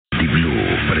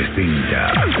Blue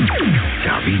presenta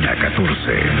Cabina 14.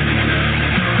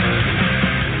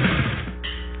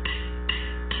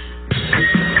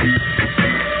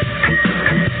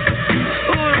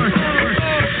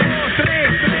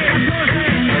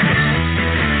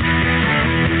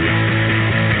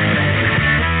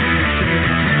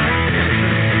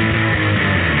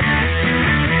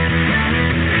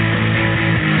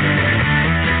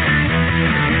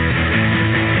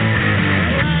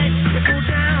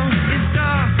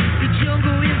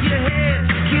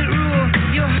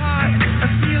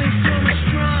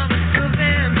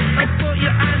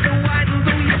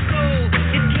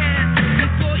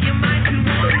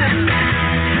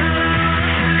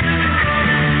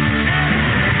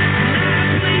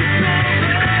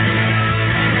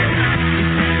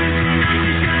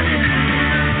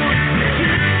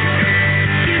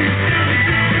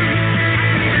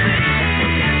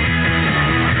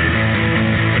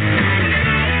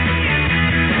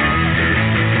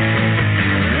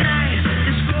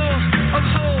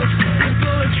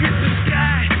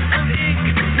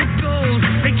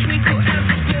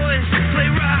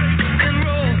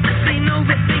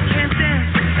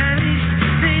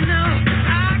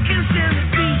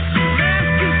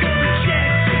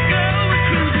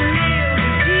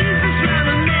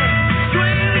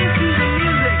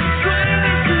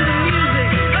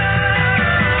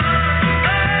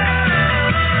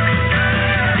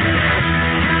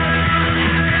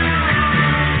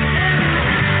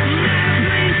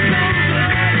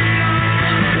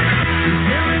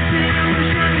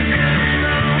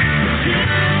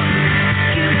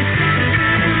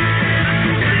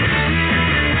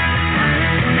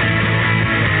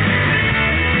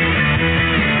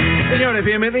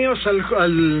 Bienvenidos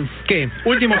al ¿qué?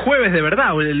 Último jueves de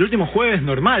verdad, el último jueves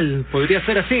normal, podría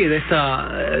ser así, de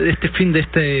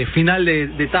este final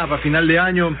de etapa, final de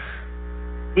año,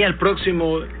 y al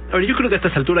próximo. A ver, yo creo que a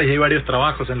estas alturas ya hay varios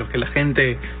trabajos en los que la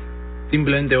gente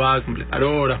simplemente va a completar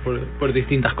horas por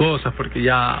distintas cosas, porque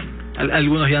ya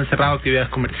algunos ya han cerrado actividades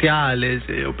comerciales,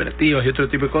 operativas y otro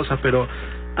tipo de cosas, pero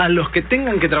a los que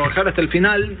tengan que trabajar hasta el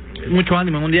final, mucho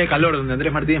ánimo en un día de calor, donde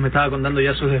Andrés Martínez me estaba contando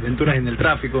ya sus desventuras en el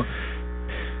tráfico.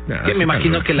 Que me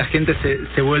imagino que la gente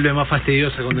se vuelve más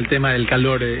fastidiosa con el tema del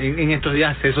calor en estos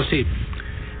días, eso sí.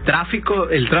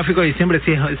 El tráfico de diciembre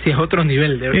sí es otro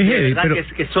nivel, de verdad, pero,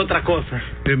 que es otra cosa.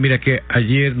 Pero mira que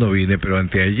ayer no vine, pero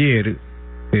anteayer,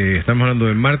 estamos hablando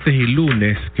de martes y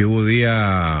lunes, que hubo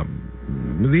día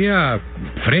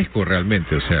fresco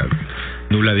realmente, o sea,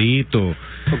 nubladito.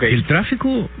 Okay. El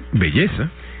tráfico, belleza,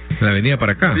 la avenida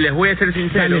para acá. Les voy a ser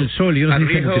sincero, sale el sol y no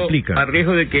se multiplica. A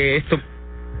riesgo de que esto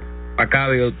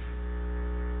acabe o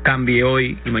cambie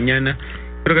hoy y mañana,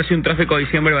 creo que ha sido un tráfico de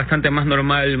diciembre bastante más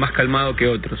normal, más calmado que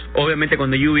otros. Obviamente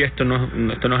cuando hay lluvia esto no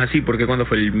es así, porque cuando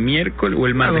fue el miércoles o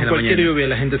el martes en la mañana. Lluvia,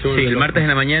 la gente se vuelve el martes en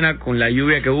la mañana, con la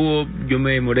lluvia que hubo, yo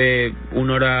me demoré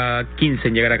 1:15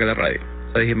 en llegar acá a la radio.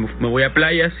 O sea, dije, me voy a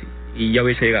playas y ya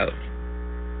hubiese llegado.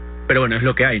 Pero bueno, es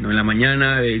lo que hay, ¿no? En la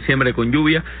mañana de diciembre con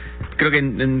lluvia, creo que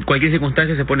en cualquier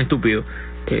circunstancia se pone estúpido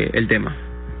el tema.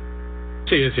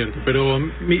 Sí, es cierto, pero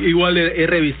igual he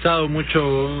revisado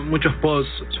muchos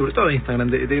posts, sobre todo en Instagram,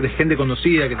 de gente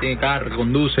conocida que tiene carro, que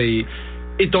conduce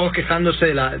y todos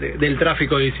quejándose del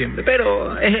tráfico de diciembre.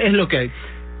 Pero es lo que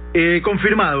hay.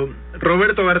 Confirmado,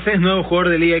 Roberto Garcés, nuevo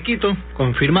jugador de Liga de Quito.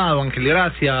 Confirmado, Ángel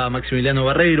Gracia, Maximiliano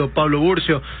Barreiro, Pablo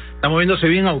Burcio. Está moviéndose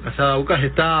bien Aucas. Aucas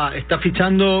está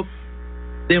fichando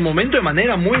de momento de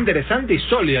manera muy interesante y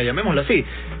sólida, llamémoslo así.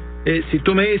 Si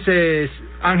tú me dices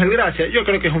Ángel Gracia, yo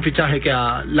creo que es un fichaje que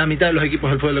a la mitad de los equipos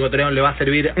del fútbol ecuatoriano le va a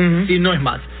servir, si no es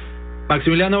más.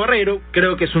 Maximiliano Barreiro,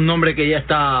 creo que es un nombre que ya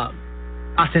está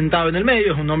asentado en el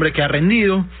medio, es un nombre que ha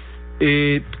rendido.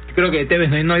 Creo que de Tevez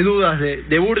no hay dudas.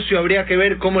 De Burcio habría que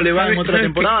ver cómo le va en otra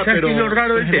temporada, pero es lo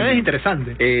raro del tema. Es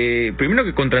interesante. Primero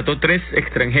que contrató 3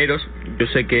 extranjeros. Yo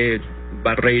sé que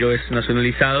Barreiro es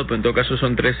nacionalizado, pero en todo caso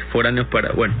son 3 foráneos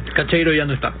para... Bueno, Cacheiro ya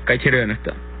no está.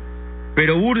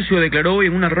 Pero Burcio declaró hoy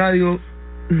en una radio,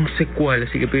 no sé cuál,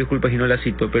 así que pido disculpas si no la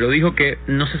cito, pero dijo que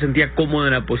no se sentía cómodo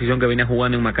en la posición que venía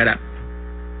jugando en Macará.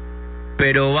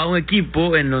 Pero va a un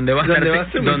equipo en donde va a estar Tevez,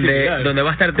 y donde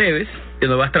va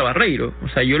a estar Barreiro. O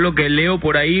sea, yo lo que leo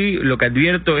por ahí, lo que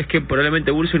advierto es que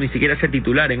probablemente Burcio ni siquiera sea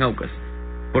titular en Aucas,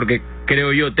 porque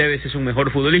creo yo Tevez es un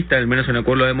mejor futbolista, al menos en el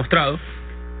cual lo ha demostrado,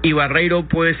 y Barreiro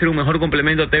puede ser un mejor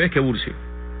complemento a Tevez que Burcio.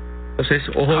 Entonces,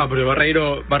 ojo. Pero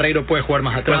Barreiro puede jugar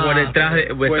más atrás. Puede jugar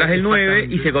detrás del 9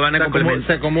 y se van a complementar.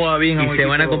 Se acomoda bien. Y se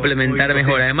van a complementar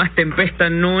mejor. Además, Tempesta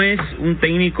no es un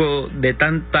técnico de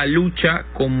tanta lucha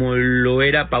como lo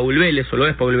era Paul Vélez, o lo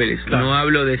es Paul Vélez. Claro. No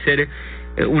hablo de ser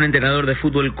un entrenador de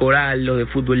fútbol coral o de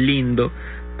fútbol lindo.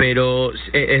 pero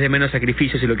es de menos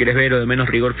sacrificio si lo quieres ver, o de menos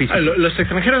rigor físico. Los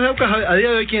extranjeros de Aucas a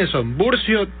día de hoy, ¿quiénes son?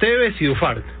 Burcio, Tevez y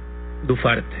Dufart.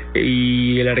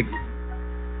 Y el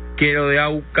arquero de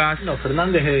Aucas... No,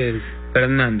 Fernández es...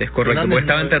 Fernández, correcto, porque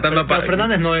estaban tratando... Pero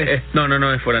Fernández no es...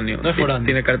 No es foráneo. No es foráneo.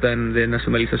 Tiene carta de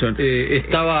nacionalización.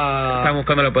 Estaban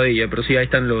buscando la Padilla, pero sí, ahí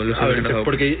están los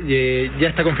porque ya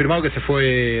está confirmado que se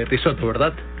fue Risotto,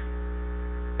 ¿verdad?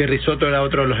 Que Risotto era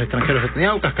otro de los extranjeros que tenía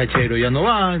Aucas, Cachero ya no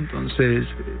va, entonces...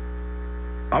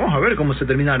 Vamos a ver cómo se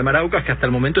termina de armar Aucas, que hasta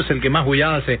el momento es el que más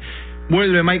bullada hace.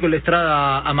 Vuelve Michael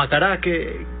Estrada a Macará,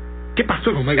 ¿Qué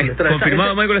pasó con Michael Estrada?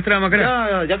 ¿Confirmado Michael Estrada a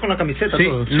Macará? Ya con la camiseta, sí,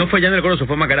 todo. No fue Jan del Corozo,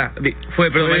 fue Macará. Fue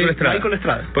Michael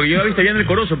Estrada. Porque yo había visto a Jan del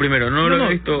Corozo primero, no lo he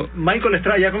visto. Michael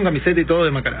Estrada ya con camiseta y todo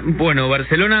de Macará. Bueno,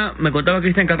 Barcelona, me contaba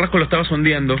Cristian Carrasco, lo estaba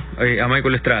sondeando a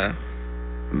Michael Estrada.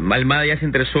 Almada ya se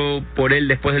interesó por él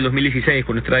después del 2016,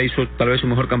 cuando Estrada hizo tal vez su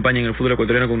mejor campaña en el fútbol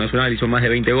ecuatoriano con Nacional, hizo más de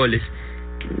 20 goles.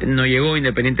 No llegó,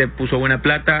 Independiente puso buena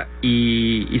plata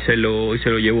y se lo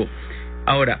llevó.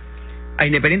 Ahora, a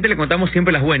Independiente le contamos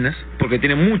siempre las buenas, porque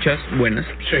tiene muchas buenas.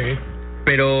 Sí.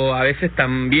 Pero a veces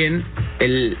también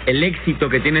el éxito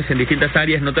que tienes en distintas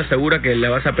áreas no te asegura que la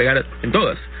vas a pegar en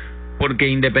todas. Porque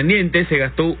Independiente se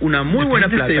gastó una muy buena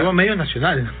plata. Se llevó a medio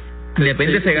nacional.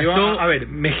 Independiente se gastó... A ver,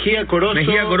 Mejía,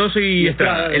 Corozo y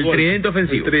Estrada, el tridente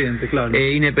ofensivo. El tridente, claro.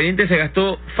 Independiente se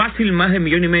gastó fácil más de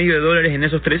 $1,5 millones en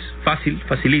esos tres,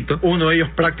 facilito. Uno de ellos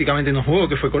prácticamente no jugó,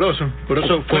 que fue Corozo.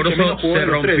 Corozo se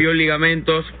rompió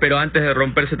ligamentos, pero antes de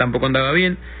romperse tampoco andaba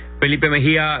bien. Felipe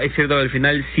Mejía, es cierto que al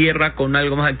final cierra con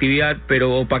algo más de actividad,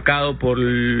 pero opacado por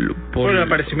el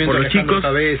aparecimiento de los chicos.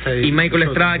 Y Michael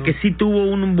Estrada, que sí tuvo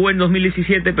un buen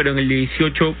 2017, pero en el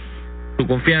 18... su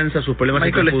confianza, sus problemas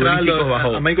futbolísticos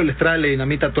bajó. A Michael Estrada le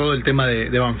dinamita todo el tema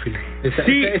de Banfield.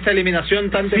 Esa eliminación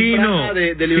tan temprana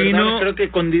de Libertadores creo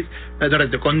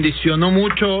que condicionó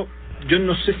mucho. Yo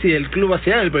no sé si el club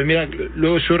hacia él, pero mira,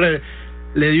 luego Schurrer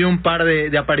le dio un par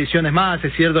de apariciones más.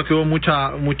 Es cierto que hubo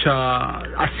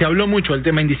se habló mucho del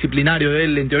tema indisciplinario de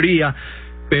él en teoría,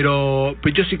 pero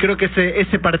pues yo sí creo que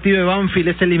ese partido de Banfield,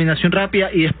 esa eliminación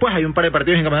rápida, y después hay un par de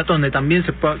partidos en campeonato donde también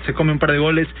se come un par de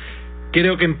goles.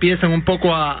 Creo que empiezan un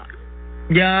poco a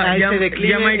ese declive.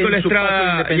 Ya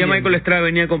Michael Estrada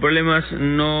venía con problemas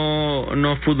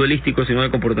no futbolísticos, sino de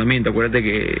comportamiento. Acuérdate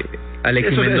que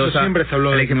Alexis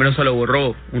Mendoza lo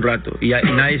borró un rato y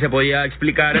nadie se podía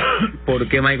explicar por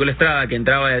qué Michael Estrada, que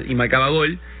entraba y marcaba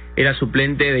gol, era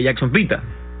suplente de Jackson Pita.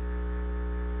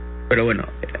 Pero bueno,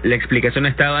 la explicación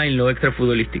estaba en lo extra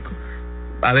futbolístico.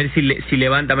 A ver si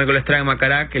levanta Michael Estrada en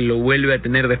Macará, que lo vuelve a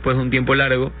tener después de un tiempo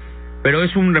largo. Pero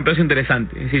es un reemplazo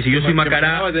interesante. Es decir, si yo soy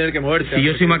Macará, y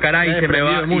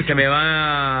se me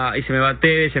va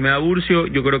Tevez, se me va Burcio,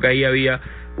 yo creo que ahí había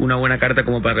una buena carta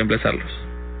como para reemplazarlos.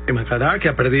 Y Macará, que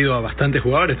ha perdido a bastantes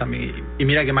jugadores también, y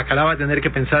mira que Macará va a tener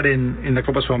que pensar en la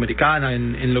Copa Sudamericana,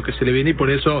 en lo que se le viene, y por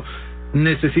eso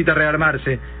necesita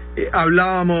rearmarse.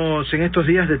 Hablábamos en estos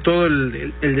días de todo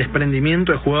el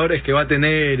desprendimiento de jugadores que va a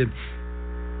tener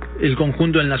el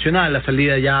conjunto del Nacional, la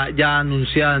salida ya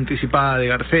anunciada, anticipada de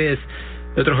Garcés,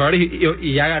 de otros jugadores,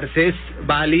 y ya Garcés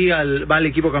va a Liga, va al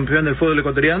equipo campeón del fútbol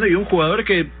ecuatoriano, y un jugador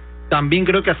que también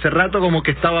creo que hace rato como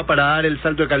que estaba para dar el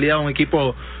salto de calidad a un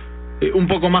equipo un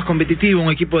poco más competitivo,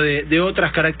 un equipo de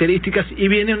otras características, y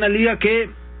viene una liga que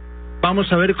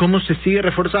vamos a ver cómo se sigue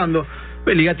reforzando.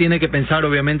 La liga tiene que pensar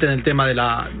obviamente en el tema de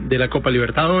la Copa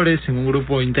Libertadores, en un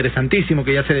grupo interesantísimo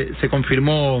que ya se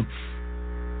confirmó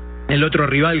el otro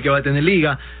rival que va a tener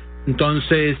liga.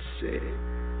 Entonces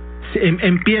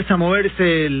empieza a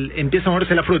moverse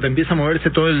la fruta, empieza a moverse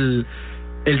todo el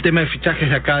tema de fichajes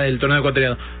de acá del torneo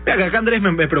ecuatoriano. Mira, acá Andrés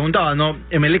me preguntaba, ¿no?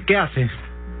 Emelec, ¿qué hace?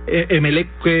 Emelec,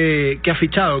 ¿qué ha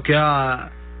fichado? ¿Qué ha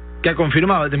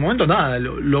confirmado? De momento nada.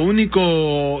 Lo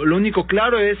único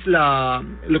claro es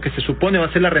lo que se supone va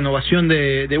a ser la renovación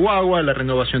de Guagua, la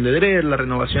renovación de Drer, la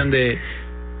renovación de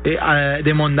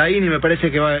Mondaini, me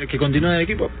parece que continúa en el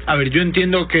equipo. A ver, yo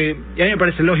entiendo que, y a mí me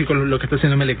parece lógico lo que está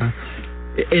haciendo Meleca,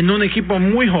 en un equipo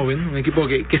muy joven, un equipo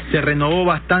que se renovó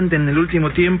bastante en el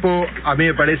último tiempo. A mí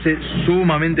me parece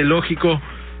sumamente lógico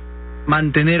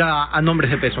mantener a nombres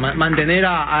de peso, mantener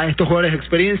a estos jugadores de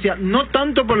experiencia, no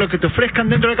tanto por lo que te ofrezcan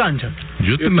dentro de cancha.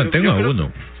 Yo te mantengo a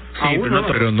uno. Sí,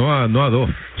 pero no a dos.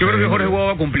 Yo creo que Jorge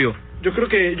Guagua cumplió. Yo creo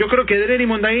que Drer y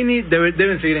Mondaini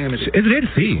deben seguir en el MSC. Drer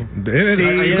sí.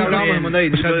 Ayer hablábamos de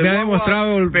Mondaini. O sea, me ha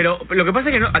demostrado. Pero lo que pasa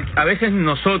es que a veces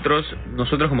nosotros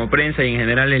como prensa y en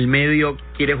general el medio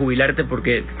quiere jubilarte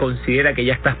porque considera que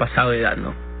ya estás pasado de edad,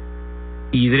 ¿no?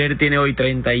 y Drer tiene hoy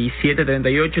 37,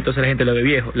 38, entonces la gente lo ve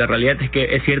viejo. La realidad es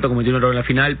que es cierto, cometió un error en la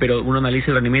final, pero uno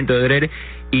analiza el rendimiento de Drer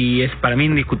y es para mí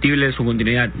indiscutible su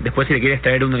continuidad. Después si le quieres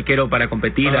traer un arquero para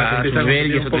competir a su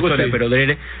nivel y es otra historia, pero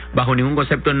Drer bajo ningún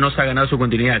concepto no se ha ganado su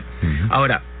continuidad.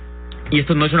 Ahora, y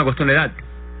esto no es una cuestión de edad,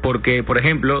 porque por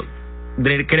ejemplo,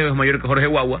 Drer creo es mayor que Jorge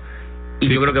Guagua, y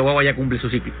yo creo que Guagua ya cumple su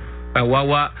ciclo. A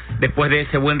Guagua, después de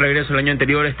ese buen regreso el año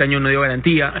anterior, este año no dio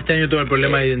garantía. Este año tuvo el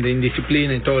problema de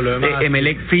indisciplina y todo lo demás.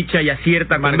 Emelec ficha y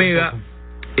acierta con Vega.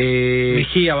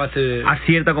 Mejía va a ser...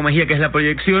 acierta con Mejía, que es la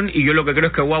proyección, y yo lo que creo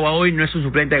es que Guagua hoy no es un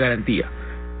suplente de garantía.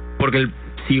 Porque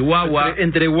si Guagua...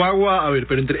 Entre Guagua, a ver,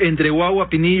 pero entre Guagua,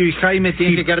 Pinillo y Jaime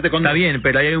tienes que quedarte con... Está bien,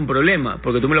 pero ahí hay un problema,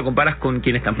 porque tú me lo comparas con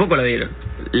quienes tampoco la dieron.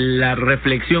 La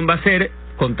reflexión va a ser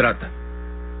contrata.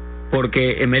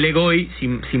 Porque Emelec hoy,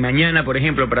 si mañana, por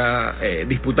ejemplo, para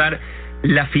disputar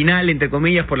la final, entre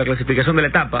comillas, por la clasificación de la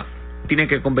etapa, tiene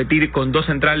que competir con 2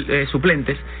 centrales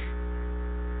suplentes,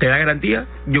 ¿te da garantía?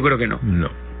 Yo creo que no. No.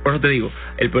 Por eso te digo,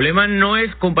 el problema no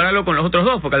es compararlo con los otros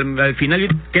dos, porque al final yo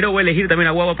creo voy a elegir también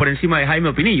a Guagua por encima de Jaime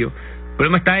o Pinillo. El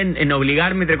problema está en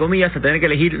obligarme, entre comillas, a tener que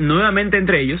elegir nuevamente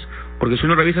entre ellos, porque si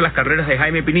uno revisa las carreras de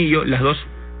Jaime y Pinillo, las dos,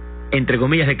 entre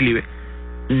comillas, declive.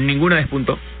 Ninguna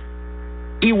despuntó.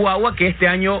 Y Guagua, que este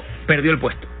año perdió el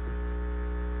puesto.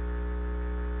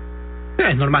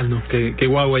 Es normal, ¿no? Que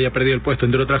Guagua haya perdido el puesto,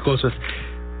 entre otras cosas.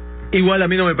 Igual a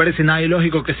mí no me parece nada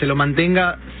ilógico que se lo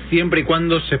mantenga siempre y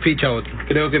cuando se ficha a otro.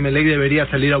 Creo que Emelec debería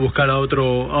salir a buscar a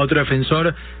otro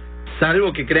defensor,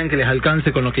 salvo que crean que les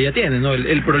alcance con lo que ya tienen, ¿no?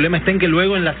 El problema está en que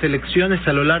luego en las selecciones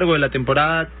a lo largo de la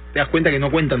temporada te das cuenta que no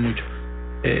cuentan mucho.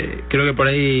 Creo que por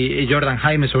ahí Jordan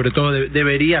Jaime sobre todo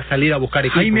debería salir a buscar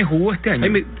equipo. Jaime jugó este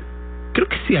año. Creo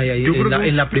que sí hay ahí.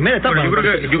 En la primera etapa. Bueno,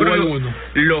 yo creo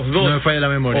que los dos, no me falla la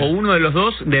memoria, o uno de los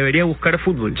dos debería buscar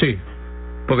fútbol. Sí.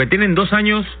 Porque tienen 2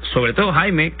 años, sobre todo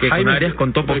Jaime, que con Arias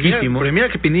contó poquísimo. Pero mira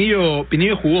que Pinillo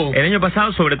jugó. El año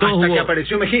pasado, sobre todo, hasta que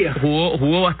apareció Mejía.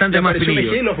 Jugó bastante más Pinillo.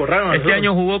 Mejía y los borraron este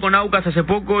año jugó con Aucas hace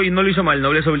poco y no lo hizo mal,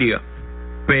 no les obliga.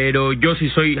 Pero yo si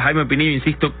soy Jaime Pinillo,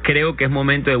 insisto, creo que es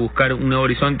momento de buscar un nuevo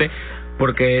horizonte,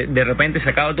 porque de repente se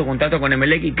acaba tu contrato con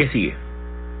Emelec y ¿qué sigue?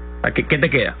 ¿Qué te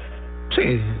queda?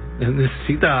 Sí,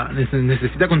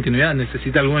 necesita continuidad,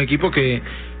 necesita algún equipo que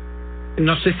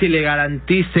no sé si le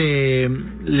garantice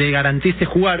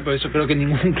jugar, por eso creo que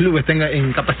ningún club está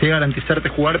en capacidad de garantizarte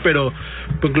jugar, pero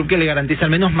un club que le garantice al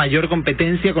menos mayor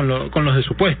competencia con los de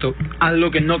su puesto, algo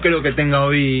que no creo que tenga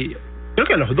hoy, creo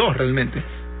que a los dos realmente.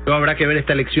 Luego habrá que ver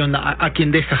esta elección, a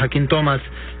quién dejas, a quién tomas,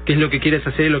 qué es lo que quieres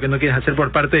hacer y lo que no quieres hacer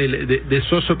por parte de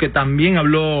Soso, que también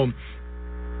habló.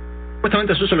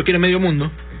 Supuestamente a Soso lo quiere medio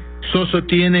mundo. Soso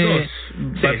tiene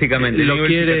básicamente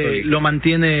lo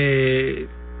mantiene.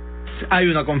 Hay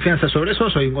una confianza sobre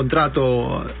Soso, hay un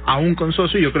contrato aún con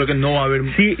Soso y yo creo que no va a haber,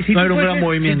 no va a haber un gran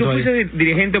movimiento. Si tú fueses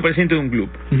dirigente o presidente de un club,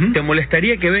 ¿te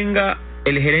molestaría que venga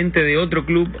el gerente de otro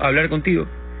club a hablar contigo?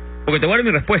 Porque te voy a dar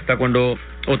mi respuesta o te voy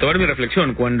a dar mi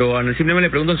reflexión. Cuando a Nelson me le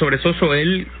preguntan sobre Soso,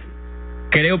 él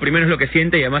creo primero es lo que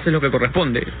siente y además es lo que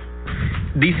corresponde.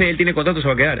 Dice él tiene contrato, se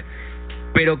va a quedar.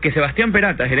 Pero que Sebastián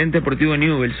Perata, gerente deportivo de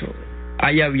Newell's,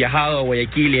 haya viajado a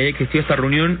Guayaquil y haya existido esta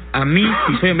reunión, a mí,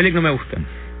 si soy Emelec, no me gusta.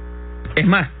 Es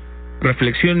más,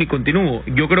 reflexión y continúo.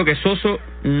 Yo creo que Soso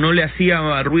no le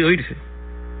hacía ruido irse,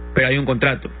 pero hay un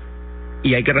contrato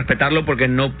y hay que respetarlo porque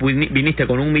no viniste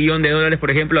con $1 millón,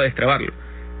 por ejemplo, a destrabarlo.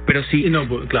 Pero sí, no,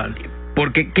 claro.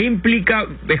 Porque ¿qué implica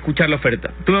escuchar la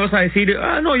oferta? Tú me vas a decir,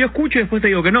 no, yo escucho y después te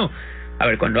digo que no. A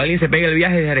ver, cuando alguien se pega el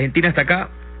viaje desde Argentina hasta acá,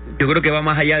 yo creo que va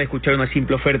más allá de escuchar una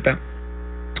simple oferta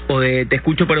o de te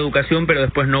escucho por educación, pero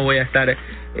después no voy a estar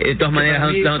de todas maneras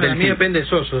dándote el a mí depende de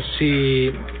Soso.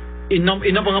 Y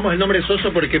no pongamos el nombre de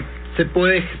Soso porque se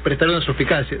puede prestar una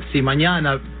suspicacia. Si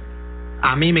mañana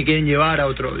a mí me quieren llevar a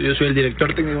otro, yo soy el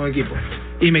director técnico del equipo,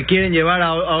 y me quieren llevar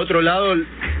a otro lado,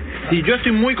 si yo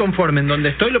estoy muy conforme en donde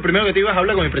estoy, lo primero que te digo es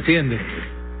hablar con el presidente.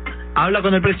 Habla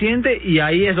con el presidente y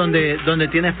ahí es donde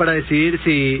tienes para decidir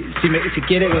si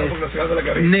quiere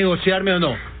negociarme o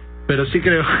no. Pero sí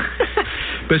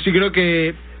creo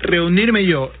que reunirme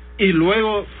yo y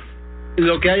luego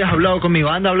lo que hayas hablado conmigo,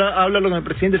 háblalo con el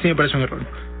presidente, sí me parece un error.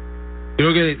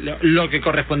 Creo que lo que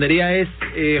correspondería es,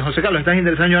 José Carlos, ¿estás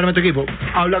interesado en llevarme a tu equipo?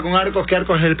 Habla con Arcos, que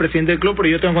Arcos es el presidente del club, pero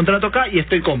yo tengo un contrato acá y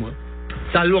estoy cómodo,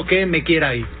 salvo que me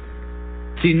quiera ir.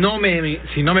 Si no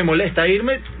me molesta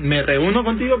irme, me reúno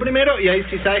contigo primero y ahí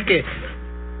sí sabes que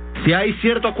si hay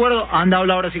cierto acuerdo, anda a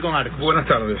hablar ahora sí con Arcos. Buenas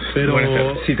tardes. Pero Buenas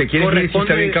tardes. Si te quieres ir, si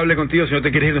está bien que hable contigo, si no te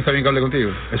quieres ir, no está bien que hable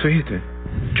contigo. Eso dijiste.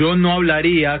 Yo no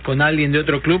hablaría con alguien de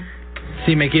otro club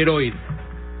si me quiero ir.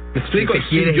 ¿Me explico?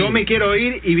 Si yo me quiero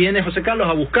ir y viene José Carlos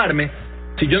a buscarme,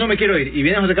 Si yo no me quiero ir y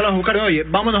viene José Carlos a buscarme, oye,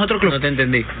 vámonos a otro club. No te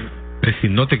entendí. Si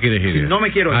no te quieres ir. Si no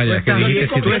me quiero ir. Ah, ya, que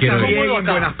dijiste si te quiero ir. en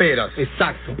Buenas Peras.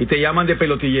 Exacto. Y te llaman de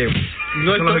pelotilleo.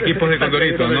 No son los estoy- equipos de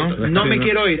Condorito, ¿no? No me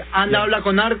quiero ir. Anda, habla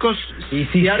con Arcos. Y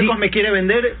Si Arcos me quiere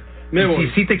vender, me voy.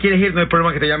 Si sí te quieres ir, no hay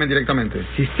problema que te llamen directamente.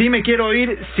 Si sí me quiero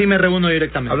ir, sí me reúno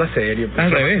directamente. Habla serio. Al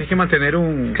revés. Tienes que mantener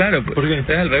un... Claro, ¿por qué?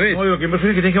 Es al revés. No, lo que me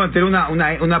refiero es que tienes que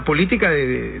mantener una política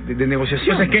de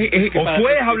negociación. O sea, es que o para-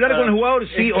 puedes hablar con el jugador,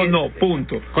 sí es o que- no,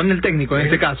 punto. Con el técnico, en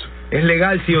este caso. ¿Es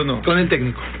legal, sí o no? Con el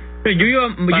técnico. Yo iba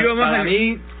más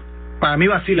Para mí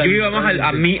vacila. Yo iba más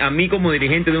a mí como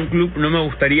dirigente de un club, no me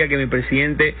gustaría que mi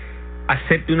presidente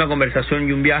acepte una conversación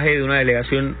y un viaje de una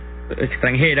delegación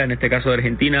extranjera, en este caso de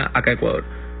Argentina, acá a Ecuador.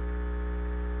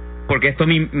 Porque esto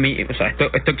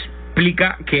esto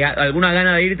explica que alguna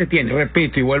gana de irte tiene.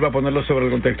 Repito y vuelvo a ponerlo sobre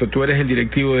el contexto. Tú eres el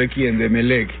directivo de quién, de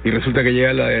Melec, y resulta que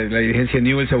llega la dirigencia de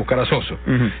Newell's a buscar a Soso.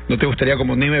 Ujú. ¿No te gustaría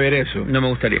como ni me ver eso? No me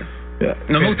gustaría. Ya,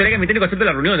 No me gustaría que mi técnico acepte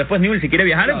la reunión. Después Newell, si quiere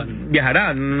viajar, Claro.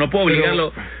 viajará. No puedo Pero-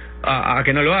 obligarlo a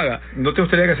que no lo haga. ¿No te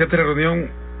gustaría que acepte la reunión,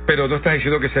 pero no estás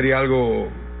diciendo que sería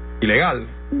algo ilegal?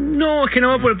 No, es que no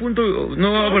va por el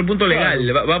punto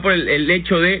legal. Va por el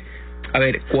hecho de, a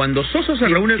ver, cuando Soso se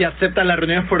reúne, Si aceptas la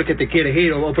reunión es porque te quieres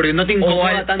ir o porque no te o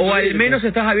incomoda tanto. al ir, menos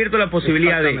estás abierto a la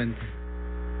posibilidad de, Exactamente.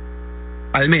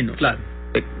 al menos. Claro.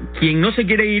 Quien no se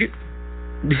quiere ir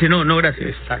dice no gracias.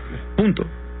 Exacto. Punto.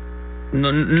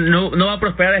 No va a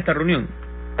prosperar esta reunión.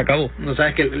 Acabó. No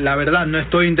sabes que la verdad no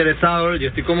estoy interesado, yo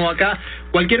estoy cómodo acá.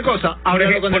 Cualquier cosa,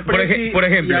 háblalo con el presi, por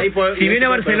ejemplo, y ahí si viene a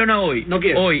Barcelona hoy, no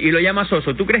quiero. hoy y lo llama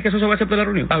Soso, ¿tú crees que Soso va a aceptar la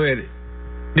reunión? A ver,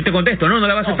 Yo te contesto, no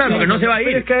la va a aceptar, porque no se va a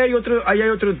Pero ir. es que hay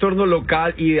otro entorno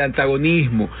local y de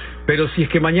antagonismo. Pero si es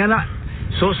que mañana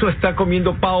Soso está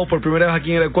comiendo pavo por primera vez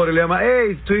aquí en el Ecuador y le llama,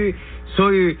 hey,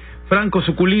 soy Franco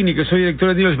Suculini, que soy director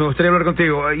de Newell's, me gustaría hablar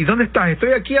contigo. ¿Y dónde estás?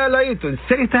 Estoy aquí al ladito. ¿En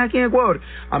serio estás aquí en Ecuador?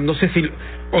 No sé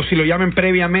si lo llamen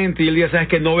previamente y el día sabes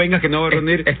que no vengas, que no va a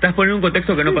reunir. Estás poniendo un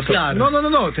contexto que no pasó. claro.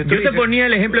 No. Yo te ponía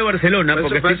el ejemplo de Barcelona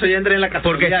Por eso ya entré en la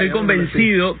porque casualidad, estoy digamos,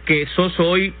 convencido que Soso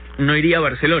hoy no iría a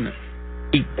Barcelona.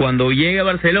 Y cuando llegue a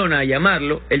Barcelona a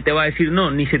llamarlo, él te va a decir,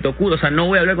 no, ni se te ocurra, o sea, no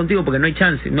voy a hablar contigo porque no hay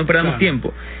chance, no perdamos Claro.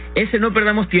 tiempo. Ese no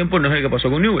perdamos tiempo no es el que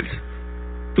pasó con Newell's.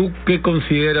 ¿Tú qué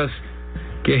consideras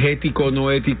que es ético o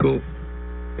no ético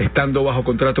estando bajo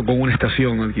contrato con una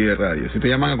estación aquí de radio? Si te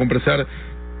llaman a conversar,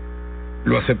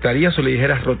 ¿lo aceptarías o le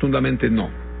dijeras rotundamente no?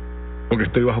 Porque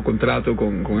estoy bajo contrato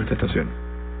con esta estación.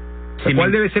 O sea, Sí,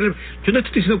 ¿cuál debe ser yo no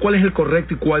estoy diciendo cuál es el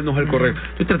correcto y cuál no es el correcto.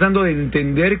 Estoy tratando de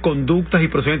entender conductas y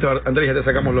procedimientos. Andrés, ya te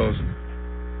sacamos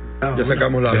ya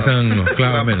sacamos la... Ya están los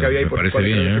clavos menos, que había ahí me por- parece cuál-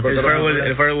 bien, se ¿eh? cortaron.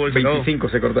 El firewall se acabó. 25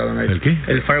 se cortaron ahí. ¿El qué?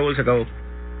 El firewall se acabó.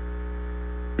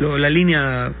 La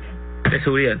línea de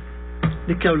seguridad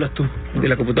 ¿De qué hablas tú? de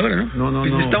la computadora, ¿no? No.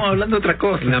 Estamos hablando de otra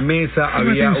cosa. En la mesa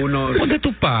había unos... Ponte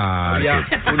tu parte. Había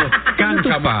unos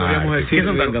cáncamas, podríamos decir, ¿Qué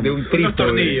son cáncamas? de un trípode,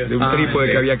 tornillos. de un trípode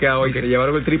ok. que había quedado ahí. Se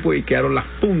llevaron el trípode y quedaron las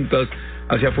puntas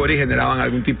hacia afuera y generaban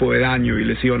algún tipo de daño y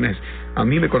lesiones. A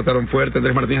mí me cortaron fuerte.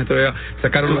 Andrés Martínez todavía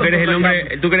sacaron Tú que eres el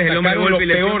hombre sacaron golpe y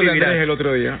lo lesión peor de y viral. Andrés el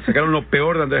otro día. Sacaron lo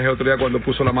peor de Andrés el otro día cuando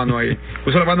puso la mano ahí.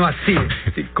 Puso la mano así,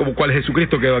 como cual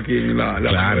Jesucristo quedó aquí en la mano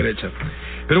Claro. derecha.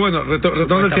 Pero bueno,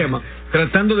 retomando el tema,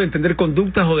 tratando de entender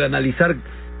conductas o de analizar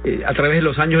a través de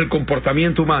los años el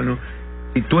comportamiento humano.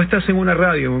 Si tú estás en una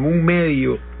radio, en un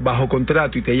medio, bajo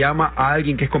contrato y te llama a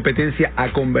alguien que es competencia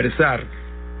a conversar,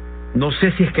 no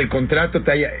sé si es que el contrato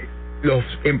los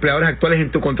empleadores actuales en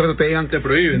tu contrato te digan, Te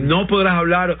prohíben. no podrás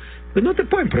hablar, pues no te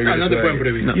pueden prohibir. No te eso pueden ahí.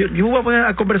 prohibir. No. Yo voy a poner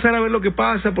a conversar a ver lo que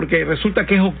pasa, porque resulta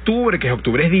que es octubre,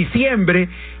 es diciembre,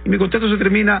 y mi contrato se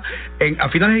termina a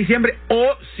finales de diciembre,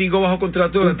 o sigo bajo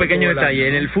contrato. Un durante pequeño todo el detalle, año,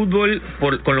 en ¿no? el fútbol,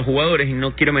 con los jugadores, y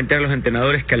no quiero meter a los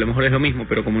entrenadores, que a lo mejor es lo mismo,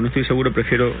 pero como no estoy seguro,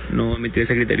 prefiero no emitir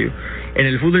ese criterio. En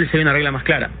el fútbol se hay una regla más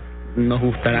clara. Nos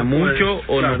gustará No mucho puedes,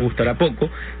 o claro. nos gustará poco,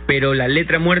 pero la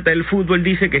letra muerta del fútbol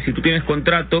dice que si tú tienes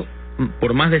contrato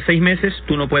por más de 6 meses,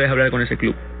 tú no puedes hablar con ese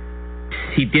club.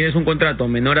 Si tienes un contrato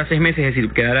menor a 6 meses, es decir,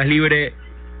 quedarás libre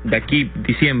de aquí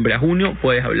diciembre a junio,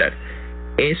 puedes hablar.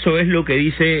 Eso es lo que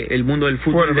dice el mundo del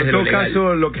fútbol. Bueno, desde en todo lo legal.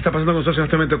 caso, lo que está pasando con Socio en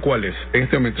este momento, ¿cuál es? En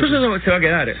este momento. Eso se va a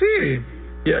quedar. Sí.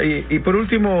 Y por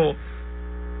último,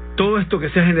 todo esto que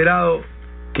se ha generado,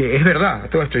 que es verdad,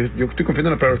 todo esto, yo estoy confiando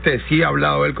en la palabra de ustedes, sí ha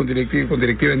hablado él con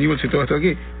directiva de Newell's y todo esto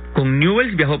aquí. Con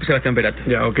Newell's viajó Sebastián Perata.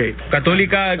 Ya, ok.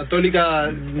 Católica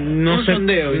no no se,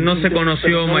 sondeo, no se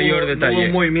conoció no mayor hubo- detalle. No hubo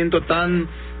un movimiento tan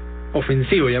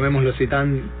ofensivo, llamémoslo así,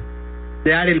 tan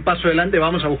de dar el paso adelante,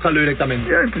 vamos a buscarlo directamente.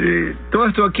 Todo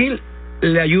esto aquí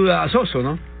le ayuda a Soso,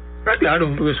 ¿no?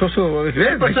 Claro. Porque Soso me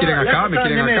quieren acá, me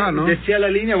quieren acá, ¿no? Decía la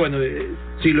línea, bueno,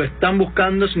 si lo están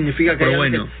buscando significa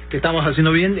que, que estamos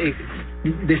haciendo bien.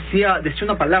 Decía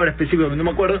una palabra específica, no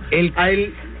me acuerdo. A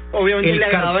él, obviamente, el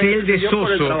cartel de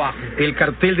Soso, el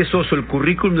cartel de Soso, el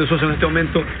currículum de Soso en este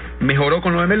momento mejoró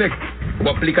con lo de Emelec. O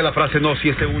aplica la frase, no, si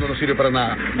ese uno no sirve para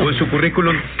nada. O en su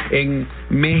currículum en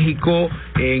México,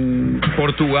 en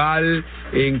Portugal,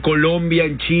 en Colombia,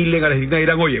 en Chile, en Argentina,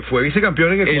 dirán, oye, fue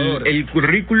vicecampeón en Ecuador. El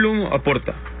currículum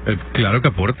aporta. Claro que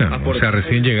aporta. O sea,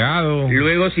 recién llegado.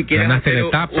 Luego, si quieres hacer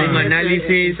un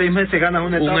análisis, 6 meses ganas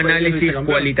una etapa, un análisis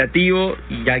cualitativo,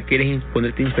 y ya quieres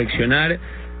ponerte a inspeccionar,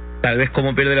 tal vez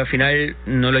como pierde la final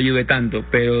no lo ayude tanto,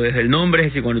 pero desde el nombre, es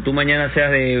decir, cuando tú mañana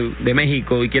seas de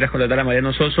México y quieras contratar a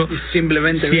Mariano Soso,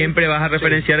 simplemente siempre vas a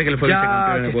referenciar que él fue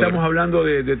vicecampeón en Ecuador. Estamos hablando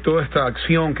de toda esta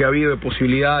acción que ha habido de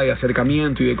posibilidad de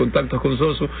acercamiento y de contactos con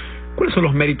Soso. ¿Cuáles son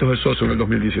los méritos de Soso en el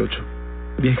 2018?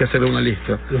 Tienes que hacer una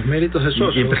lista. Los méritos de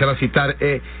Soso. Y empezar a citar,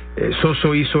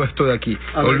 Soso hizo esto de aquí.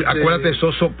 Acuérdate de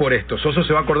Soso por esto. Soso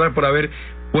se va a acordar por haber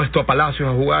puesto a Palacios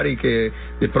a jugar y que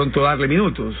de pronto darle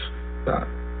minutos. O sea,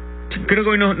 creo que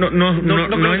hoy no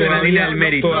entra en línea del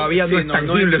mérito. Todavía no es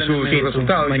tangible su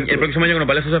resultado. El próximo año cuando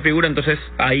Palacios se figura, entonces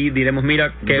ahí diremos,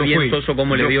 mira, qué bien Soso,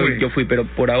 cómo le dio, yo fui, pero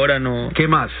por ahora no. ¿Qué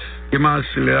más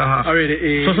le das a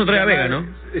ver, Soso trae a Vega, ¿no?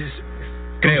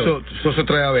 Creo. Soso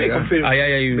trae a Vega.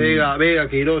 Ahí Vega,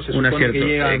 Queiroz, se supone que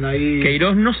llegan ahí.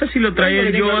 Queiroz, no sé si lo trae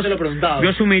él, yo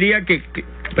asumiría que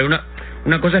pero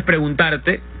una cosa es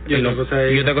preguntarte y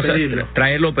otra cosa es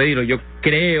traerlo o pedirlo. Yo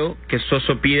creo que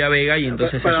Soso pide a Vega y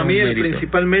entonces para mí el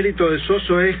principal mérito de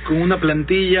Soso es con una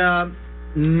plantilla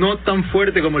no tan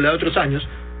fuerte como la de otros años.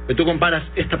 Que tú comparas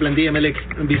esta plantilla de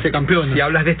Melec vicecampeón. Si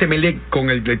hablas de este Melec con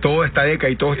el de toda esta década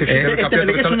y todo este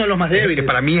Melec es uno de los más débiles. Que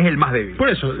para mí es el más débil. Por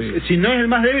eso, si no es el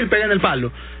más débil, pega en el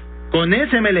palo. Con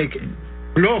ese Melec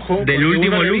flojo del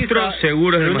último lustro,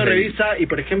 seguro es el más débil. Revisa y,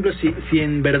 por ejemplo, si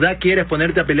en verdad quieres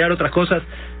ponerte a pelear otras cosas,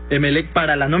 Melec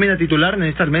para la nómina titular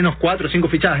necesita al menos 4 o 5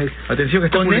 fichajes. Atención que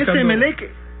está con ese Melec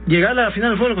llegar a la final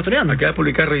del fútbol ecuatoriano. Acaba de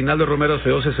publicar Reinaldo Romero hace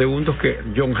 12 segundos que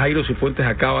John Jairo Cifuentes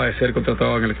acaba de ser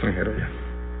contratado en el extranjero ya.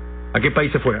 ¿A qué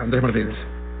país se fue, Andrés Martínez?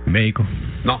 México.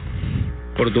 No.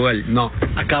 Portugal. No.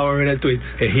 Acabo de ver el tuit.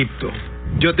 Egipto.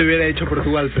 Yo te hubiera dicho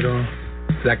Portugal, pero...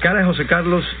 La cara de José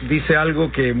Carlos dice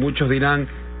algo que muchos dirán,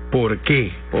 ¿por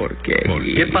qué? ¿Por qué?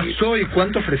 ¿Qué pasó y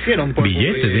cuánto ofrecieron?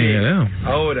 Billetes,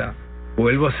 Ahora,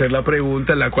 vuelvo a hacer la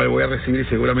pregunta en la cual voy a recibir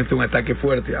seguramente un ataque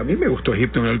fuerte. A mí me gustó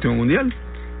Egipto en el último mundial.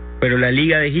 Pero la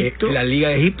Liga de Egipto... La Liga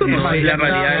de Egipto no es la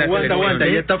realidad de la aguanta,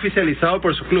 ya está oficializado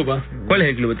por su club. ¿Cuál es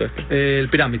el club entonces? El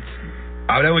Pyramids.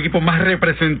 Habrá un equipo más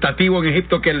representativo en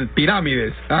Egipto que el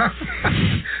Pirámides.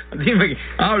 Dime,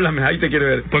 háblame, ahí te quiero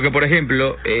ver. Porque, por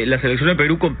ejemplo, la selección de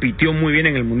Perú compitió muy bien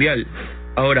en el Mundial.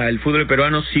 Ahora, el fútbol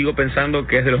peruano sigo pensando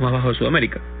que es de los más bajos de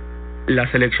Sudamérica. La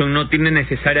selección no tiene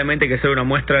necesariamente que ser una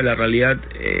muestra de la realidad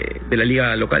de la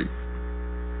liga local.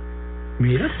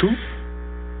 Mira tú.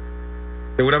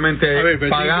 Seguramente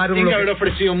pagaron tiene que haber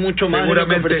ofrecido mucho más de lo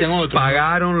que ofrecían otros.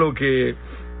 Pagaron lo que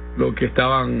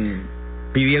estaban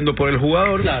pidiendo por el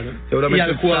jugador. Claro. Seguramente y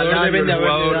al jugador deben de haber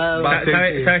dado.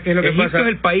 ¿Sabes qué es lo que Egipto pasa? Es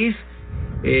el país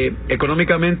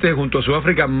económicamente junto a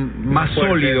Sudáfrica más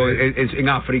sólido en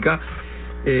África.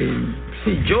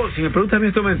 Sí, si me preguntas en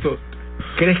este momento,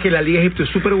 ¿crees que la Liga de Egipto es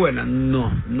súper buena?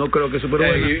 No creo que es súper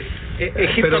buena.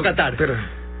 Egipto-Qatar.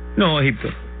 No, Egipto.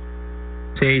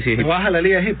 Sí, Egipto. ¿Vas a la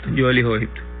Liga de Egipto? Yo elijo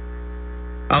Egipto.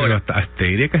 Ahora, hasta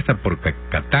diría que hasta por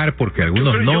Qatar, porque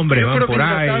algunos nombres van por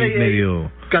ahí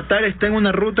medio... Qatar está en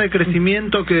una ruta de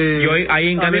crecimiento que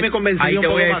a mí me convencería un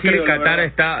poco más. Ahí te voy a decir, Qatar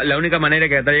está... La única manera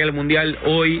que Qatar llegue al Mundial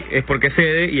hoy es porque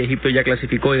cede y Egipto ya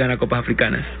clasificó y gana Copas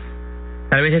Africanas.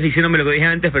 Tal vez es diciéndome lo que dije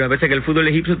antes, pero me parece que el fútbol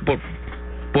egipcio,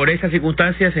 por esas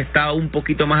circunstancias, está un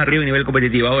poquito más arriba a nivel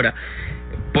competitivo. Ahora,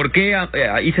 ¿por qué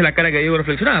hice la cara que digo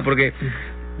reflexionada? Porque...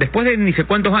 Después de ni sé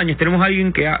cuántos años tenemos a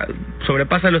alguien que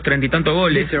sobrepasa los 30 y tantos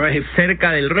goles,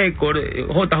 cerca del récord,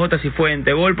 JJ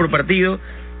Cifuentes, gol por partido,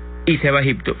 y se va a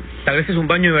Egipto. Tal vez es un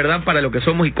baño de verdad para lo que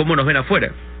somos y cómo nos ven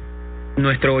afuera.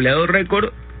 Nuestro goleador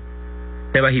récord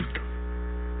se va a Egipto.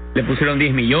 Le pusieron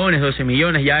 10 millones, 12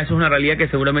 millones, ya eso es una realidad que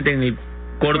seguramente en el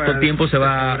corto tiempo se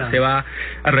va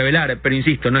a revelar. Pero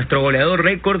insisto, nuestro goleador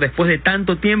récord después de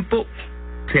tanto tiempo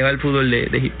se va al fútbol de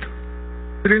Egipto.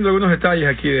 Estoy viendo algunos detalles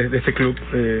aquí de este club.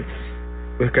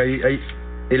 Pues que hay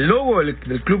el logo del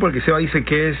club al que se va dice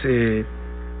que es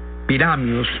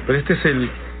Piramios, pero este es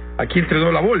aquí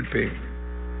entrenó la Volpe,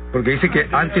 porque dice que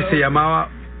antes se llamaba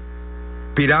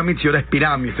Pyramids y ahora es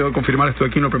Piramids. Tengo que confirmar esto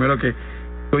aquí, lo primero que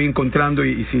estoy encontrando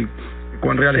y si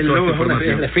cuán real es toda esta información.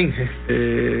 El logo es una esfinge.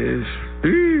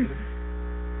 Sí.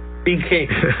 Finge.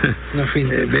 No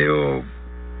finge. Veo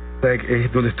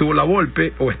es donde estuvo la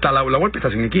Volpe, o está la Volpe está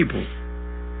sin equipo.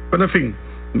 Bueno, en fin,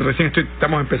 recién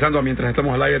estamos empezando, mientras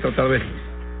estamos al aire, a tratar de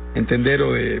entender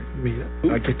o de...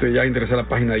 Mira, aquí estoy ya interesado en la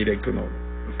página directo, no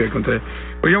sé, encontré.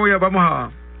 Hoy vamos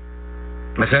a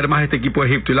saber más de este equipo de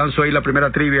Egipto, y lanzo ahí la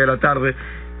primera trivia de la tarde.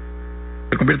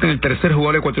 Se convierte en el tercer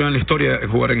jugador ecuatoriano en la historia en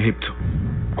jugar en Egipto.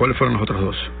 ¿Cuáles fueron los otros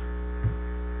dos?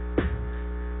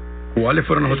 ¿Cuáles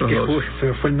fueron los otros dos? Se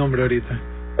me fue el nombre ahorita.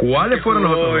 ¿Cuáles fueron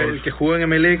los otros dos? El que jugó en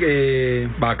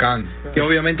Emelec, Bacán. que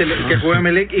obviamente el que jugó en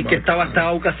Emelec y que estaba hasta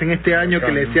Aucas en este año,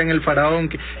 que le decían el faraón,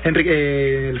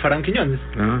 el faraón Quiñones.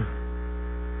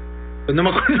 Pues no me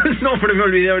acuerdo el nombre, me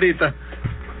olvidé ahorita.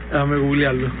 Déjame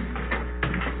googlearlo.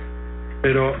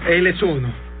 Pero él es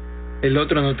uno. El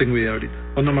otro no tengo idea ahorita.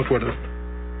 O no me acuerdo.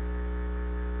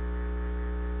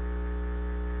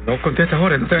 No contestas,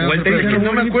 Jorge.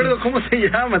 No me acuerdo cómo se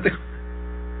llama.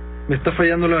 Me está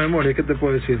fallando la memoria. ¿Qué te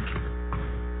puedo decir?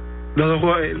 Los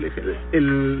dos,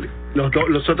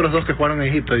 los otros dos que jugaron en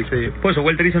Egipto, dice. Pues eso,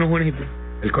 Walter dice no jugó en Egipto.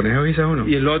 El Conejo dice uno.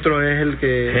 Y el otro es el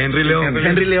que... Henry León.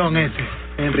 Henry León, ese.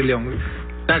 Henry León.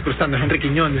 Estaba cruzando, Henry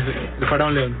Quiñones, el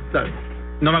faraón León. ¿Sabes?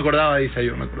 No me acordaba de Isa,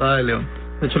 yo me acordaba de León.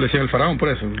 De hecho le decían el faraón por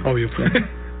eso. Obvio.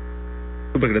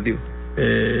 Súper creativo.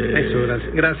 Eso,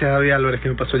 gracias. Gracias a David Álvarez que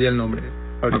me pasó ya el nombre.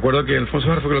 Me acuerdo que Alfonso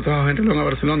Jarfo, que lo trajo a Henry León a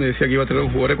Barcelona, y decía que iba a tener un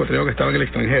jugador ecuatoriano que estaba en el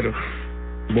extranjero.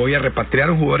 Voy a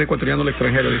repatriar un jugador ecuatoriano al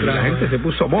extranjero. Y la gente se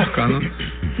puso mosca, ¿no?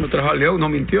 No trajo a León, no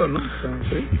mintió, ¿no?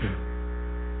 ¿Sí?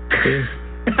 Sí.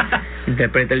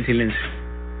 Interpreta el silencio.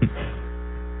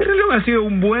 Henry León ha sido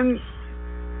un buen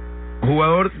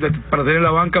jugador para tener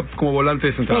la banca como volante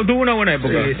de central. No, tuvo una buena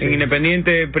época. Sí, sí. En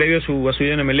Independiente, previo a su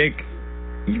ida en Emelec.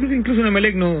 Incluso en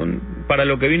Emelec, no, para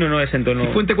lo que vino, no desentonó. ¿Y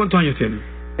Fuente cuántos años tiene?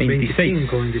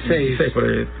 26. 26 por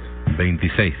ahí.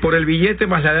 26. Por el billete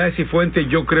más la edad de Cifuentes,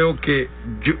 yo creo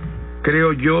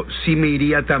yo sí me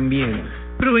iría también.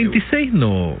 Pero 26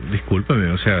 no,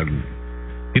 discúlpame, o sea,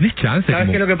 tienes chance. ¿Sabes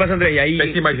qué es lo que pasa, Andrés? Y ahí,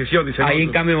 pésima decisión, dice. Ahí, no,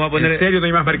 en cambio, me voy a poner... En serio, no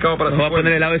hay más mercado para Cifuentes. Me voy a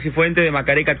poner el lado de Cifuentes de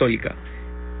Macaré Católica.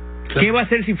 Claro. ¿Qué va a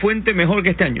hacer Cifuentes mejor que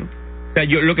este año? O sea,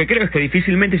 yo lo que creo es que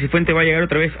difícilmente Cifuentes va a llegar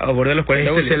otra vez a abordar los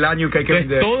 40 goles. Este es el año que hay que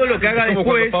vender. Todo lo que haga como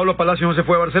después... cuando Pablo Palacios no se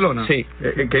fue a Barcelona. Sí.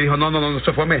 Que dijo, no,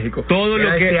 se fue a México. Todo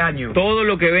lo que, este año. Todo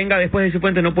lo que venga después de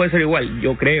Cifuentes no puede ser igual,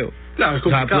 yo creo. Claro, es o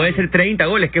sea, complicado. puede ser 30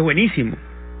 goles, que es buenísimo.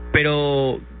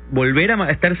 Pero volver a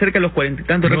estar cerca de los 40 y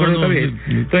tantos récords de Gabriel.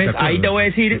 Entonces, ahí te voy a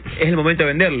decir, es el momento de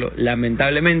venderlo.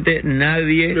 Lamentablemente,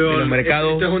 nadie de los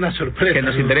mercados es una sorpresa, que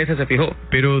nos interesa se fijó.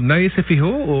 Pero nadie se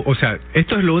fijó, o sea,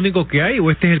 ¿esto es lo único que hay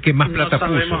o este es el que más plata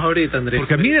puso? No sabemos ahorita, Andrés.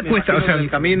 Porque a mí me cuesta, o sea, el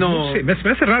camino... no sé, me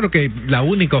hace raro que la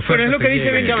única oferta... Pero es lo que dice,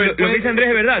 lo que dice Andrés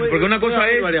es verdad, porque una cosa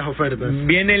es, varias ofertas.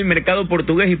 Viene el mercado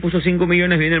portugués y puso 5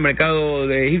 millones, viene el mercado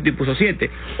de Egipto y puso 7,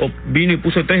 o vino y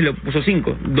puso 3 y lo puso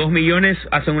 5. 2 millones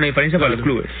hacen una diferencia para los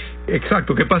clubes.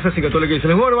 Exacto. ¿Qué pasa si Católica dice,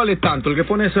 el jugador vale tanto, el que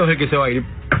pone eso es el que se va a ir?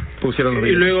 Pusieron los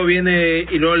y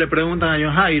luego le preguntan a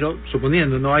John Jairo,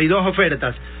 suponiendo, no hay dos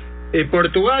ofertas.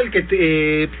 Portugal, que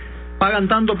te pagan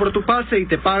tanto por tu pase y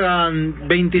te pagan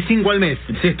 25 al mes.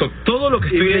 Insisto, todo lo que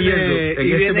estoy leyendo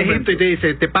y viene Egipto y te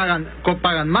dice, te pagan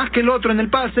más que el otro en el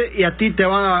pase y a ti te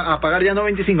van a pagar ya no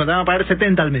 25, te van a pagar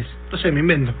 70 al mes. Entonces me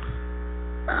invento.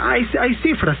 Hay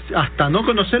cifras, hasta no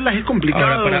conocerlas es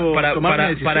complicado. Ahora,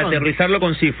 para aterrizarlo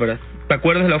con cifras, ¿te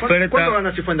acuerdas de la oferta? ¿Cuánto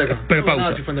gana Cifuentes acá? Pero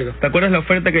pausa. ¿Te acuerdas la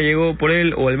oferta que llegó por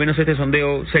él, o al menos este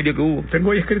sondeo serio que hubo?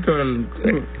 Tengo ahí escrito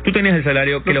tú tenías el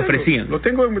salario que le ofrecían. Lo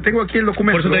tengo aquí el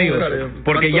documento. Por eso te digo,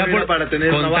 porque ya para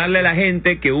contarle a la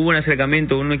gente que hubo un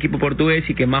acercamiento de un equipo portugués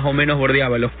y que más o menos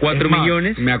bordeaba los 4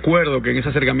 millones. Me acuerdo que en ese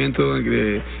acercamiento y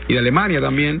de Alemania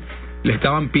también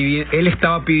él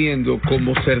estaba pidiendo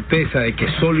como certeza de que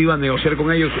solo iba a negociar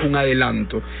con ellos un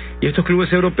adelanto, y estos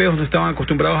clubes europeos no estaban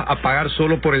acostumbrados a pagar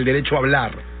solo por el derecho a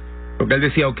hablar, porque él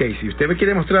decía, ok, si usted me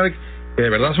quiere mostrar que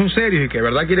de verdad son serios y que de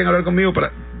verdad quieren hablar conmigo,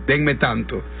 denme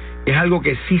tanto. Es algo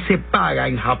que sí se paga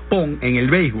en Japón en el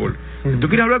béisbol. Si tú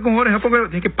quieres hablar con jugadores en Japón,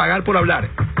 tienes que pagar por hablar,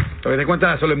 para que te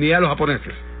cuenta la solemnidad de los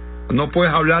japoneses. No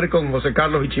puedes hablar con José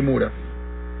Carlos Ichimura.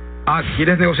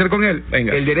 ¿Quieres negociar con él?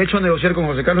 Venga. El derecho a negociar con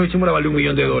José Carlos Ichimura vale $1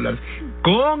 millón,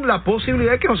 con la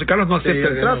posibilidad de que José Carlos no acepte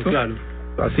el trato. Claro.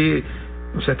 Así,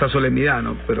 no sé, esta solemnidad,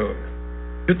 ¿no? Pero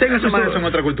yo tengo son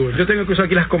otra cultura. Yo tengo que usar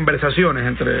aquí las conversaciones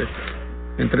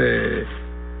entre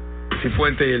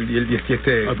Cifuentes y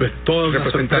este todo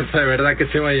representante. de verdad que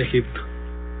se vaya a Egipto.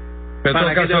 Pero en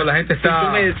todo caso, la gente está... Si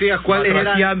tú me decías cuáles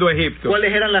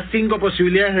eran las 5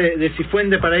 posibilidades de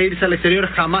Cifuentes para irse al exterior,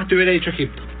 jamás te hubiera dicho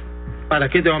Egipto. ¿Para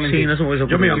qué te va a mentir? Sí, no somos eso.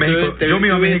 Yo me iba a México. Te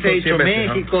hubiese dicho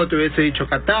México, te hubiese dicho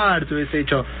Qatar, te hubiese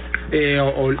dicho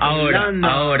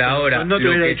Holanda. Ahora, no te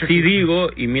lo hubiera que dicho sí digo,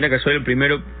 y mira que soy el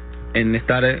primero en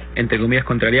estar, entre comillas,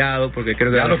 contrariado, porque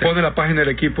creo que ya lo pone la página del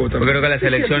equipo también. porque creo que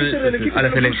a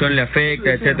la selección le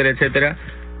afecta, etcétera, etcétera.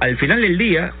 Al final del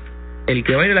día, el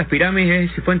que va a ir a las pirámides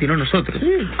es Cifuentes y no nosotros.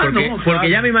 Porque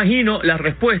ya me imagino las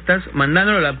respuestas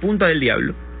mandándolo a la punta del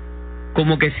diablo.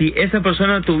 Como que si esa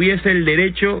persona tuviese el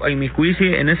derecho a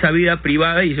inmiscuirse en esa vida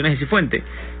privada y decisiones de Cifuentes.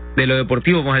 De lo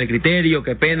deportivo, vamos al criterio,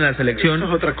 que pena la selección. Eso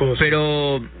es otra cosa.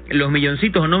 Pero los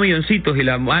milloncitos o no milloncitos y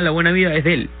la buena vida es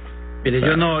de él. Mire,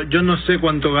 yo no sé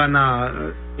cuánto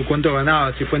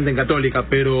ganaba Cifuentes en Católica,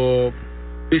 pero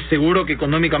estoy seguro que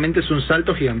económicamente es un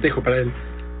salto gigantesco para él.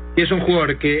 Y es un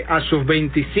jugador que a sus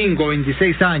 25,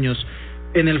 26 años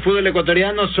en el fútbol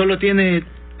ecuatoriano solo tiene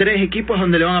 3 equipos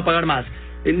donde le van a pagar más: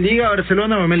 Liga,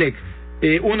 Barcelona o Emelec.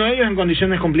 Uno de ellos en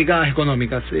condiciones complicadas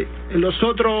económicas. Los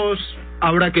otros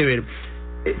habrá que ver.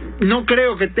 No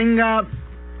creo que tenga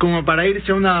como para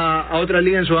irse a otra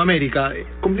liga en Sudamérica.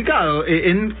 Complicado.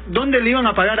 ¿En dónde le iban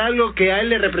a pagar algo que a él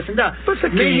le representaba?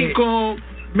 México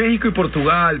y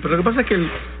Portugal. Pero lo que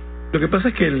pasa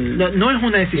es que no es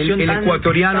una decisión el tan,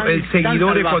 ecuatoriano, tan, el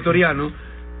seguidor tan ecuatoriano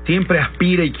siempre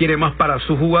aspira y quiere más para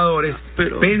sus jugadores,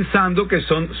 pensando que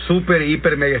son súper,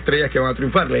 hiper, mega estrellas que van a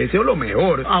triunfar. Le deseo lo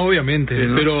mejor. Obviamente, ¿sí,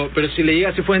 no? pero si le llega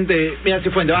a Cifuentes, mira,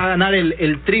 Cifuentes, vas a ganar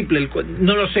el triple,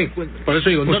 no lo sé, por eso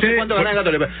digo, no sé cuánto ganas en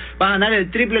Católica, vas a ganar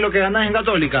el triple lo que ganás en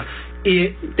Católica, y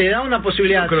te da una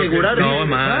posibilidad de asegurar... No,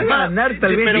 más. Va a ganar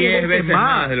tal vez 10 veces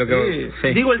más de lo que... Sí.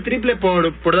 Digo el triple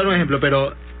por dar un ejemplo,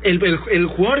 pero el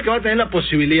jugador que va a tener la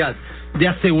posibilidad de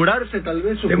asegurarse tal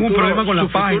vez su Tengo futuro, un problema con la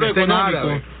página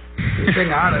económico.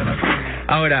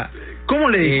 Ahora, ¿cómo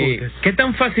le discutes? ¿Qué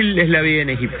tan fácil es la vida en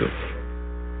Egipto?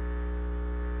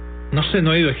 No sé,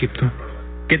 no he ido a Egipto.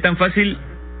 ¿Qué tan fácil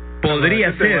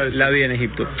podría ser la vida en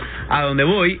Egipto? A donde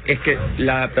voy es que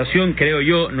la adaptación, creo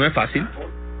yo, no es fácil.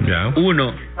 Ya.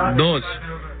 1, 2.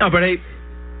 No, pero ahí...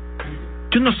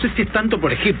 Yo no sé si es tanto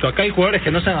por Egipto. Acá hay jugadores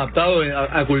que no se han adaptado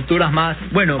a culturas más...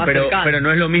 Bueno, más pero cercanas.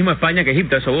 no es lo mismo España que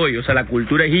Egipto, a eso voy. O sea, la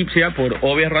cultura egipcia, por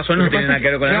obvias razones, no tiene nada que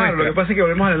ver con la nuestra. Lo que pasa es que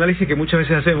volvemos al análisis que muchas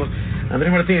veces hacemos.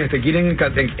 Andrés Martínez, te quieren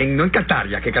no en Qatar,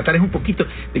 ya que Qatar es un poquito...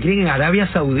 Te quieren en Arabia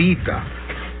Saudita.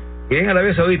 En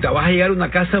Arabia Saudita vas a llegar a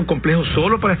una casa, un complejo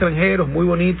solo para extranjeros, muy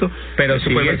bonito. Pero en el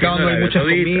supermercado no hay mucha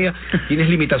comida, tienes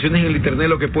limitaciones en el internet,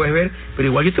 lo que puedes ver, pero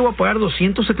igual yo te voy a pagar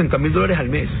 $270,000 al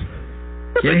mes.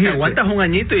 Te aguantas un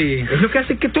añito y... Es lo que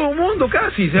hace que todo el mundo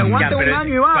casi se aguanta un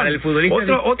año y va. Para el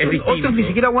futbolista otros ni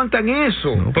siquiera aguantan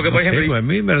eso. No, porque, por ejemplo, a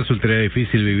mí me resultaría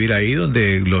difícil vivir ahí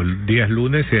donde los días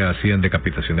lunes se hacían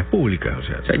decapitaciones públicas. O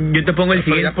sea, yo te pongo el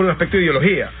siguiente... por un aspecto de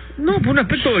ideología. No, por un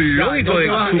aspecto lógico de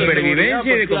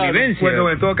supervivencia y de convivencia. Bueno,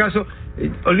 en todo caso,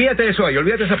 olvídate de eso ahí,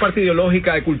 olvídate de esa parte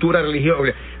ideológica, de cultura, religión.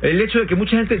 El hecho de que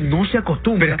mucha gente no se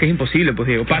acostumbra. Pero es que es imposible, pues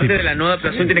digo, parte de la no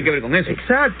adaptación tiene que ver con eso.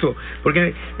 Exacto,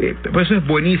 porque por eso es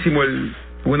buenísimo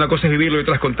una cosa es vivirlo y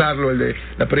otra es contarlo. El de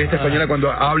la periodista española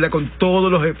cuando habla con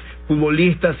todos los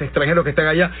futbolistas extranjeros que están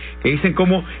allá, que dicen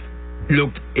cómo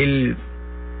 ¿cómo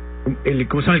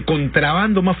se llama? El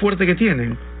contrabando más fuerte que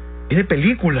tienen es de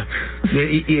película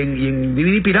y en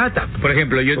DVD pirata, por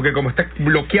ejemplo. Porque como está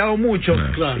bloqueado mucho,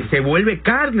 se vuelve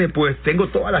carne. Pues tengo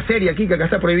toda la serie aquí que acá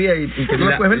está prohibida y que no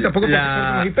la puedes ver tampoco.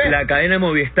 La cadena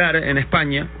Movistar en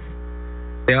España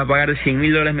te va a pagar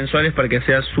 $100,000 mensuales para que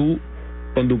sea su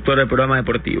conductor de programa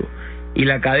deportivo, y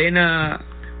la cadena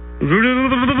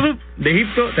de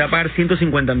Egipto te va a pagar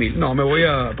 150,000. No, me voy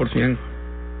a por 100.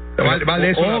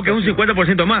 Vale eso. Ojo, que es un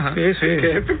 50% más.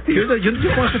 Sí. Yo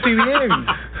con eso estoy bien.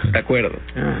 De acuerdo.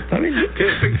 Está bien. Qué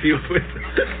efectivo fue.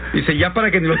 Dice, ya para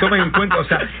que lo tomen en cuenta. O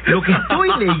sea, lo que estoy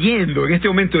leyendo en este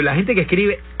momento de la gente que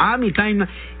escribe a mi timeline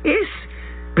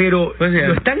pero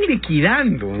lo están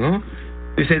liquidando, ¿no?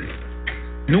 Dice,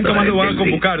 nunca más lo van a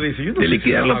convocar. Dice, yo no de sé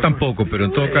liquidarlo si tampoco, pero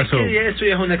en todo caso eso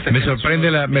ya es una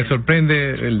exageración. me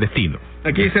sorprende el destino.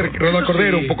 Aquí dice Ronald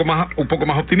Cordero, un poco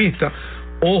más optimista.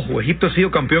 Ojo, Egipto ha sido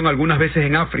campeón algunas veces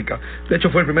en África. De hecho,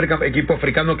 fue el primer equipo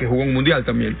africano que jugó un mundial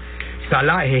también.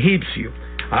 Salah es egipcio.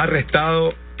 Ha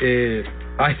estado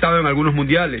en algunos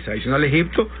mundiales. Adicional,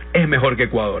 Egipto es mejor que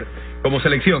Ecuador. Como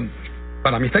selección,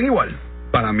 para mí están igual.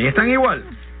 Para mí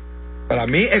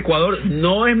Ecuador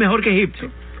no es mejor que Egipto.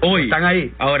 Hoy están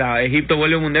ahí. Ahora, Egipto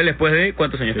vuelve al mundial después de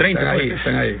 ¿cuántos años? 30.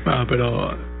 Están ahí.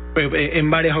 Pero en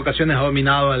varias ocasiones ha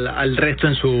dominado al resto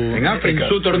en su África, en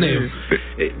su torneo.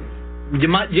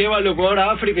 lleva al Ecuador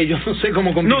a África y yo no sé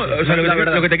cómo compite. No, o sea,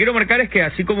 lo que te quiero marcar es que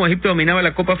así como Egipto dominaba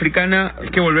la Copa Africana,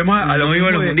 es que volvemos a no lo iba a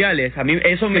mismo los de- mundiales. A mí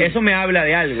eso me habla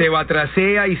de algo. Se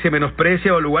batracea y se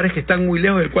menosprecia a lugares que están muy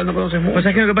lejos del cual no conoces mucho. O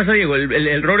sea, ¿qué es lo que pasa, Diego? El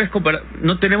error es comparar.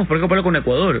 No tenemos por qué compararlo con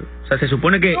Ecuador. O sea, se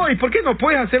supone que... No, ¿y por qué no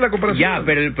puedes hacer la comparación? Ya,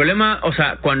 pero el problema, o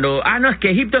sea, cuando... no, es que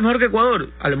Egipto es mejor que Ecuador.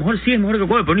 A lo mejor sí es mejor que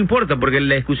Ecuador, pero no importa, porque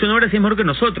la discusión ahora sí es mejor que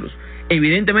nosotros.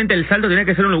 Evidentemente el salto tiene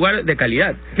que ser un lugar de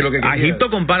calidad. Que lo que A querías. Egipto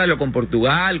compáralo con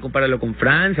Portugal, compáralo con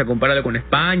Francia, compáralo con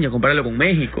España, compáralo con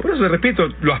México. Por eso, repito,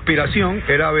 la aspiración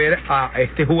era ver a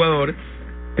este jugador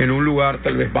en un lugar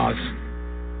tal vez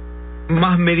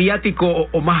más mediático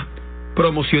o más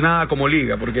promocionada como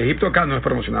liga, porque Egipto acá no es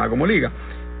promocionada como liga.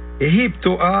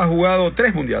 Egipto ha jugado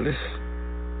 3 mundiales.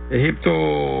 Egipto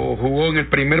jugó en el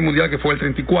primer mundial, que fue el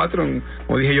 34,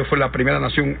 como dije yo, fue la primera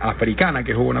nación africana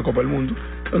que jugó una Copa del Mundo.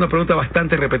 Es una pregunta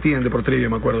bastante repetida en Deportrivia,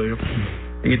 me acuerdo yo.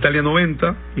 En Italia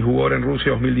 90 y jugó ahora en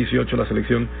Rusia 2018 la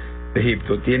selección de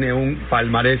Egipto. Tiene un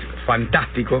palmarés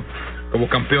fantástico como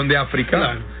campeón de África,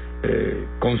 Claro.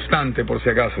 Constante por si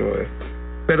acaso.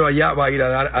 Pero allá va a ir a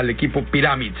dar al equipo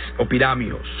Pyramids o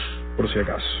Pirámidos, por si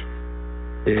acaso.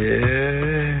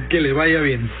 Que les vaya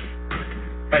bien.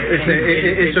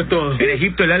 Eso es todo. En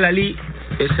Egipto el Al-Ahly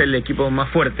es el equipo más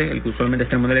fuerte, el que usualmente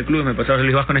está en el Mundial de Clubes. Me pasaba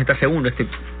Luis Vázquez está segundo,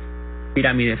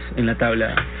 Pirámides en la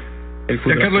tabla del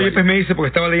fútbol. Carlos actual. Yepes me dice, porque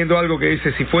estaba leyendo algo que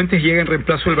dice: si Fuentes llega en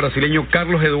reemplazo del brasileño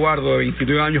Carlos Eduardo, de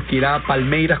 29 años, que irá a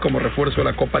Palmeiras como refuerzo de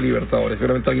la Copa Libertadores.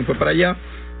 Seguramente alguien fue para allá.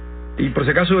 Y por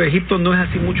si acaso, Egipto no es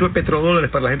así mucho de petrodólares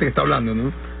para la gente que está hablando,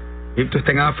 ¿no? Egipto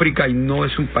está en África y no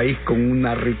es un país con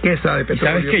una riqueza de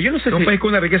petróleo. ¿Sabes qué? Yo no sé es un si- país con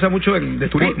una riqueza mucho de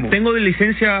turismo. Tengo de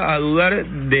licencia a dudar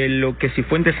de lo que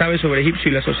Cifuentes sabe sobre Egipto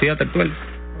y la sociedad actual.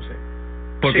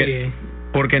 No sé.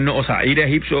 Porque no, o sea, ir a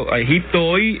Egipto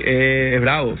hoy es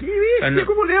bravo. Sí, O sea, ¿viste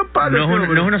cómo le dan palo a este hombre?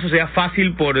 no es una sociedad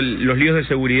fácil por los líos de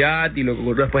seguridad y lo que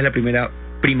ocurrió después de la primera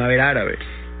primavera árabe.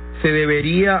 ¿Se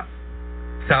debería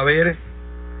saber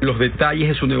los detalles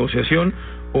de su negociación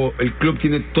o el club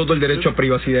tiene todo el derecho a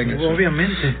privacidad en eso?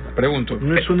 Obviamente. Pregunto.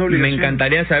 No es una obligación. Me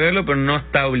encantaría saberlo, pero no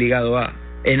está obligado a.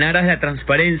 En aras de la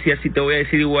transparencia, sí te voy a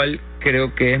decir igual,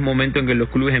 creo que es momento en que los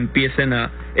clubes empiecen a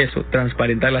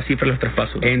transparentar las cifras de los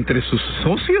traspasos. ¿Entre sus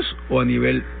socios o a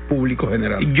nivel público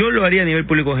general? Yo lo haría a nivel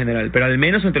público general, pero al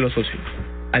menos entre los socios.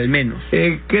 Al menos.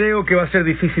 Creo que va a ser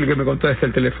difícil que me conteste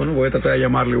el teléfono. Voy a tratar de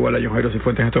llamarlo igual a John Jairo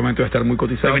Cifuentes. En este momento va a estar muy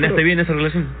cotizado. ¿Terminaste pero bien esa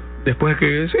relación? Después de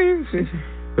que... Sí.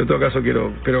 Pero en todo caso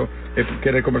quiero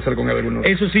querer conversar con él algunos.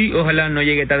 Eso sí, ojalá no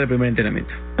llegue tarde el primer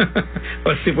entrenamiento.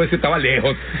 Ahora sí puede ser, estaba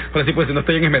lejos. Ahora sí puede ser, no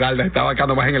estoy en Esmeralda, estaba acá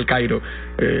nomás en el Cairo.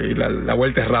 Y la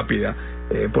vuelta es rápida,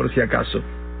 por si acaso.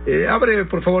 Abre,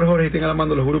 por favor, Jorge, y tenga a la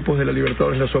mano los grupos de la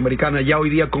Libertadores, la Sudamericana. Ya hoy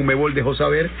día Conmebol dejó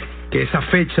saber que esa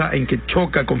fecha en que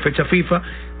choca con fecha FIFA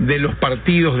de los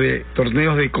partidos de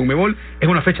torneos de Conmebol es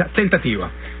una fecha tentativa.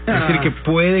 Es decir, que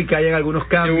puede que hayan algunos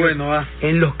cambios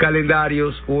en los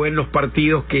calendarios o en los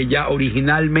partidos que ya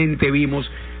originalmente vimos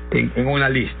en una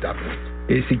lista.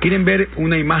 Si quieren ver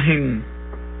una imagen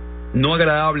no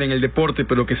agradable en el deporte,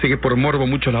 pero que sé que por morbo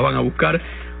muchos la van a buscar,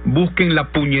 busquen la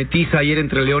puñetiza ayer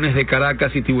entre Leones de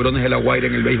Caracas y Tiburones de La Guaira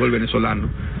en el béisbol venezolano.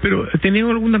 Pero ¿tenían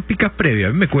alguna pica previa?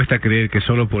 A mí me cuesta creer que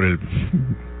solo por el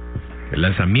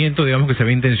lanzamiento, digamos, que se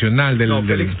ve intencional del... No,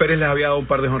 Félix Pérez les había dado un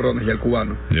par de jonrones ya al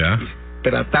cubano. Ya.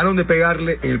 Trataron de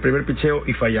pegarle en el primer picheo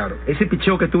y fallaron. Ese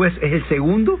picheo que tú ves es el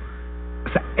segundo. O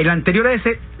sea, el anterior a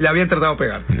ese le habían tratado de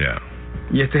pegar. Ya.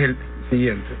 Y este es el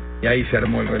siguiente. Y ahí se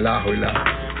armó el relajo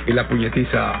y la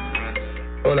puñetiza.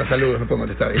 Hola, saludos, no puedo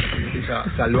contestar. Es puñetiza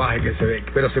salvaje que se ve.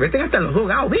 Pero se meten hasta los dos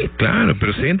gaos, ¿viste? Claro,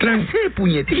 pero se entran... Sí,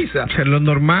 puñetiza. O sea, lo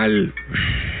normal,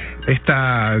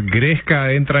 esta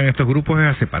gresca entra en estos grupos es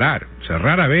a separar. O sea,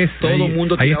 rara vez Todo hay,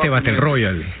 mundo hay tiraba este Battle con él.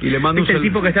 Royale. Y le mando un ¿Viste el saludo.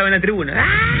 tipo que estaba en la tribuna?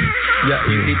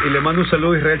 Y le mando un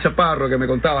saludo a Israel Chaparro, que me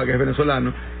contaba que es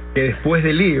venezolano, que después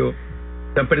del lío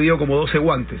se han perdido como 12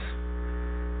 guantes.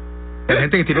 La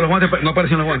gente que tiró los guantes no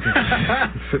aparecieron los guantes.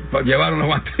 Llevaron los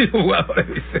guantes y los jugadores.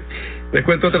 Dice. Les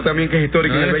cuento otra también que es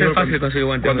histórica. No en el debe ser béisbol, fácil conseguir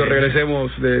guantes, cuando hombre.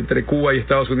 regresemos de entre Cuba y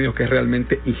Estados Unidos, que es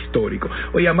realmente histórico.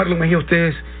 Oye, a Marlon Mejía,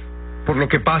 ustedes, por lo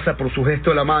que pasa, por su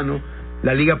gesto de la mano,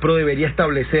 la Liga Pro debería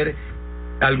establecer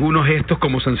algunos gestos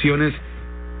como sanciones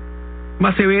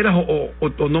más severas o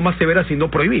no más severas, sino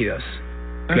prohibidas.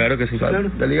 Claro que sí. O sea,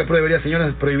 la Liga Pro debería,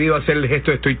 señores, prohibido hacer el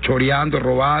gesto de estoy choreando,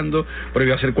 robando,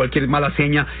 prohibido hacer cualquier mala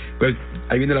seña. Pero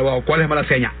ahí viene el abogado, ¿cuál es mala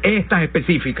seña? Estas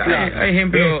específicas. Hay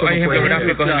ejemplos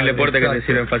gráficos en el deporte que te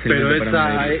sirven fácilmente.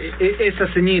 Pero esa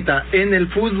ceñita en el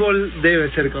fútbol debe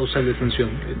ser causal de sanción.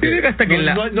 Creo que hasta que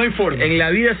no hay forma. En la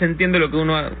vida se entiende lo que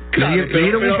uno ha... Claro, le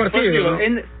dieron un partido, ¿no?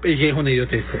 Y es una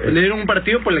idiotez. Le dieron un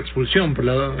partido por la expulsión,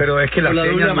 pero es que la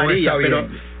seña no amarilla, está bien.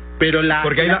 Pero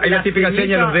porque hay la típica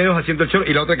seña de los dedos haciendo el choreo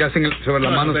y la otra que hacen sobre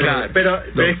la mano. Pero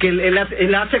es que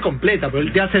él hace completa, pero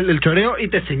él te hace el choreo y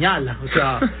te señala. O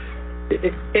sea,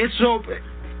 eso...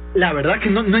 La verdad que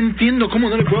no entiendo cómo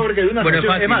no le puedo ver que hay una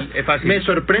sanción. Es fácil. Me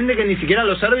sorprende que ni siquiera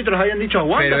los árbitros hayan dicho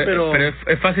aguanta, pero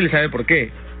es fácil saber por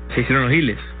qué. Se hicieron los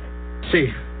giles.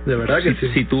 Sí, de verdad que sí.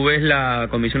 Si tú ves la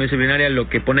comisión disciplinaria, lo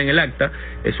que pone en el acta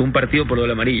es un partido por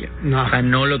doble amarilla. No. O sea,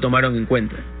 no lo tomaron en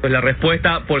cuenta. Pues la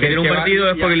respuesta, porque era un partido,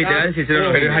 es porque literal se hicieron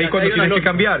los giles. Pero es ahí cuando tienes que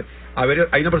cambiar. A ver,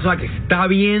 hay una persona que está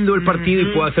viendo el partido y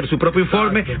puede hacer su propio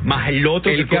informe, más el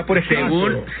otro que queda por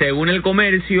ejemplo. Según el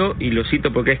Comercio, y lo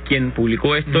cito porque es quien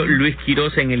publicó esto, Luis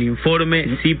Quirós en el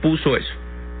informe sí puso eso.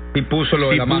 Y puso lo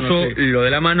de la mano. Puso lo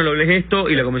de la mano, lo gesto,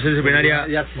 y la comisión disciplinaria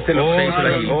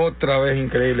otra vez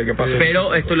increíble que pasó.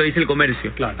 Pero esto lo dice el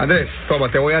Comercio. Claro. Andrés, toma,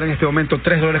 te voy a dar en este momento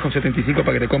 $3.75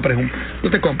 para que te compres no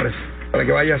te compres, para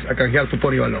que vayas a canjear tu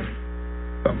pony balón.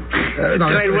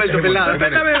 Trae el vuelto pelado.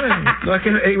 No, es que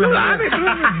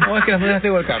las monedas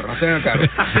tengo el carro, no tengo el carro.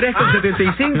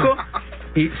 3.75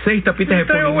 y 6 tapitas de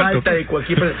polimalta de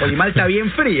cualquier polimalta bien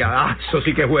fría. Eso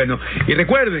sí que es bueno. Y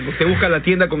recuerden, usted busca la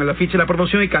tienda con el afiche de la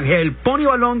promoción y canjea el pony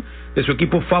balón de su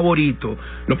equipo favorito.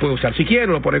 Lo puede usar si quiere,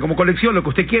 lo pone como colección, lo que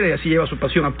usted quiere, y así lleva su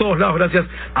pasión a todos lados gracias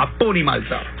a Pony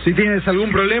Malta. Si tienes algún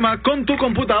problema con tu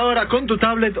computadora, con tu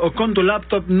tablet o con tu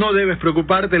laptop, no debes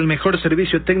preocuparte. El mejor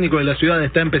servicio técnico de la ciudad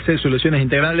está en PC Soluciones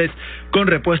Integrales, con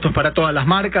repuestos para todas las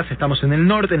marcas. Estamos en el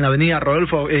norte, en la avenida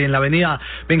en la avenida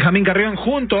Benjamín Carrión,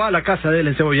 junto a la Casa del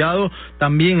Encebollado.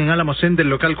 También en Álamo Center,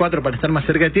 local 4, para estar más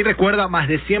cerca de ti. Recuerda, más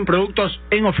de 100 productos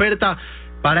en oferta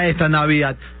para esta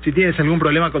Navidad. Si tienes algún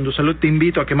problema con tu salud, te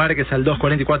invito a que marques al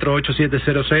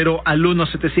 244-8700, al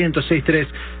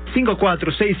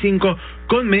 1-700-63-5465.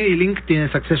 Con Medilink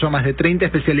tienes acceso a más de 30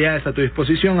 especialidades a tu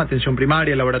disposición: atención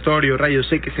primaria, laboratorio,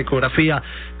 rayos X, ecografía,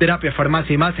 terapia,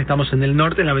 farmacia y más. Estamos en el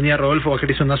norte, en la avenida Rodolfo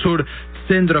Bajeri, zona sur,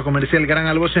 Centro Comercial Gran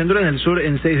Albo Centro; en el sur,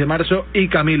 en 6 de marzo y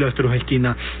Camilo Estruz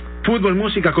esquina. Fútbol,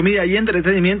 música, comida y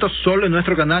entretenimiento solo en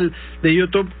nuestro canal de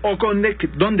YouTube o Condec,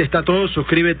 donde está todo.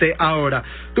 Suscríbete ahora.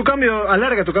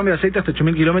 Alarga tu cambio de aceite hasta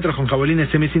 8.000 kilómetros con Javelina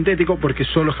semisintético, porque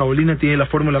solo Javelina tiene la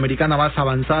fórmula americana más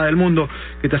avanzada del mundo,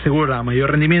 que te asegura mayor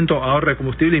rendimiento, ahorro de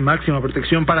combustible y máxima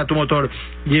protección para tu motor.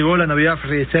 Llegó la Navidad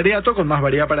Ferreteriato con más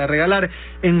variedad para regalar.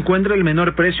 Encuentra el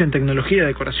menor precio en tecnología,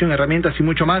 decoración, herramientas y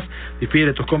mucho más.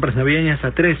 Difiere tus compras navideñas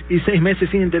a 3 y 6 meses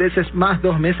sin intereses, más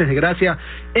 2 meses de gracia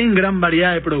en gran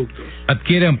variedad de productos.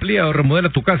 Adquiere, amplía o remodela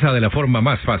tu casa de la forma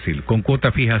más fácil, con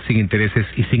cuota fija, sin intereses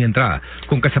y sin entrada.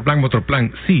 Con Casaplan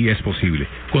Motorplan sí es posible.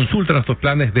 Consulta nuestros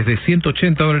planes desde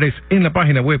 $180 en la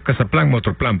página web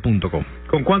casaplanmotorplan.com.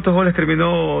 ¿Con cuántos goles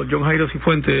terminó John Jairo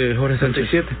Cifuentes, Jorge Sánchez?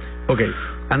 37. Ok.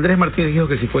 Andrés Martínez dijo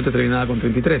que Cifuentes terminaba con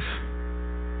 33.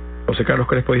 José Carlos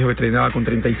Crespo dijo que terminaba con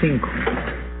 35.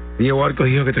 Diego Arcos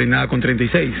dijo que terminaba con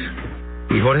 36.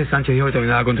 Y Jorge Sánchez dijo que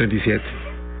terminaba con 37.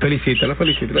 Felicítalo.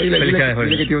 Felicidades, Jorge.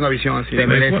 Dile que tiene una visión así. Te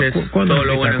mereces todo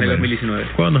lo bueno en el 2019.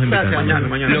 ¿Cuándo nos invitas?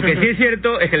 Mañana. Lo que sí es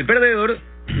cierto es que el perdedor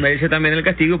merece también el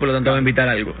castigo, por lo tanto va a invitar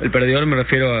algo. El perdedor me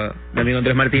refiero a mi amigo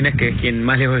Andrés Martínez, que es quien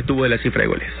más lejos estuvo de la cifra de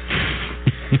goles.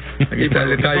 Aquí está el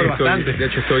detalle. De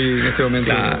hecho, estoy en este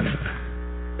momento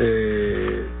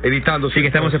editando. Sí, que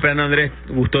estamos esperando a Andrés,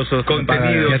 gustosos.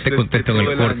 Contenidos. Ya te contesto en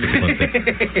el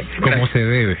corte. Como se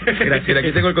debe. Gracias.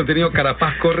 Aquí tengo el contenido.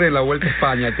 Carapaz corre en la Vuelta a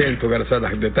España. Atento, Garza,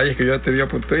 los detalles que yo ya te di.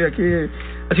 Estoy aquí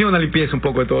haciendo una limpieza un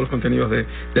poco de todos los contenidos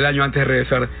del año antes de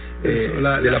regresar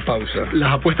de la pausa.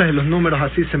 Las apuestas de los números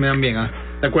así se me dan bien.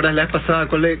 ¿Te acuerdas la vez pasada?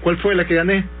 ¿Cuál fue la que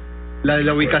gané? La de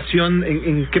la ubicación,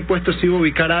 ¿en qué puesto se iba a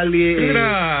ubicar alguien?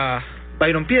 Era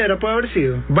Byron Piedra, puede haber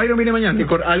sido. Byron viene mañana.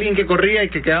 Alguien que corría y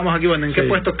que quedamos aquí, bueno, ¿en qué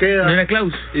puesto queda? ¿No era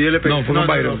Klaus? Y yo le pedí, no, fue con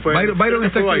Byron. Byron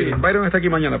está aquí. Byron está aquí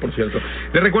mañana, por cierto.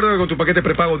 Les recuerdo que con tu paquete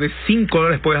prepago de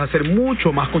 $5 puedes hacer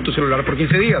mucho más con tu celular por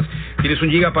 15 días. Tienes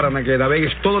 1 giga para que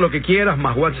navegues todo lo que quieras,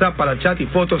 más WhatsApp para chat y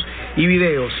fotos y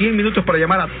videos. 100 minutos para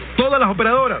llamar a todas las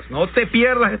operadoras. No te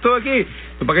pierdas esto de aquí.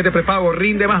 Tu paquete prepago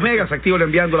rinde más megas. Actívalo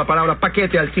enviando la palabra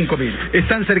paquete al 5000.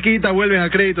 Están cerquita, vuelven a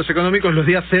créditos económicos los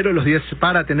días 0, los días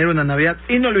para tener una Navidad calidad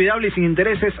inolvidable y sin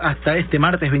intereses hasta este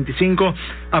martes 25.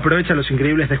 Aprovecha los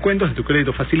increíbles descuentos de tu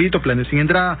crédito facilito, planes sin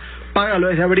entrada, págalo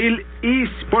desde abril y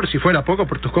por si fuera poco,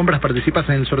 por tus compras participas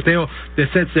en el sorteo de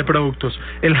sets de productos.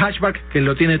 El hatchback que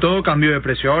lo tiene todo cambió de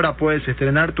precio. Ahora puedes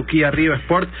estrenar tu Kia Rio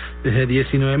Sport desde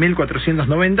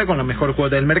 $19,490 con la mejor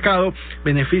cuota del mercado,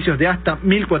 beneficios de hasta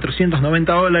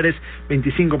 $1,490,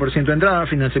 25% de entrada,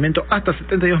 financiamiento hasta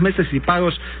 72 meses y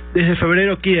pagos desde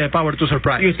febrero. Kia de Power to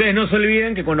Surprise. Y ustedes no se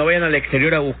olviden que cuando vayan al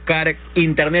exterior a buscar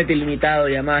internet ilimitado,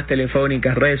 llamadas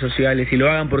telefónicas, redes sociales, y lo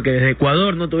hagan porque desde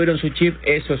Ecuador no tuvieron su chip,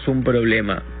 eso es un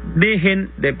problema. Dejen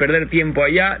de perder tiempo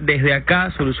allá. Desde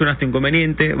acá solucionas tu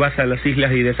inconveniente. Vas a las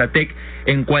islas de Idesatec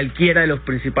en cualquiera de los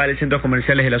principales centros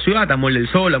comerciales de la ciudad, a Mall del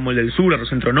Sol, a Mall del Sur, a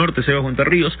Centro Norte, Sebas Monte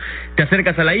Ríos. Te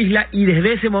acercas a la isla y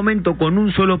desde ese momento, con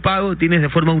un solo pago, tienes de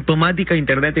forma automática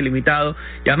internet ilimitado,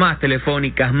 llamadas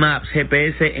telefónicas, maps,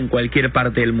 GPS en cualquier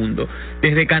parte del mundo.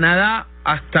 Desde Canadá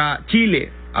hasta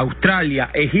Chile, Australia,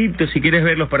 Egipto, si quieres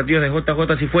ver los partidos de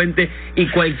JJ Cifuente, y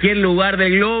cualquier lugar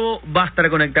del globo va a estar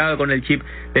conectado con el chip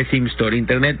de SimStore.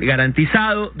 Internet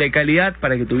garantizado, de calidad,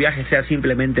 para que tu viaje sea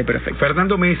simplemente perfecto.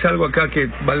 Fernando me dice algo acá que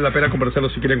vale la pena conversarlo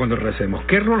si quieren cuando regresemos.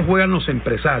 ¿Qué rol juegan los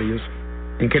empresarios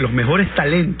en que los mejores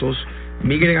talentos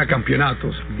migren a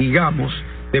campeonatos, digamos,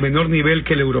 de menor nivel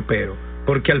que el europeo?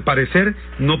 Porque al parecer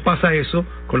no pasa eso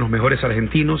con los mejores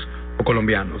argentinos o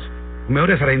colombianos. Los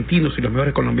mejores argentinos y los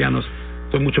mejores colombianos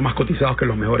son mucho más cotizados que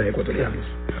los mejores ecuatorianos.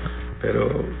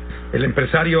 Pero el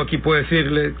empresario aquí puede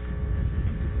decirle: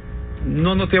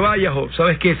 no te vayas, o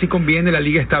sabes que sí conviene, la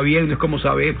liga está bien, no es como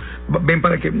saber, ven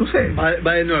para que, no sé.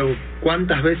 Va de nuevo,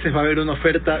 ¿cuántas veces va a haber una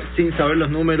oferta sin saber los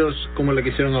números como la que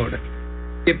hicieron ahora?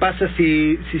 ¿Qué pasa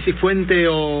si Fuente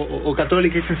o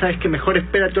Católica dicen, sabes que mejor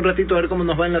espérate un ratito a ver cómo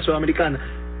nos va en la Sudamericana?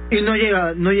 Y no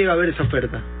llega a ver esa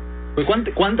oferta. Pues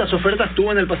 ¿cuántas ofertas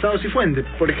tuvo en el pasado Cifuente?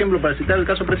 Por ejemplo, para citar el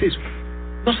caso preciso.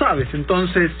 No sabes,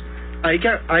 entonces hay que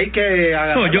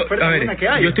agarrar la oferta buena que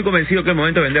hay. Yo estoy convencido que es el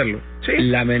momento de venderlo. ¿Sí?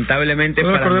 Lamentablemente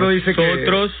para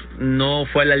nosotros no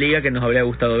fue la liga que nos habría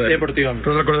gustado ver. Deportivamente.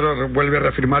 Rosa Cordero vuelve a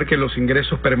reafirmar que los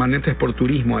ingresos permanentes por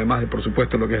turismo, además de, por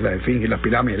supuesto, lo que es la Esfinge y las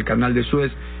pirámides, el canal de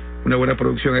Suez, una buena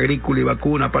producción agrícola y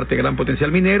vacuna, aparte de gran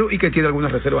potencial minero, y que tiene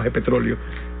algunas reservas de petróleo.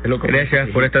 Es lo que gracias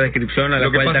por esta descripción a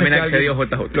la cual también accedió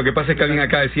JJ. Lo que pasa es que alguien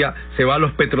acá decía, se va a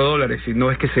los petrodólares, y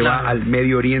no es que se va al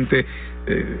Medio Oriente,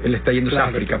 él está yendo a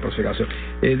África, por si acaso.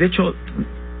 De hecho,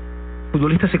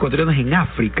 futbolistas ecuatorianos en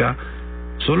África,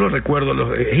 solo recuerdo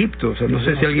los Egipto, o sea, no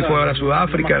sé si alguien fue ahora a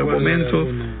Sudáfrica en algún momento.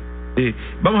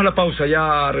 Vamos a la pausa,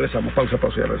 ya regresamos. Pausa,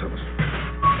 ya regresamos.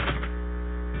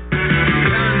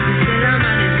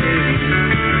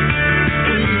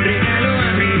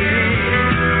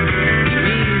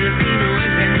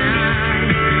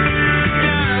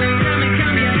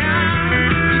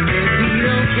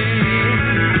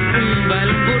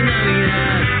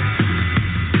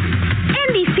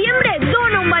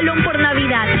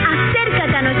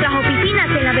 Acércate a nuestras oficinas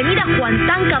en la avenida Juan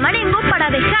Tanca Marengo para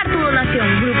dejar tu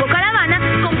donación. Grupo Caravana,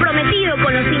 comprometido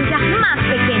con los hinchas más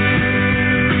pequeños.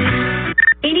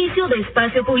 Inicio de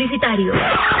espacio publicitario.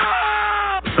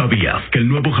 ¿Sabías que el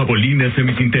nuevo Javelin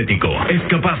semisintético es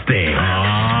capaz de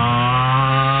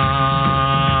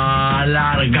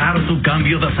alargar su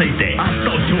cambio de aceite hasta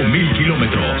 8,000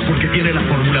 kilómetros? Porque tiene la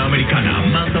fórmula americana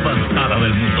más avanzada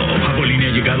del mundo. Javelin ha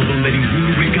llegado donde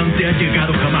ningún lubricante ha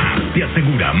llegado jamás. Te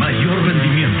asegura mayor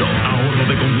rendimiento, ahorro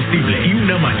de combustible y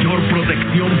una mayor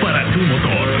protección para tu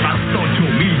motor. Hasta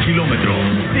 8,000 kilómetros.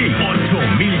 Sí,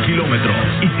 8,000 kilómetros.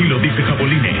 Y si lo dice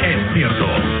Javelin, es cierto.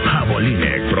 Javelin,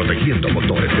 protegiendo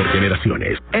motores por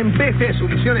generaciones. En PC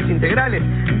Soluciones Integrales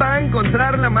va a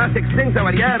encontrar la más extensa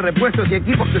variedad de repuestos y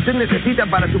equipos que usted necesita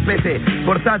para su PC,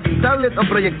 portátil, tablet o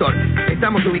proyector.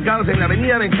 Estamos ubicados en la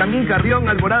avenida Benjamín Carrión,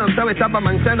 Alborada, octava etapa,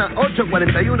 manzana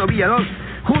 841, vía 2,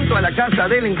 junto a la Casa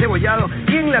del Encebollado,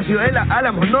 y en la Ciudadela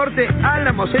Álamos Norte,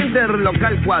 Álamos Center,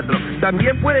 local 4.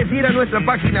 También puedes ir a nuestra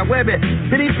página web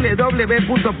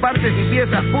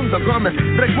www.partesypiezas.com.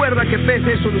 Recuerda que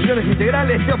PC Soluciones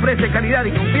Integrales te ofrece calidad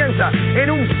y confianza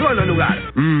en un solo lugar.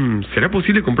 ¿Será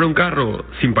posible comprar un carro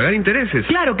sin pagar intereses?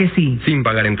 Claro que sí. ¿Sin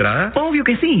pagar entrada? Obvio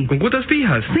que sí. ¿Con cuotas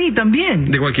fijas? Sí, también.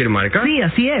 ¿De cualquier marca? Sí,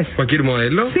 así es. ¿Cualquier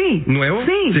modelo? Sí. ¿Nuevo?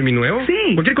 Sí. ¿Seminuevo?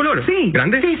 Sí. ¿Cualquier color? Sí.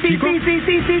 ¿Grande? Sí, ¿Chico? sí.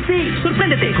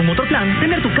 Sorpréndete. Con Motorplan,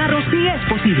 tener tu carro sí es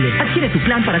posible. Adquiere tu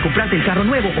plan para comprarte el carro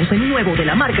nuevo o seminuevo de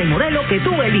la marca y modelo que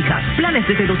tú elijas. Planes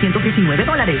desde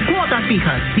 $219. Cuotas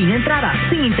fijas, sin entrada,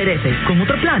 sin intereses. Con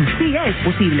Motorplan sí es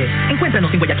posible.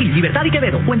 Encuéntranos en Guayaquil, Libertad y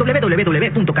Quevedo o en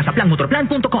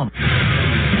www.casaplanmotorplan.com.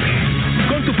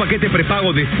 Con tu tu paquete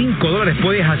prepago de $5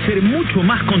 puedes hacer mucho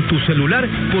más con tu celular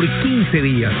por 15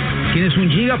 días. Tienes 1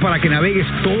 giga para que navegues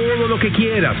todo lo que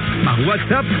quieras, más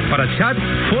WhatsApp para chat,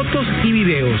 fotos y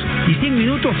videos, y 100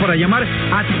 minutos para llamar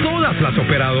a todas las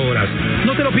operadoras.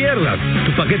 No te lo pierdas,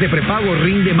 tu paquete prepago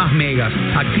rinde más megas.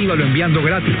 Actívalo enviando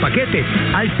gratis paquete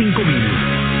al 5000.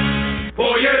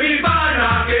 Oye, mi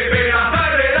pana, que pegas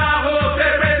al relajo,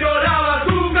 se prendió la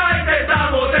bazooka y te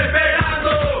estamos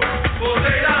esperando.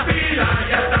 Ponte la fila,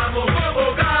 ya estamos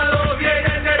convocados,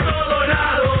 vienen de todos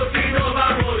lados y nos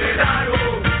vamos de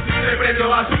largo. Se prendió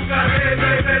bazooka, se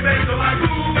prendió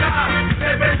bazooka,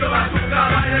 se prendió bazooka,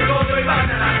 va en el godo y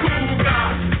van a la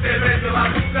cuca. Se prendió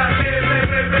bazooka, se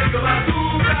prendió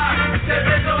bazooka, se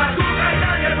prendió bazooka y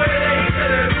nadie puede irse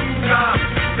de nunca.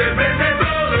 Se prende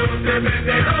todo, se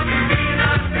prende la oficina,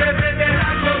 se prende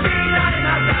la cocina y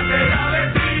la casa de la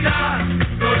vecina.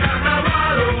 Los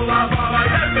carnavales vamos a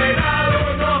bailar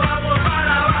pegados, nos vamos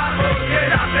para abajo y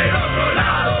el hacia el otro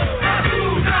lado.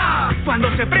 ¡Bazooka!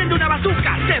 Cuando se prende una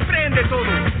bazooka, se prende todo.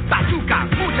 Bazooka,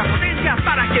 mucha potencia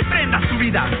para que prendas tu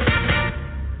vida.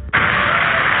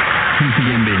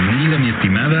 Bienvenida, mi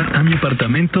estimada, a mi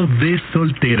apartamento de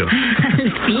soltero.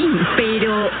 Al fin,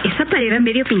 pero esa pared a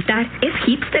medio pintar, ¿es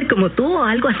hipster como tú o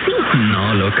algo así?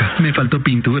 No, loca, me faltó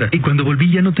pintura. Y cuando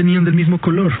volví ya no tenían del mismo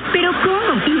color. ¿Pero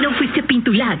cómo? ¿Y no fuiste a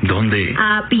Pintulac? ¿Dónde?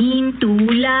 A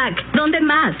Pintulac. ¿Dónde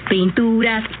más?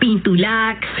 Pinturas,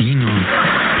 Pintulac. Sí, no.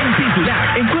 En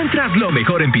Pintulac encuentras lo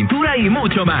mejor en pintura y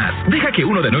mucho más. Deja que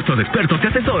uno de nuestros expertos te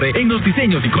asesore en los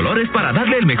diseños y colores para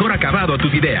darle el mejor acabado a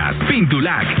tus ideas.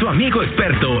 Pintulac, tu amigo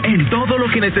experto en todo lo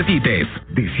que necesites.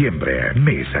 Diciembre,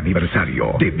 mes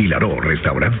aniversario de Vilaró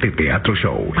Restaurante Teatro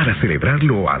Show. Para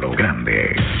celebrarlo a lo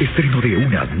grande. Estreno de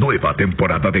una nueva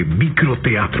temporada de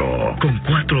microteatro con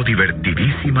 4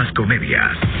 divertidísimas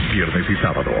comedias. Viernes y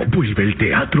sábado vuelve el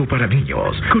teatro para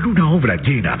niños con una obra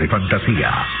llena de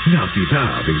fantasía.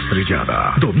 Navidad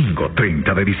estrellada. Domingo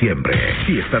 30 de diciembre.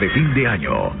 Fiesta de fin de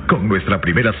año con nuestra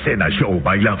primera cena show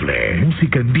bailable.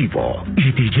 Música en vivo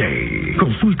y DJ.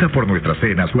 Consulta por nuestras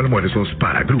cenas o almuerzos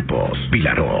para grupos.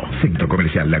 Vilaró, Centro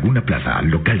Comercial Laguna Plaza,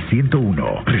 local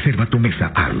 101. Reserva tu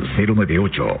mesa al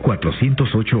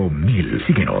 098-408-1000.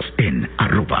 Síguenos en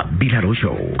 @Vilaró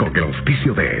Show con el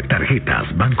auspicio de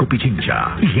Tarjetas Banco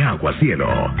Pichincha y Agua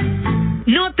Cielo.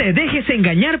 No te dejes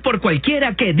engañar por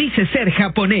cualquiera que dice ser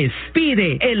japonés.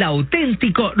 Pide el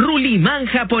auténtico Rulimán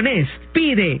japonés.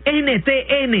 Pide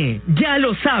NTN. Ya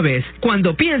lo sabes.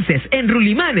 Cuando pienses en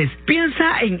Rulimanes,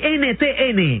 piensa en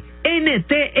NTN.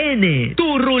 NTN,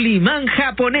 tu Rulimán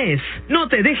japonés. No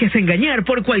te dejes engañar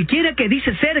por cualquiera que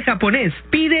dice ser japonés.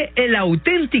 Pide el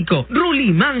auténtico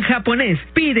Rulimán japonés.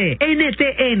 Pide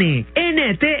NTN.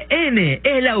 NTN,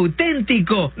 el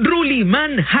auténtico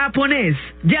Rulimán japonés.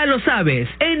 Ya lo sabes.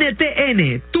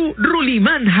 NTN, tu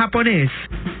Rulimán japonés.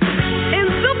 En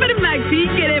Super Maxi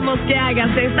queremos que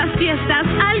hagas de estas fiestas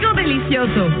algo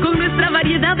delicioso, con nuestra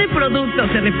variedad de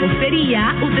productos de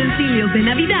repostería, utensilios de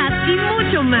Navidad y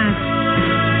mucho más.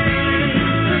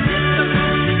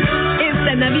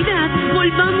 Esta Navidad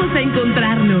volvamos a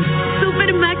encontrarnos.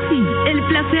 Super Maxi, el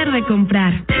placer de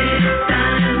comprar.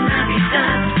 Esta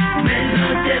Navidad me lo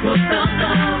llevo todo.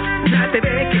 La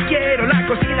TV que quiero, la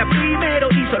cocina primero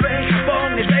y solo en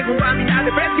Japón es luego a mitad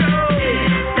de precio.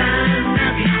 Esta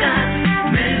Navidad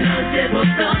me lo llevo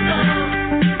todo.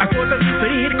 A cuotas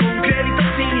diferir con crédito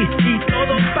sí y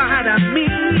todo para mí.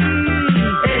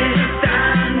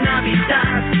 Esta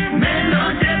Navidad me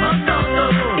lo llevo todo.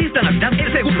 Esta Navidad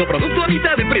el segundo producto a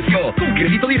mitad de precio. Con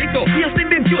crédito directo y hasta en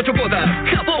 28 cuotas.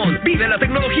 Japón, vive la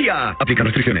tecnología. Aplica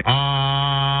restricciones.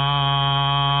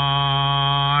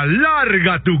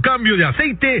 Larga tu cambio de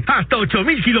aceite hasta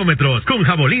 8.000 kilómetros con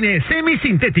Jaboline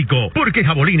semisintético, porque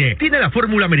Jaboline tiene la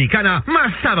fórmula americana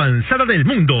más avanzada del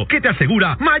mundo que te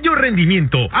asegura mayor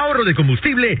rendimiento, ahorro de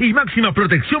combustible y máxima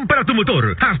protección para tu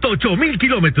motor. Hasta 8.000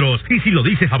 kilómetros. Y si lo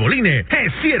dice Jaboline,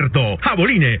 es cierto.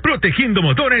 Jaboline, protegiendo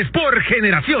motores por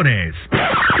generaciones.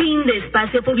 Fin de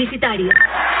espacio publicitario.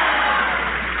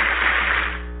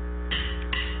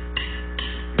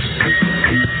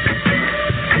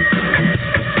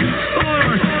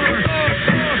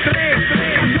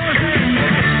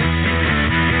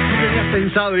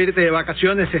 Pensado irte de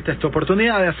vacaciones, esta es tu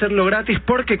oportunidad de hacerlo gratis,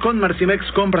 porque con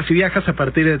Marcimex compras y viajas a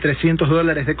partir de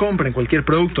 $300 de compra en cualquier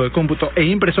producto de cómputo e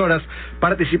impresoras.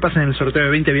 Participas en el sorteo de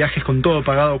 20 viajes con todo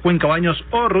pagado, Cuenca Baños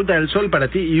o Ruta del Sol para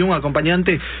ti y un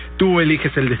acompañante. Tú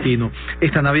eliges el destino.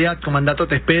 Esta Navidad Comandato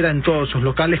te espera en todos sus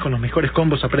locales con los mejores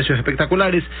combos a precios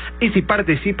espectaculares, y si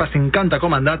participas en Canta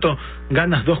Comandato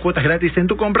ganas 2 cuotas gratis en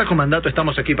tu compra. Comandato,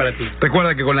 estamos aquí para ti.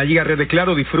 Recuerda que con la Giga Red de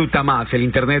Claro disfruta más. El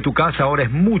internet de tu casa ahora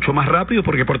es mucho más rápido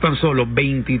porque porque por tan solo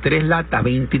 23 latas,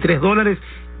 $23,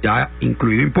 ya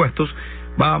incluido impuestos,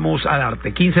 vamos a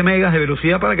darte 15 megas de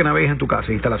velocidad para que navegues en tu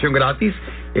casa. Instalación gratis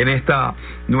en esta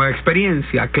nueva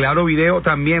experiencia. Claro Video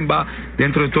también va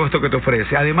dentro de todo esto que te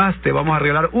ofrece. Además, te vamos a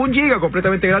regalar 1 giga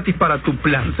completamente gratis para tu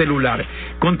plan celular.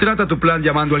 Contrata tu plan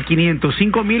llamando al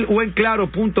 500-5000 o en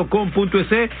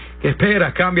claro.com.es. ¿Qué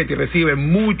esperas? Cámbiate y recibe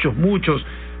mucho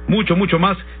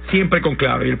más, siempre con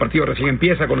Claro. Y el partido recién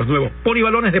empieza con los nuevos Pony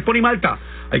Balones de Pony Malta.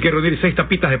 Hay que reunir 6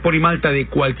 tapitas de Pony Malta de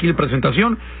cualquier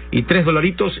presentación y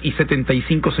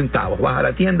 $3.75. Vas a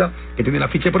la tienda que tiene la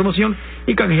ficha de promoción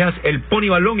y canjeas el Pony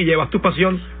Balón y llevas tu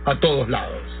pasión a todos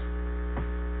lados.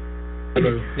 Hasta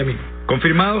luego, ya mismo.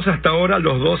 Confirmados hasta ahora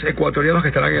los 2 ecuatorianos que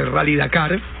estarán en el Rally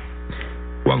Dakar.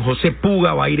 Juan José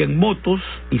Puga va a ir en motos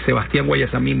y Sebastián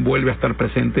Guayasamín vuelve a estar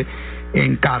presente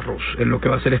en carros, en lo que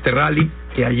va a ser este rally,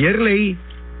 que ayer leí,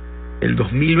 el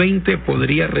 2020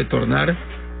 podría retornar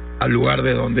al lugar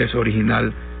de donde es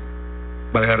original,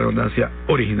 valga la redundancia,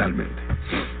 originalmente.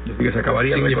 Así que se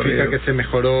acabaría el Significa recorrido. que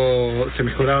se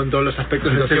mejoraron todos los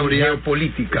aspectos de seguridad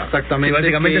geopolítica. Exactamente. Sí,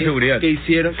 básicamente seguridad. Que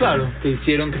hicieron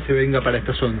que se venga para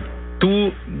esta zona.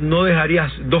 Tú no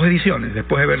dejarías 2 ediciones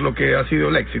después de ver lo que ha sido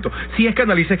el éxito. Si es que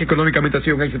analices que económicamente ha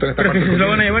sido un éxito en esta Pero parte. que si se lo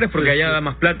van a llevar es porque allá da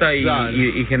más plata y, Claro.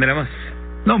 y genera más.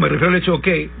 No, me refiero al hecho, ok,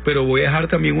 pero voy a dejar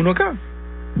también uno acá.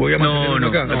 Voy a mantener uno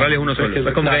acá. el rally es uno solo.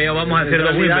 Es como que allá vamos a hacer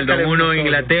 2 Wimbledon, uno en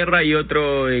Inglaterra y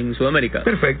otro en Sudamérica.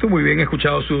 Perfecto, muy bien, he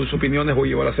escuchado sus opiniones. Voy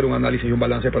a llevar a hacer un análisis y un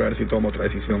balance para ver si tomo otra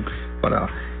decisión para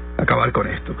acabar con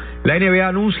esto. La NBA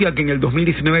anuncia que en el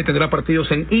 2019 tendrá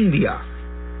partidos en India.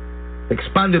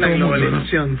 Expande todo el mundo, ¿no?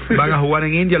 Van a jugar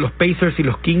en India los Pacers y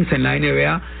los Kings en la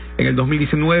NBA en el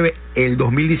 2019. El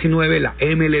 2019 la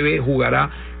MLB jugará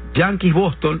Yankees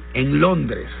Boston en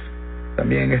Londres.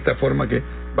 También en esta forma que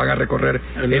van a recorrer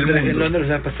el mundo. En Londres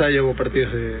la pasada llevó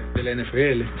partidos de la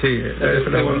NFL. Sí,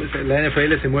 la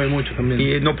NFL se mueve mucho también.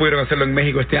 Y no pudieron hacerlo en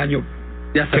México este año.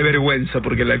 Qué vergüenza,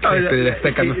 porque la gente de la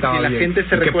Azteca no estaba bien. Gente se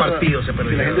 ¿Qué recuerda, partido se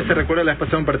perdió? Si la gente se recuerda, la vez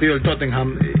pasada un partido del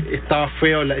Tottenham, estaba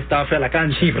fea la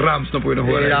cancha. Sí, Rams no pudieron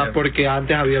jugar. Era ayer. porque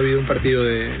antes había habido un partido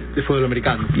de fútbol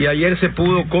americano. Y ayer se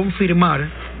pudo confirmar,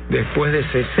 después de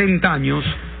 60 años,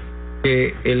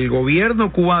 que el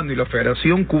gobierno cubano y la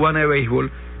Federación Cubana de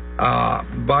Béisbol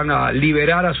van a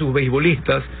liberar a sus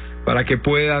beisbolistas para que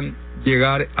puedan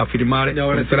llegar a firmar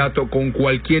un contrato con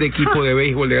cualquier equipo de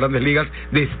béisbol de Grandes Ligas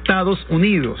de Estados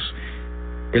Unidos.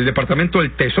 El Departamento del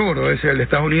Tesoro es el de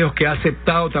Estados Unidos que ha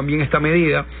aceptado también esta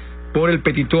medida por el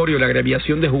petitorio, la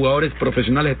agremiación de jugadores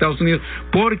profesionales de Estados Unidos,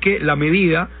 porque la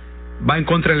medida va en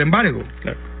contra del embargo.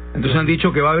 Claro. Entonces han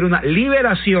dicho que va a haber una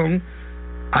liberación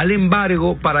al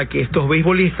embargo para que estos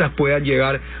beisbolistas puedan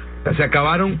llegar. O sea, se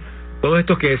acabaron todos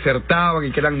estos que desertaban y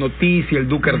que eran noticia, el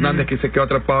Duque Hernández que se quedó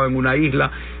atrapado en una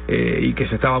isla y que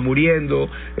se estaba muriendo,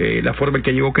 la forma en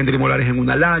que llegó Kendry Molares en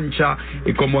una lancha,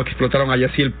 cómo explotaron a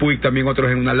Yaciel Puig también otros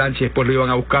en una lancha y después lo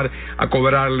iban a buscar a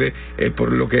cobrarle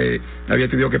por lo que había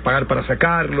tenido que pagar para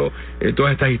sacarlo,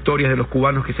 todas estas historias de los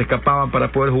cubanos que se escapaban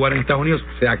para poder jugar en Estados Unidos,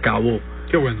 se acabó.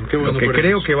 Qué bueno. Lo que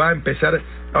creo eso. que va a empezar,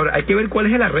 ahora hay que ver cuál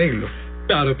es el arreglo.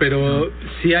 Claro, pero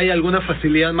si hay alguna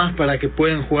facilidad más para que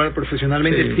puedan jugar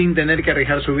profesionalmente sin tener que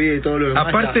arriesgar su vida y todo lo demás,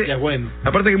 aparte, ya es bueno.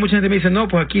 Aparte que mucha gente me dice, no,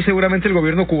 pues aquí seguramente el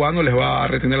gobierno cubano les va a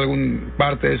retener alguna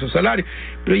parte de su salario,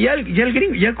 pero ya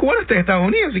el cubano está en Estados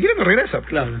Unidos, si quiere no regresa.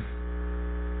 Claro.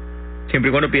 Siempre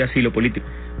y cuando pida asilo político,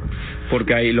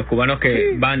 porque hay los cubanos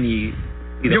que van y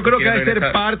yo creo que debe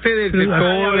ser parte de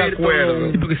todo el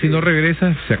acuerdo. Sí, porque si no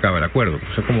regresa, se acaba el acuerdo.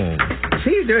 O sea, como...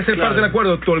 Sí, debe ser parte del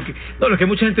acuerdo. No, lo que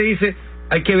mucha gente dice,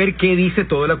 hay que ver qué dice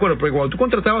todo el acuerdo, porque cuando tú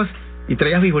contratabas y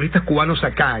traías beisbolistas cubanos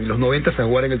acá en los 90 a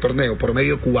jugar en el torneo por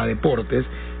medio de Cuba Deportes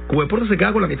se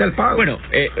queda con la mitad del pago. Bueno,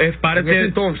 es parte... En ese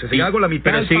entonces, se queda con la mitad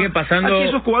pero del sigue pago. pasando... Aquí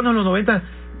esos cubanos en los 90...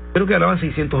 creo que ganaban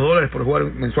 $600 por jugar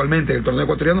mensualmente en el torneo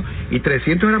ecuatoriano y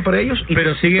 300 eran para ellos. Y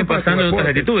pero siguen para pasando Cuba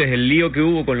otras Deportes. actitudes. El lío que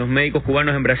hubo con los médicos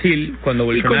cubanos en Brasil cuando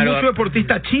Y con Bolsonaro mucho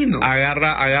deportista chino.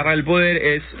 agarra el poder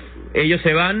es ellos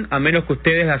se van a menos que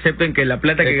ustedes acepten que la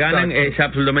plata que ganan es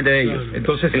absolutamente de ellos.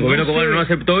 Entonces el gobierno cubano no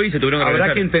aceptó y se tuvieron que habrá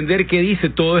regresar. que entender qué dice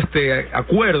todo este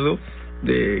acuerdo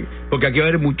porque aquí va a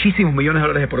haber muchísimos millones de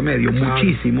dólares de por medio,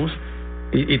 muchísimos,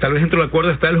 y tal vez dentro del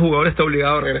acuerdo el jugador está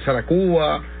obligado a regresar a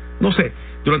Cuba, no sé.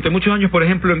 Durante muchos años, por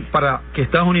ejemplo, para que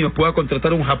Estados Unidos pueda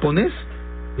contratar a un japonés,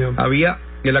 había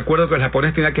el acuerdo que el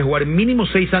japonés tenía que jugar mínimo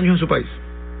 6 años en su país.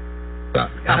 O sea,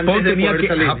 Japón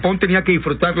tenía que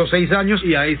disfrutar los 6 años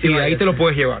y ahí te lo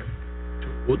puedes llevar.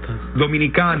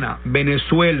 Dominicana,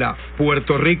 Venezuela,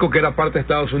 Puerto Rico, que era parte de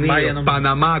Estados Unidos,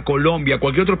 Panamá, Colombia,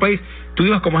 cualquier otro país, tú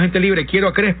ibas como agente libre, quiero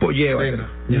a Crespo, llévatelo.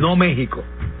 No México.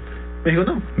 México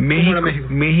no.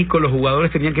 México, los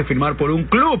jugadores tenían que firmar por un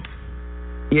club.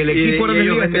 Y el equipo de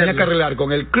Ligas tenía que arreglar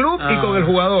con el club y con el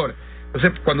jugador.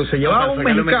 Entonces, cuando se llevaba un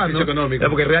mexicano, era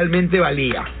porque realmente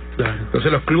valía. Claro.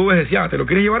 Entonces los clubes decían, ¿te lo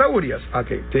quieres llevar a Urias?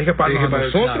 Tienes que pagarnos a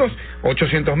nosotros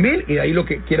 800,000 y de ahí lo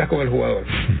que quieras con el jugador.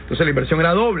 Entonces la inversión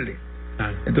era doble.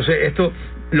 Claro. Entonces esto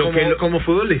como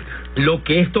futbolista, lo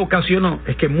que esto ocasionó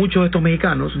es que muchos de estos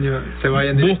mexicanos se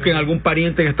vayan busquen algún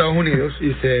pariente en Estados Unidos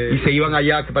y se iban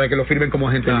allá para que lo firmen como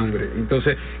agente libre.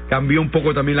 Entonces cambió un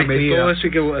poco también la medida. Todo eso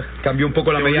cambió un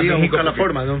poco la medida en México. La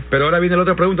forma, ¿no? Pero ahora viene la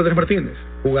otra pregunta, Andrés Martínez.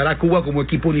 ¿Jugará Cuba como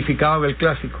equipo unificado en el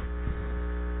clásico?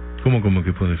 ¿Cómo como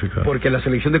equipo unificado? Porque la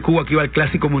selección de Cuba que iba al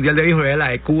Clásico Mundial de Béisbol era la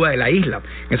de Cuba de la isla.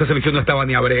 En esa selección no estaba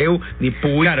ni Abreu, ni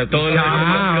Puy. Claro, todo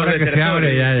ahora que se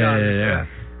abre, ya.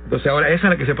 Entonces ahora esa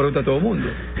es la que se pregunta a todo el mundo.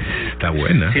 Está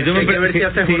buena. Si tú me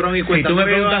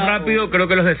preguntas rápido, creo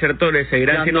que los desertores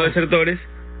seguirán siendo desertores,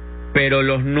 pero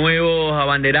los nuevos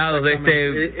abanderados de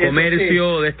este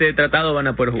comercio, de este tratado, van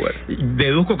a poder jugar.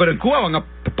 Deduzco que en Cuba van a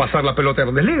pasar la pelota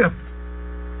de Grandes Ligas.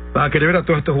 Van a querer ver a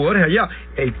todos estos jugadores allá.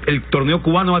 El torneo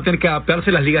cubano va a tener que adaptarse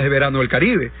a las ligas de verano del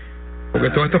Caribe. Porque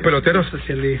todos estos peloteros, todo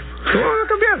va a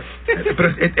cambiar.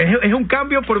 Pero es un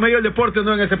cambio por medio del deporte,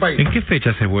 no en ese país. ¿En qué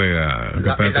fecha se juega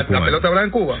la pelota hablada en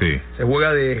Cuba? Sí. Se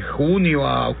juega de junio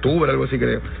a octubre, algo así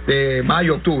creo. De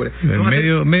mayo a octubre.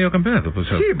 Medio campeonato. Pues,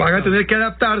 sí, van a tener que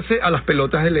adaptarse a las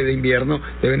pelotas de invierno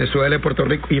de Venezuela y Puerto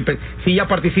Rico. Y sí ya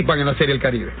participan en la Serie del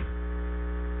Caribe.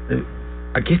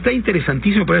 Aquí está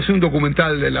interesantísimo, parece un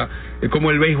documental de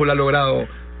cómo el béisbol ha logrado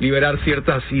liberar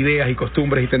ciertas ideas y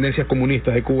costumbres y tendencias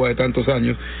comunistas de Cuba de tantos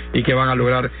años y que van a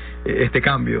lograr este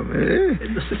cambio.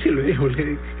 No sé si el béisbol,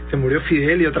 se murió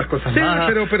Fidel y otras cosas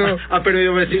más. Pero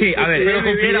yo me sí, a ver, pero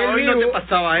con Fidel hoy no te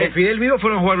pasaba con Fidel vivo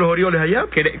fueron a jugar los Orioles allá.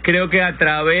 Creo que a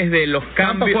través de los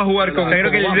cambios fue a jugar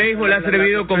creo que el béisbol ha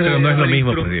servido como no es lo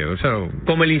mismo,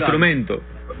 como el instrumento.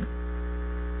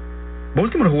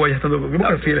 Baltimore jugó ya estando. ¿Cómo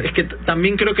prefieres? Es que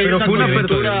también creo que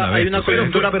hay una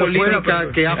coyuntura política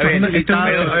que ha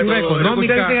facilitado económica.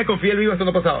 ¿Ustedes dicen que con Fidel vivo esto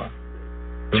no pasaba?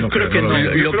 Yo creo que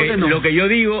no. Lo que yo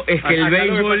digo es que el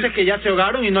béisbol, lo que pasa es que ya se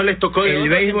ahogaron y no les tocó. El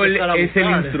béisbol es el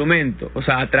instrumento, o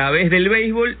sea, a través del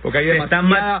béisbol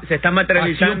se está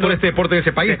materializando por este deporte de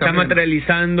ese país. Se está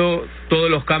materializando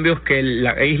todos los cambios que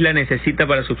la isla necesita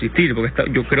para subsistir, porque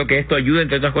yo creo que esto ayuda,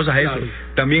 entre otras cosas, a eso.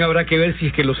 También habrá que ver si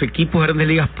es que los equipos de grandes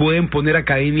ligas pueden poner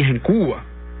academias en Cuba,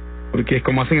 porque es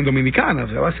como hacen en Dominicana. O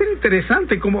sea, va a ser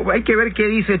interesante, como hay que ver qué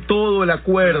dice todo el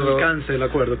acuerdo, el alcance del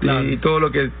acuerdo, claro, y todo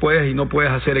lo que puedes y no puedes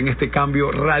hacer en este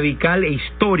cambio radical e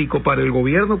histórico para el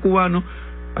gobierno cubano,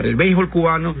 para el béisbol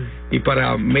cubano y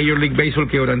para Major League Baseball,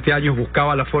 que durante años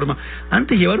buscaba la forma.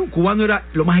 Antes llevar un cubano era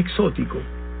lo más exótico.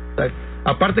 O sea,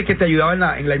 aparte que te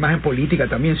ayudaba en la imagen política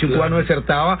también. Si un cubano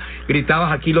desertaba,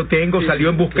 gritabas aquí lo tengo, salió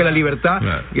en busca de la libertad.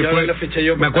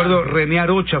 Que me acuerdo, René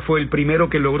Arocha fue el primero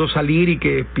que logró salir y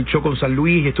que pichó con San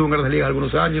Luis y estuvo en Grandes Ligas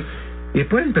algunos años. Y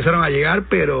después empezaron a llegar,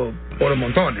 pero por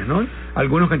montones, ¿no?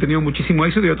 Algunos que han tenido muchísimo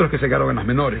éxito y otros que se quedaron en las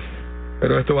menores.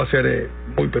 Pero esto va a ser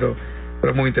pero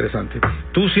muy interesante.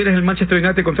 Tú, si eres el Manchester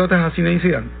United, ¿contratas a Zinedine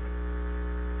Zidane?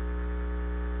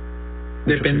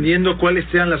 Dependiendo cuáles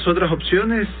sean las otras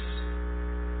opciones,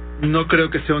 no creo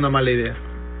que sea una mala idea.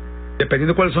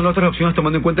 Dependiendo cuáles son las otras opciones,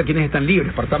 tomando en cuenta quiénes están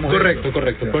libres. Partamos correcto.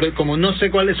 Pero como no sé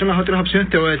cuáles son las otras opciones,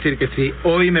 te voy a decir que sí.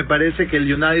 Hoy me parece que el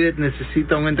United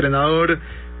necesita un entrenador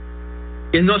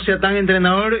que no sea tan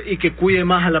entrenador y que cuide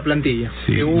más a la plantilla.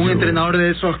 Un entrenador de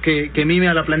esos que mime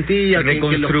a la plantilla, un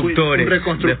reconstructor,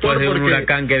 después de un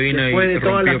huracán que vino después de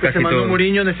todas las que se mandó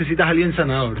Mourinho, necesitas a alguien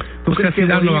sanador. ¿Tú crees que a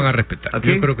Zidane lo van a respetar?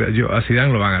 Yo creo que a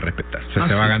Zidane lo van a respetar. O sea,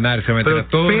 se va a ganar, se va a meter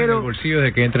todo en el bolsillo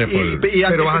de que entre por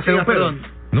pero vas a hacer un perdón.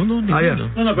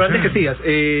 No, pero antes que sigas,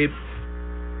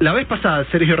 la vez pasada,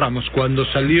 Sergio Ramos, cuando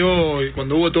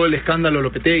hubo todo el escándalo,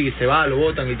 Lopetegui se va, lo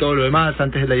votan y todo lo demás,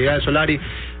 antes de la llegada de Solari,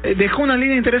 dejó una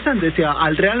línea interesante. Decía,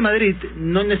 al Real Madrid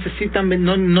no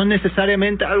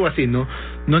necesariamente, algo así, no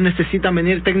necesitan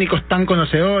venir técnicos tan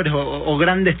conocedores o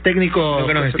grandes técnicos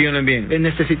que nos gestionen bien.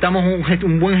 Necesitamos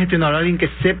un buen gestionador, alguien que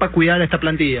sepa cuidar esta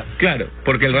plantilla. Claro,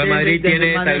 porque el Real Madrid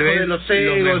tiene tal vez los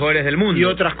mejores del mundo y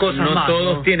otras cosas no más.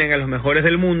 Todos tienen a los mejores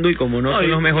del mundo y como no son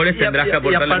los mejores tendrás que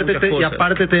aportarle muchas cosas. Y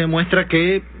aparte te demuestra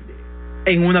que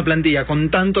en una plantilla con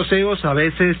tantos egos a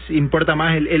veces importa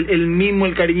más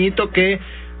el cariñito que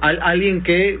alguien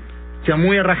que sea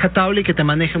muy a rajatabla y que te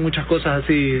maneje muchas cosas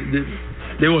así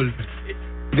de golpe.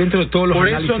 Dentro de todos los Por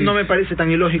análisis, eso no me parece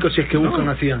tan ilógico si es que buscan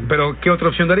a Zidane. Pero ¿qué otra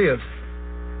opción darías?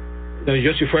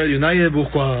 Yo si fuera el United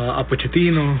busco a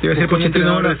Pochettino. Pero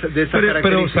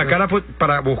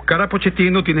para buscar a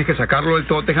Pochettino tienes que sacarlo del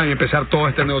Tottenham y empezar toda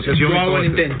esta negociación. Yo hago el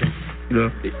intento.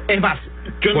 Es más,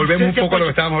 volvemos un poco a lo que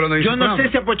estábamos hablando de Yo no sé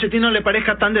si a Pochettino le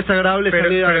parezca tan desagradable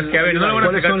salir pero es que, a ver, no lo van a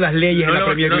 ¿Cuáles sacar, son las leyes en la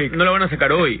Premier League? No lo van a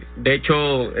sacar hoy. De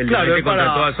hecho, el dirigente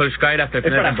contrató a Solskjaer hasta el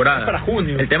final de temporada. Es para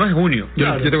junio. El tema es junio.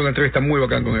 Yo tengo una entrevista muy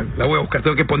bacán con él. La voy a buscar,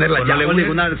 tengo que ponerla ya.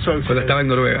 Cuando estaba en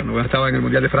Noruega, estaba en el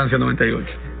Mundial de Francia 98.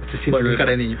 Bueno,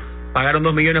 cara de niño. Pagaron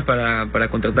 2 millones para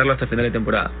contratarlo hasta el final de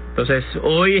temporada. Entonces,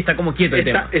 hoy está como quieto el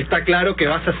tema. Está claro que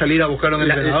vas a salir a buscar un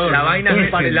entrenador. La vaina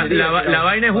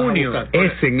es junio.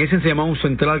 Essen se llamaba un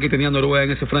central que tenía Noruega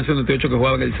en ese Francia 98 que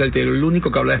jugaba en el Celta. Era el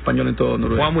único que hablaba español en todo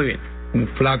Noruega. Jugaba muy bien. Un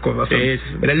flaco,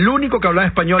 era el único que hablaba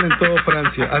español en todo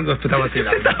Francia. Ando, estaba así.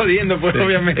 Está jodiendo, pues,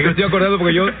 obviamente. Es que estoy acordando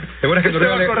porque yo, ¿te acuerdas que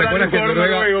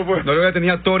Noruega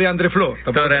tenía Tore André Flo?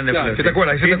 ¿Sí te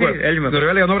acuerdas?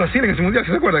 Noruega le ganó a Brasil en ese mundial,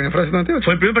 ¿sí te acuerdan? En Francia 98.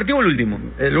 ¿Fue el primer partido o el último?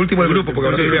 El último del grupo, porque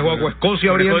Brasil había jugado con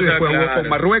Escocia abriendo y después jugó con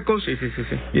Marruecos. Sí.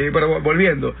 Y pero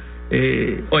volviendo.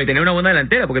 Oye, tenía una buena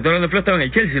delantera, porque Tore André Flo estaba en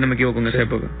el Chelsea, si no me equivoco, en esa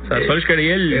época. O sea, Solskjaer y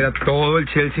él... Era todo el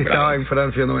Chelsea, estaba en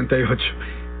Francia 98.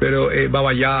 Pero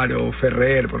Babayaro,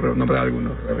 Ferrer, por nombrar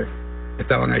algunos,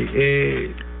 estaban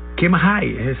ahí. ¿Qué más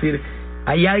hay? Es decir,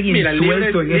 ¿hay alguien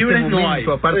suelto en este momento? No hay.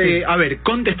 Aparte, a ver,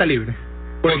 Conte está libre.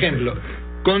 Por ejemplo,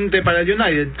 Conte para el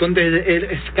United,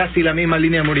 Conte es casi la misma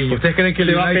línea de Mourinho. ¿Ustedes creen que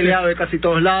le va peleado de casi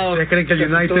todos lados? ¿Ustedes creen que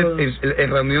el United,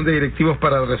 en reunión de directivos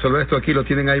para resolver esto aquí, lo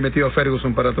tienen ahí metido a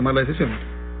Ferguson para tomar la decisión?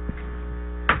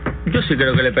 Yo sí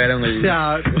creo que le pegaron el...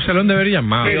 O sea, lo deberían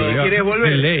más. ¿Quieres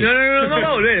volver? No va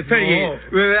a volver, Fergie.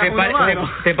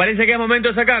 ¿Te parece que es momento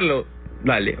de sacarlo?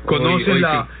 Dale.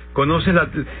 Conoces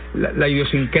la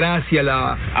idiosincrasia,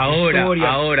 la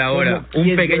historia. Ahora.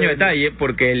 Un pequeño detalle,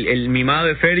 porque el mimado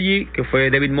de Fergie, que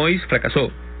fue David Moyes,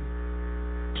 fracasó.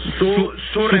 Su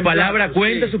palabra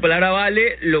cuenta, su palabra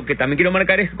vale. Lo que también quiero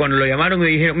marcar es que cuando lo llamaron y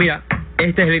dijeron, mira,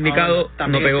 este es el indicado,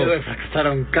 no pegó.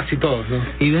 Fracasaron casi todos, ¿no?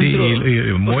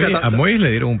 A Moyes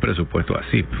le dieron un presupuesto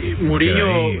así.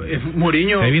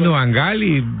 Mourinho ahí vino Angal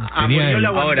y tenía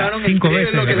ahora 5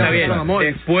 veces.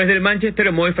 Después del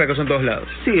Manchester, Moyes fracasó en todos lados.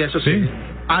 Sí, eso sí.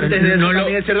 Antes de eso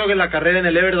también es cierto que la carrera en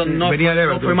el Everton no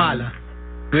fue mala.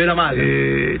 No era mal.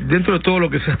 Dentro de todo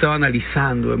lo que se estaba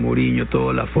analizando de Mourinho,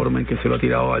 toda la forma en que se lo ha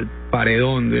tirado al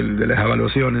paredón de las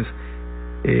evaluaciones,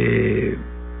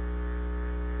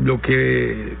 lo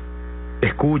que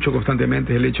escucho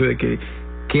constantemente es el hecho de que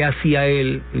qué hacía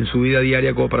él en su vida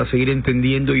diaria como para seguir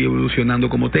entendiendo y evolucionando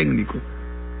como técnico.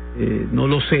 No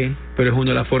lo sé, pero es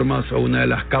una de las formas o una de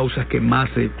las causas que más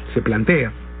se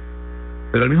plantea.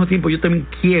 Pero al mismo tiempo yo también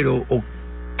quiero o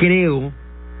creo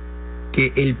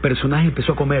que el personaje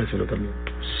empezó a comérselo también.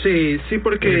 Sí,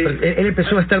 porque él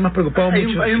empezó a estar más preocupado.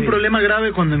 Hay un problema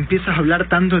grave cuando empiezas a hablar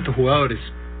tanto de tus jugadores.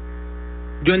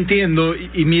 Yo entiendo,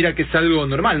 y mira que es algo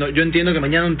normal, ¿no? Yo entiendo que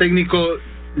mañana un técnico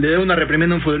le dé una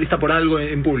reprimenda a un futbolista por algo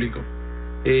en público.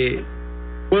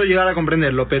 Puedo llegar a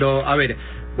comprenderlo, pero a ver,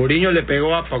 Mourinho le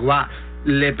pegó a Pogba,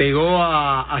 le pegó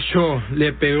a Shaw,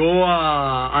 le pegó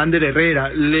a Ander Herrera,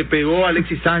 le pegó a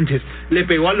Alexis Sánchez, le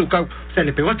pegó a Lukaku, o sea,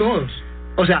 le pegó a todos.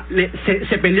 O sea,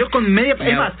 se peleó con media...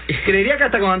 Es más, creería que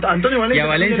hasta con Antonio Valencia... Y a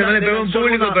Valencia no le pegó en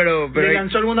público, pero le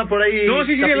lanzó alguna por ahí... No,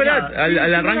 sí, es verdad.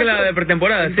 Al arranque de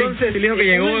pretemporada. Entonces, dijo que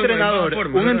llegó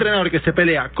un entrenador que se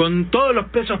pelea con todos los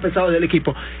pesos pesados del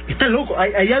equipo, está loco.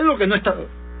 Hay algo que no está...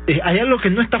 Hay algo que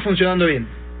no está funcionando bien.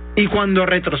 Y cuando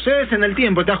retrocedes en el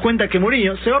tiempo, te das cuenta que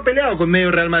Mourinho se va peleado con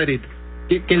medio Real Madrid.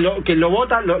 Que lo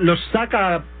bota, lo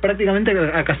saca prácticamente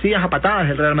a casillas, a patadas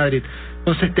del Real Madrid.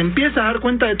 Entonces te empiezas a dar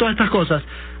cuenta de todas estas cosas.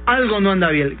 Algo no anda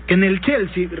bien. Que en el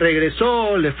Chelsea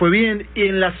regresó, le fue bien, y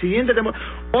en la siguiente temporada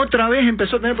otra vez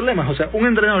empezó a tener problemas. O sea, un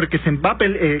entrenador que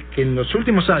que en los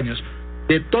últimos años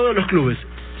de todos los clubes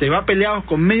se va peleado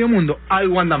con medio mundo,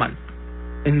 algo anda mal.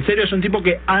 En serio, es un tipo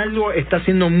que algo está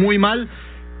haciendo muy mal.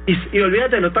 Y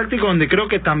olvídate de lo táctico, donde creo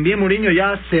que también Mourinho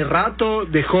ya hace rato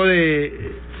dejó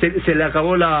de... Se le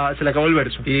acabó el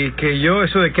verso. Y que yo,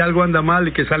 eso de que algo anda mal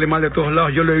y que sale mal de todos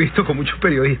lados, yo lo he visto con muchos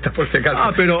periodistas, por si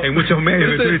acaso. Pero en muchos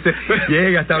medios. Entonces,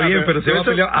 llega, está bien, pero se va a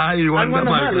pelear, algo anda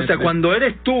mal. O sea, cuando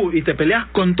eres tú y te peleas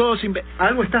con todos,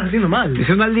 algo estás haciendo mal. Es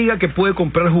una liga que puede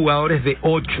comprar jugadores de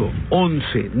 8,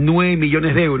 11, 9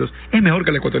 millones de euros. Es mejor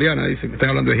que la ecuatoriana, dicen. Están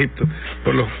hablando de Egipto.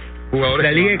 Por los jugadores.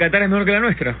 La Liga de Qatar es mejor que la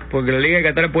nuestra, porque la Liga de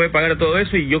Qatar puede pagar todo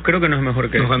eso y yo creo que no es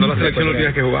mejor que... Nos ganó la selección los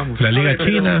días que jugamos. La Liga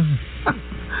China...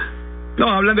 No,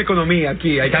 hablan de economía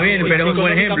aquí. Está bien, pero un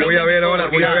buen ejemplo. Voy a ver ahora,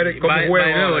 voy a ver cómo juega.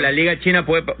 De nuevo, la Liga China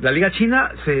puede... La Liga China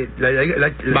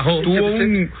bajó. Tuvo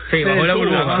un... Sí, bajó la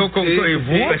burbuja. Bajó con...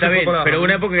 Está bien, pero hubo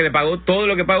una época que le pagó todo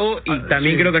lo que pagó y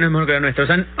también creo que no es mejor que la nuestra. O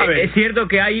sea, es cierto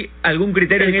que hay algún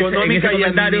criterio en ese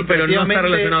comentario, pero no está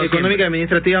relacionado económica y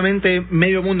administrativamente,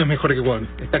 medio mundo es mejor que Ecuador.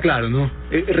 Está claro, ¿no?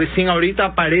 Recién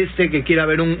ahorita parece que quiere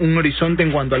haber un horizonte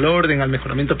en cuanto al orden, al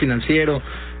mejoramiento financiero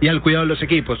y al cuidado de los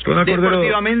equipos.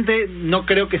 Deportivamente no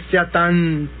creo que sea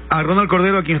tan... A Ronald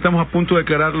Cordero, a quien estamos a punto de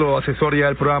declararlo asesor ya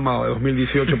del programa de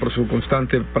 2018 por su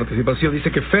constante participación,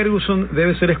 dice que Ferguson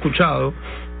debe ser escuchado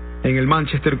en el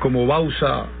Manchester como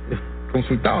Bausa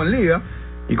consultado en Liga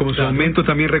y como en su momento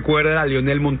también recuerda a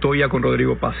Lionel Montoya con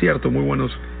Rodrigo Paz, cierto, muy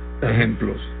buenos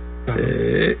ejemplos.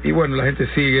 Y bueno, la gente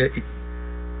sigue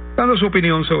dando su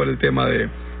opinión sobre el tema de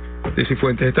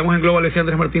Cifuentes. Estamos en Global S.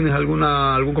 Andrés Martínez,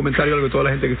 algún comentario, algo de toda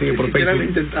la gente que sigue por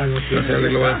Facebook.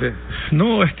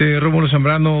 No, Rómulo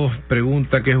Zambrano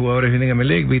pregunta qué jugadores vienen a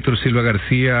Melec. Víctor Silva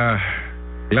García,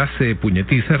 clase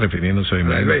puñetiza, refiriéndose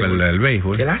al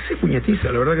béisbol. Clase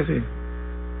puñetiza, la verdad que sí.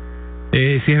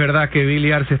 Si es verdad que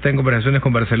Billy Arce está en conversaciones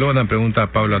con Barcelona,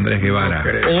 pregunta Pablo Andrés Guevara.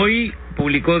 Hoy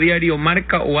publicó diario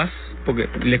Marca o AS, porque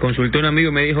le consulté a un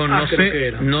amigo y me dijo no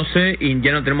sé, y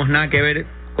ya no tenemos nada que ver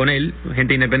con él,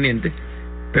 gente independiente.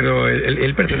 Pero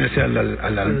él pertenece al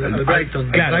Brighton.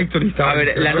 Claro. A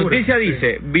ver, la noticia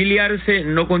dice, Billy Arce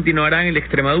no continuará en el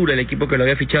Extremadura, el equipo que lo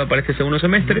había fichado para este segundo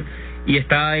semestre, y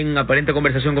está en aparente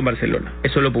conversación con Barcelona.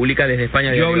 Eso lo publica desde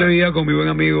España. Yo hablé día con mi buen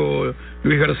amigo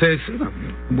Luis Garcés,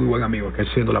 muy buen amigo, que es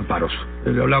siendo Lamparos.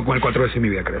 He hablado con él 4 veces en mi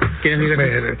vida, creo. ¿Quién es Luis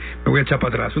Garcés? Me voy a echar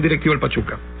para atrás. Un directivo del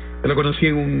Pachuca. Yo lo conocí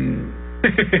en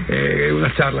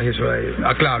unas charlas y eso.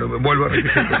 Claro, vuelvo a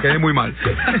repetir, quedé muy mal.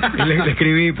 Y le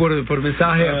escribí por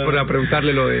mensaje para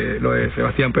preguntarle lo de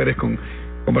Sebastián Pérez con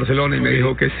Barcelona y me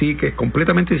dijo que sí, que es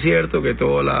completamente cierto, que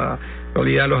toda la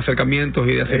realidad de los acercamientos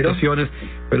y de aceptaciones,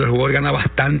 pero el jugador gana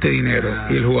bastante dinero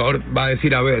y el jugador va a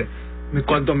decir, a ver,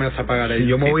 ¿cuánto me vas a pagar ahí? Si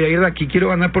yo me voy a ir de aquí, quiero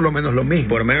ganar por lo menos lo mismo.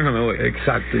 Por lo menos no me voy.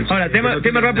 Exacto. Ahora, tema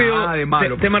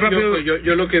rápido. Tema rápido.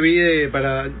 Yo lo que vi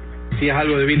si es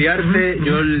algo de Billy Arce,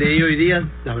 yo leí hoy día,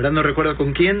 la verdad no recuerdo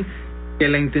con quién, que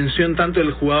la intención tanto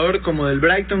del jugador como del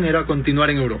Brighton era continuar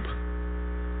en Europa.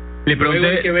 Le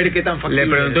pregunté a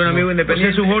un amigo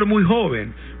independiente. Es un jugador muy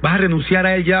joven. ¿Vas a renunciar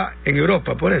a él ya en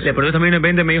Europa por eso? Le pregunté también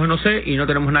independiente, me dijo no sé y no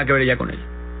tenemos nada que ver ya con él.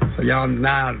 O sea, ya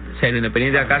nada. O sea, el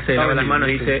independiente acá se lava las manos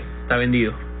y dice está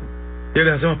vendido. ¿Ya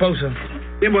les hacemos pausa?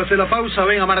 Bien, voy a hacer la pausa,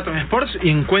 ven a Marathon Sports y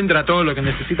encuentra todo lo que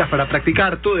necesitas para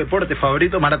practicar tu deporte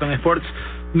favorito. Marathon Sports,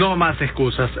 no más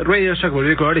excusas. Radio Shack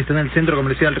volvió a Ecuador y está en el centro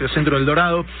comercial Río Centro del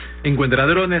Dorado. Encuentra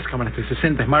drones, cámaras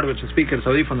 360, smartwatch, speakers,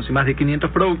 audífonos y más de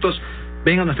 500 productos.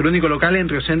 Ven a nuestro único local en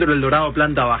Río Centro del Dorado,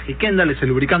 planta baja. Y Kendall es el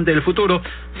lubricante del futuro.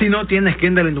 Si no tienes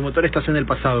Kendall en tu motor, estás en el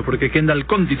pasado, porque Kendall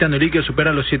con titanio líquido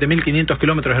supera los 7.500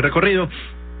 kilómetros de recorrido.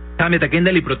 Cámbiate a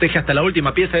Kendall y protege hasta la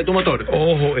última pieza de tu motor.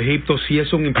 Ojo, Egipto sí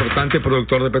es un importante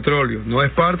productor de petróleo. No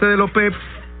es parte de la OPEP,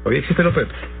 todavía existe la OPEP,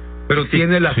 pero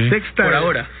tiene la sexta, por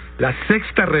ahora, la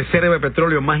sexta reserva de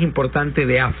petróleo más importante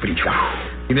de África.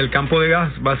 Y en el campo de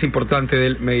gas más importante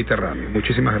del Mediterráneo.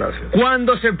 Muchísimas gracias.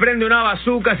 Cuando se prende una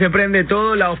bazooka, se prende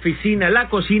todo: la oficina, la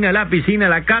cocina, la piscina,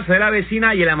 la casa de la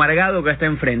vecina y el amargado que está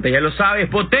enfrente. Ya lo sabes,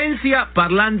 Potencia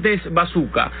Parlantes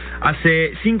Bazooka.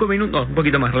 Hace 5 minutos, no, un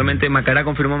poquito más, realmente Macará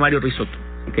confirmó Mario Risotto.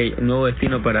 Okay, nuevo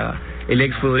destino para el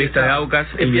exfutbolista de Aucas.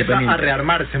 Empieza a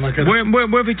rearmarse, Macará.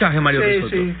 Buen fichaje, Mario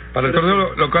Risotto. Sí. Para el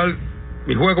torneo local.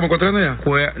 ¿Y juega como ecuatoriano ya?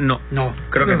 No,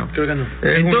 creo que no.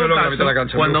 En todo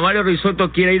caso, cuando Mario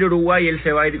Risotto quiera ir a Uruguay, él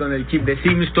se va a ir con el chip de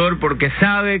SIM Store porque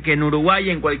sabe que en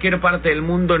Uruguay, en cualquier parte del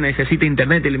mundo, necesita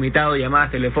internet ilimitado, llamadas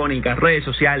telefónicas, redes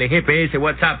sociales, GPS,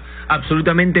 WhatsApp,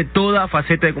 absolutamente toda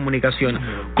faceta de comunicación.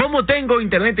 ¿Cómo tengo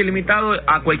internet ilimitado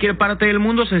a cualquier parte del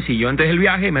mundo? Sencillo. Antes del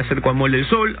viaje me acerco a Mall del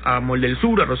Sol, a Mall del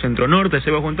Sur, a Rocentro Norte,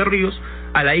 Sebas Juan Ríos,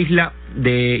 a la isla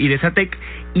de Idesatec,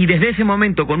 y desde ese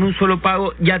momento, con un solo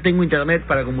pago, ya tengo internet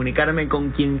para comunicarme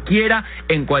con quien quiera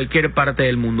en cualquier parte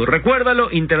del mundo. Recuérdalo,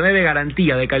 internet de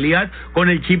garantía, de calidad, con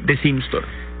el chip de SIM Store.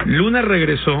 Luna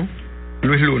regresó,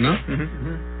 Luis Luna.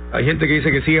 Hay gente que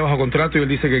dice que sigue bajo contrato y él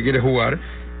dice que quiere jugar,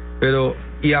 pero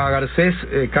y a Garcés,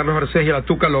 Carlos Garcés y a la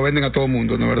Tuca lo venden a todo el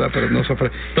mundo, ¿no es verdad? Pero no se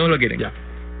ofrece. Todos lo quieren. Ya.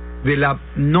 De la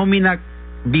nómina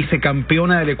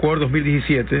vicecampeona del Ecuador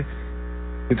 2017,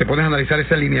 si te pones a analizar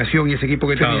esa alineación y ese equipo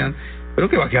que tenían, creo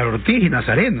que va a quedar Ortiz y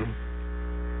Nazareno.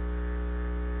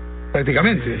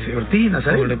 Prácticamente, Ortiz y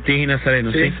Nazareno. Ortiz y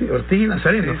Nazareno, sí. Ortiz y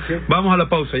Nazareno. Sí. Vamos a la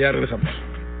pausa, ya regresamos.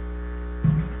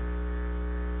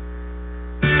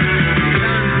 Un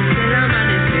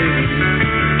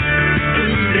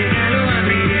regalo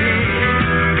abriré,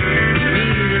 mi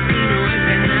destino es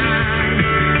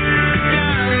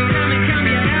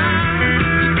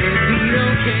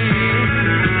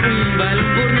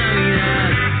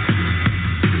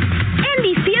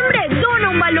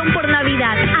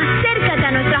Acércate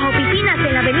a nuestras oficinas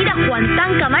en la avenida Juan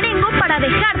Tanca Marengo para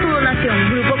dejar tu donación.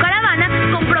 Grupo Caravana,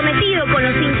 comprometido con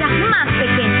los hinchas más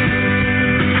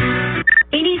pequeños.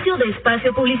 Inicio de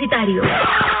espacio publicitario.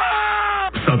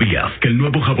 ¿Sabías que el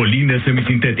nuevo jaboline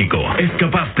semisintético es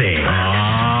capaz de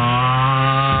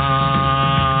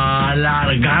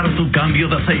alargar tu cambio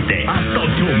de aceite hasta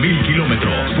 8,000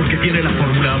 kilómetros? Porque tiene la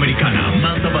fórmula americana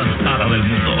más avanzada del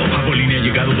mundo. Jaboline ha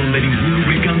llegado donde ningún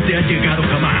lubricante ha llegado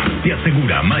jamás. Te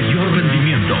asegura mayor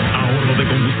rendimiento, ahorro de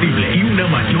combustible y una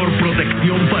mayor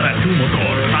protección para tu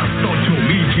motor. Hasta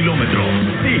 8,000 kilómetros.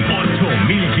 Sí,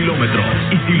 8,000 kilómetros.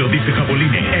 Y si lo dice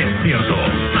Jaboline, es cierto.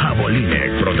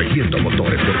 Jaboline, protegiendo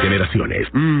motores por generaciones.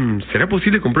 ¿Será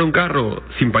posible comprar un carro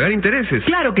sin pagar intereses?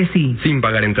 Claro que sí. ¿Sin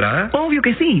pagar entrada? Obvio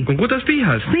que sí. ¿Con cuotas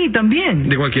fijas? Sí, también.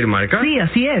 ¿De cualquier marca? Sí,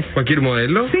 así es. ¿Cualquier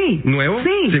modelo? Sí. ¿Nuevo?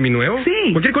 Sí. ¿Seminuevo?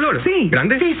 Sí. ¿Cualquier color? Sí.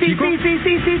 ¿Grande? Sí, sí, ¿Chico?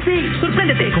 sí.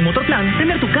 Sorpréndete. Con Motorplan,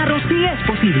 tener tu carro sí es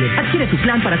posible. Adquiere tu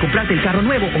plan para comprarte el carro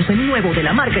nuevo o seminuevo de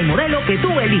la marca y modelo que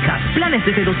tú elijas. Planes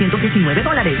desde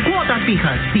 $219. Cuotas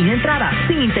fijas, sin entrada,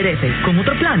 sin intereses. Con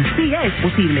Motorplan sí es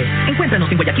posible.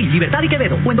 Encuéntranos en Guayaquil, Libertad y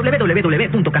Quevedo o en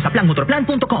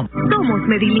www.casaplanmotorplan.com. Somos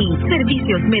Medilink,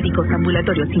 servicios médicos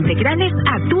ambulatorios integrales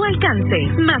a tu alcance.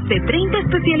 Más de 30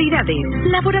 especialidades: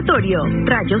 laboratorio,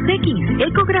 rayos X,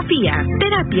 ecografía,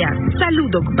 terapia,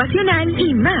 salud ocupacional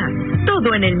y más.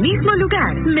 Todo en el mismo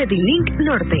lugar. Medilink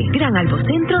Norte, Gran Albo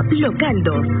Centro, Local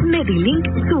 2. Medilink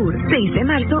Sur, 6 de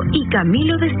marzo y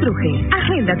Camilo de Estruje.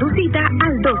 Agenda tu cita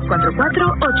al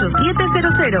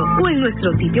 244-8700 o en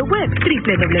nuestro sitio web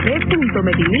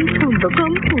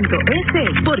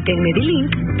www.medilink.com.es, porque en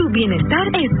Medilink tu bienestar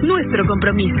es nuestro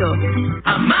compromiso.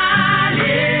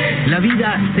 Amalie. La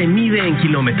vida se mide en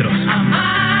kilómetros.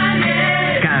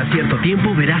 Amalie. Cada cierto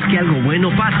tiempo verás que algo bueno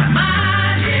pasa.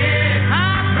 Amalie.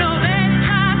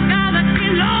 Aprovecha cada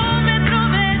kilómetro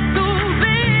de tu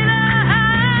vida.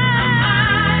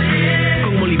 Amalie.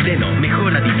 Con molibdeno,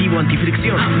 mejor aditivo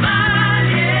antifricción.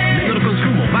 Amalie. Menor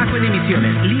consumo, bajo en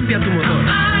emisiones, limpia tu motor.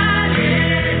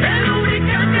 Amalie. El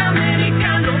lubricante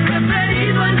americano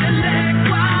preferido en el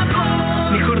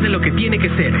Ecuador. Mejor de lo que tiene que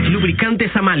ser.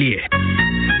 Lubricantes Amalie.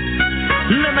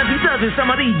 La Navidad es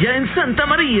amarilla en Santa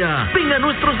María. Ven a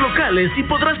nuestros locales y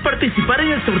podrás participar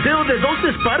en el sorteo de 2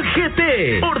 Spark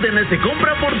GT. Órdenes de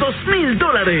compra por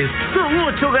 $2,000. Son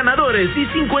 8 ganadores y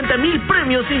 50,000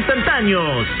 premios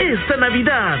instantáneos. Esta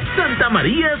Navidad, Santa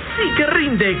María sí que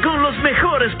rinde con los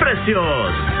mejores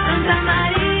precios. Santa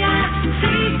María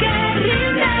sí que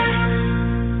rinde.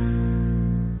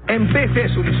 En PC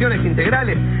Soluciones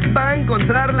Integrales va a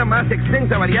encontrar la más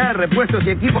extensa variedad de repuestos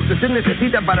y equipos que usted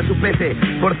necesita para su PC,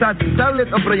 portátil,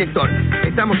 tablet o proyector.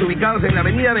 Estamos ubicados en la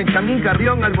avenida Benjamín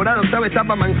Carrión, Alborada, octava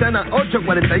etapa, manzana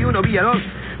 841, vía 2,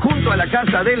 junto a la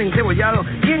Casa del Encebollado,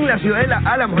 y en la Ciudadela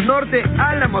Álamos Norte,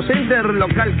 Álamos Center,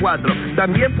 local 4.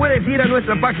 También puedes ir a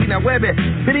nuestra página web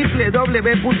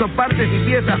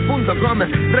www.partesypiezas.com.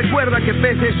 Recuerda que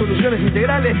PC Soluciones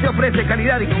Integrales te ofrece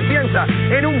calidad y confianza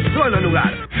en un solo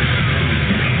lugar.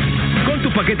 Con tu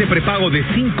paquete prepago de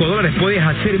 $5 puedes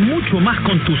hacer mucho más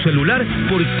con tu celular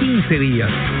por 15 días.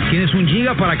 Tienes 1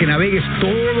 giga para que navegues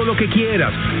todo lo que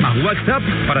quieras, más WhatsApp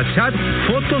para chat,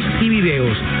 fotos y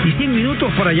videos, y 100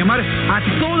 minutos para llamar a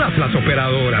todas las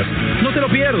operadoras. No te lo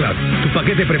pierdas. Tu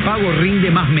paquete prepago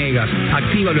rinde más megas.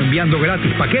 Actívalo enviando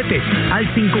gratis paquetes al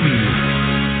 5000.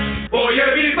 Oye,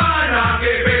 mi pana,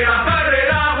 que esperas al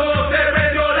relajo, se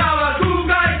prendió la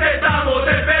bazooka y te estamos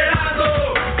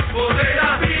esperando. Ponte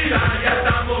la pila, ya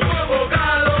estamos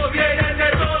convocados, vienen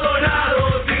de todos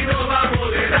lados y nos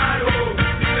vamos de largo.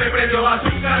 Se prendió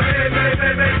bazooka, se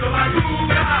prendió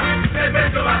bazooka, se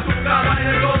prendió bazooka, va en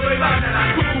el rodo y va en la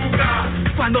azúcar.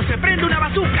 Cuando se prende una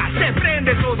bazooka, se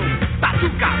prende todo.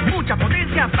 Bazooka, mucha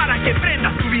potencia para que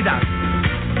prendas tu vida.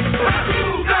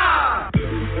 ¡Bazooka!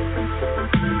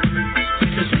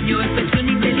 El sueño es pensión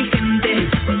inteligente,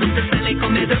 cuando te sale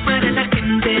comedor para la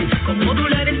gente, con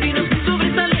modulares finos muy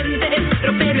sobresalientes,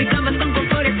 ropero y camas con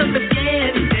confort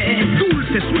entorpeciente.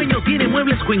 Dulce Sueño tiene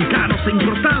muebles cuencados e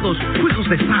importados, juegos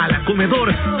de sala,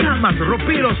 comedor, camas,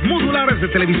 roperos, modulares de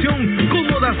televisión,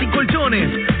 cómodas y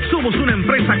colchones. Somos una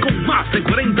empresa con más de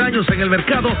 40 años en el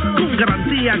mercado, con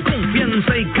garantía,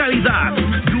 confianza y calidad.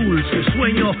 Dulce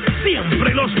Sueño,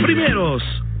 siempre los primeros.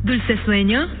 ¿Dulce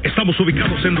Sueño? Estamos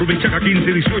ubicados en Rubichaca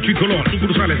 15, 18 y Colón,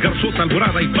 sucursales Garzota,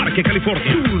 Alborada y Parque,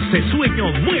 California. Dulce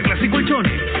Sueño, muebles y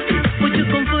colchones. Mucho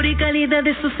confort y calidad,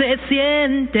 eso se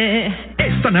siente.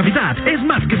 Esta Navidad es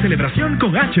más que celebración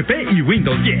con HP y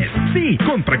Windows 10. Sí,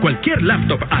 compra cualquier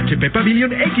laptop HP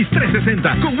Pavilion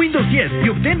X360 con Windows 10 y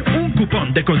obtén un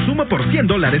cupón de consumo por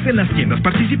 $100 en las tiendas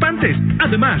participantes.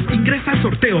 Además, ingresa al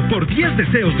sorteo por 10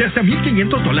 deseos de hasta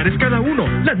 $1,500 cada uno.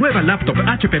 La nueva laptop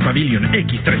HP Pavilion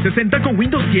X360 con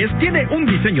Windows 10 tiene un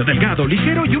diseño delgado,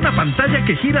 ligero y una pantalla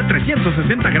que gira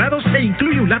 360 grados e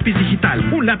incluye un lápiz digital.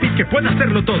 Un lápiz que puede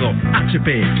hacerlo todo.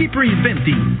 HP, keep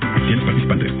reinventing. Tiendas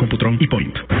participantes, Computron y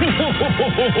Point.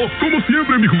 Como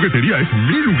siempre, mi juguetería es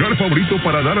mi lugar favorito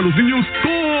para dar a los niños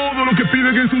todo lo que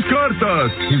piden en sus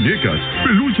cartas. Muñecas,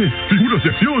 peluches, figuras de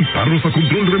acción, carros a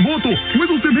control remoto,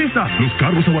 juegos de mesa, los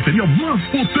carros a batería más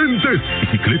potentes,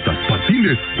 bicicletas,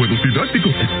 patines, juegos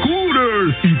didácticos,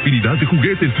 scooters, infinidad de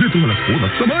juguetes de todas las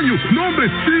formas, tamaños, nombres.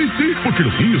 Sí, porque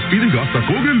los niños piden hasta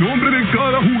con el nombre de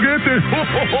cada juguete.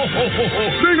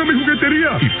 Ven a mi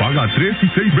juguetería y paga 3 y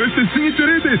 6 meses sin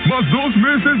intereses, más 2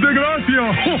 meses de gracia.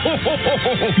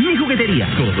 Mi juguetería,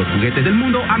 todos los juguetes del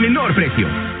mundo a menor precio.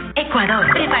 Ecuador,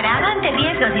 preparado ante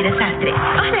riesgos y desastres.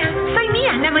 Hola, soy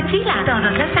Mía, la mochila.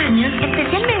 Todos los años,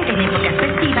 especialmente en épocas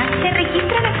festivas, se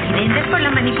registran accidentes por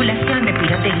la manipulación de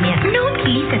pirotecnia. No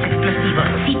utilices explosivos.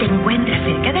 Si te encuentras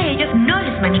cerca de ellos, no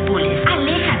los manipules.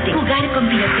 Aléjate. Jugar con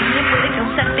pirotecnia puede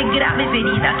causarte graves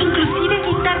heridas, inclusive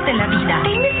quitarte la vida.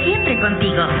 Tenme siempre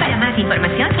contigo. Para más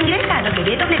información, ingresa a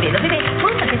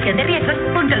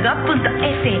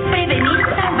www.gestionderriesgos.gov.es. Prevenir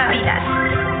salva vidas.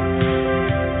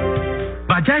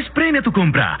 Bajaj premia tu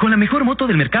compra con la mejor moto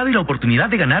del mercado y la oportunidad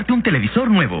de ganarte un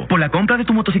televisor nuevo. Por la compra de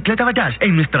tu motocicleta Bajaj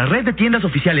en nuestra red de tiendas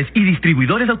oficiales y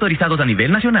distribuidores autorizados a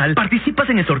nivel nacional, participas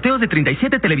en el sorteo de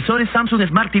 37 televisores Samsung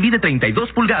Smart TV de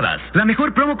 32 pulgadas. La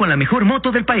mejor promo con la mejor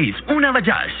moto del país, una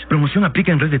Bajaj. Promoción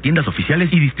aplica en red de tiendas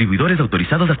oficiales y distribuidores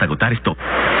autorizados hasta agotar stock.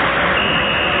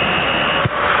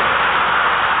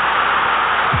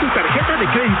 Tu tarjeta de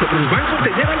crédito Produbanco te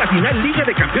lleva a la final Liga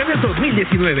de Campeones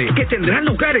 2019, que tendrá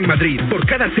lugar en Madrid. Por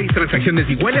cada 6 transacciones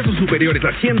iguales o superiores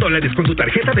a $100 con tu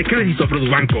tarjeta de crédito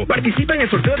Produbanco, participa en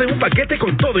el sorteo de un paquete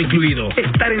con todo incluido.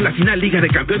 Estar en la final Liga de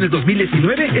Campeones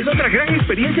 2019 es otra gran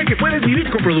experiencia que puedes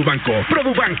vivir con Produbanco.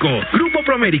 Produbanco, Grupo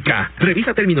Promérica.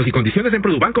 Revisa términos y condiciones en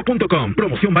produbanco.com.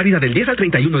 Promoción válida del 10 al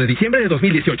 31 de diciembre de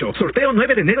 2018. Sorteo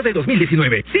 9 de enero de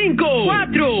 2019. 5,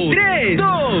 4, 3,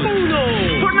 2, 1.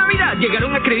 Por Navidad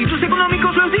llegaron a créditos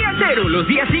económicos los días cero, los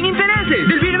días sin intereses.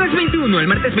 Del viernes 21 al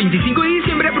martes 25 de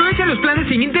diciembre aprovecha los planes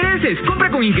sin intereses. Compra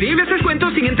con increíbles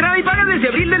descuentos sin entrada y paga desde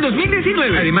abril del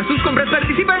 2019. Además, tus compras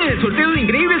participan en el sorteo de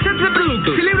increíbles sets de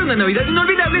productos. Celebra una Navidad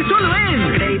inolvidable solo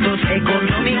en Créditos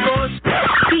Económicos.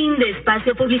 Fin de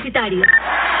espacio publicitario.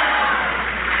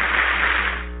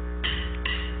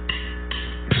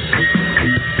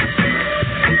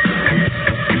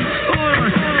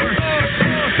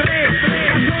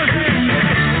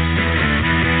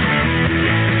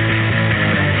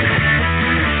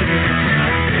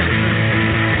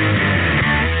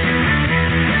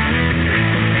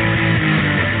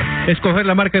 Escoger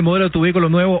la marca y modelo de tu vehículo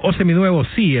nuevo o seminuevo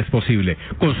sí es posible.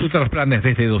 Consulta los planes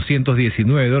desde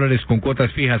 $219 con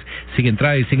cuotas fijas, sin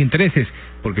entrada y sin intereses,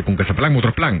 porque con Casaplan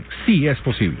Motorplan sí es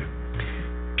posible.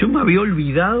 Yo me había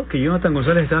olvidado que Jonathan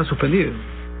González estaba suspendido.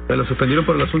 O sea, lo suspendieron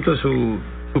por el asunto de su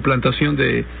suplantación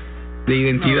de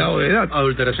identidad o de edad.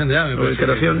 Adulteración de edad, me parece.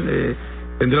 Adulteración.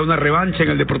 Tendrá una revancha en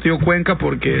el Deportivo Cuenca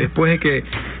porque después de que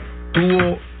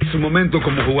tuvo su momento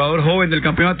como jugador joven del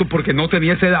campeonato porque no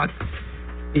tenía esa edad,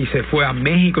 y se fue a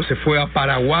México, se fue a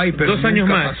Paraguay, pero 2 años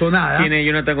nunca más pasó nada. Tiene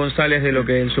Jonathan González de lo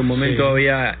que en su momento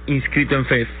había inscrito en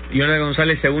FEF. Jonathan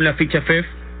González, según la ficha FEF,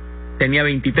 tenía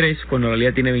 23, cuando en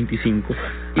realidad tiene 25.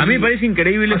 A mí me parece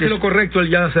increíble. Hace lo correcto, él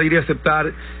ya se debería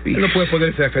aceptar. Él no puede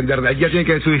ponerse a defenderla. Él ya tiene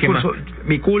que decir su discurso.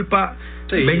 Mi culpa,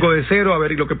 vengo de cero a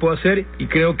ver lo que puedo hacer. Y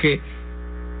creo que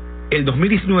el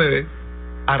 2019,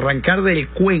 arrancar del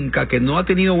Cuenca, que no ha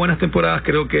tenido buenas temporadas,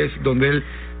 creo que es donde él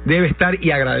debe estar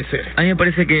y agradecer. A mí me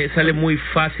parece que sale muy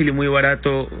fácil y muy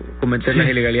barato cometer las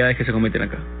ilegalidades que se cometen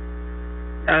acá.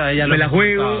 Me la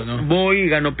juego, ¿no? Voy,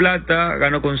 gano plata,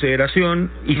 gano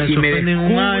consideración, y si me descubren,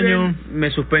 un año,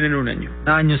 me suspenden un año.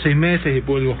 6 meses y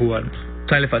vuelvo a jugar.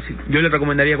 Sale fácil. Yo le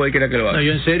recomendaría a cualquiera que lo haga. No,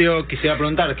 yo en serio quisiera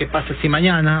preguntar, ¿qué pasa si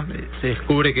mañana se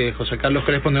descubre que José Carlos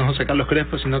Crespo no es José Carlos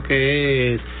Crespo, sino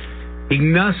que es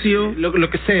Ignacio, lo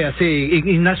que sea, sí,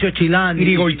 Ignacio Chilán,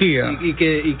 Irigoitía, y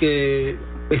que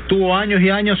estuvo años y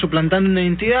años suplantando una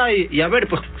identidad y a ver,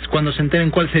 pues cuando se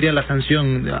enteren cuál sería la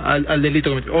sanción al delito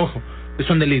cometido. Ojo,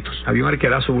 son delitos. Había un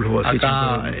arquerazo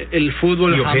acá el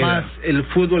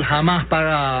fútbol jamás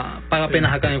paga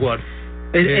penas acá en Ecuador.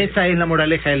 Esa es la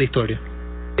moraleja de la historia.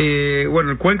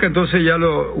 Bueno, el Cuenca entonces ya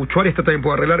Uchuari está también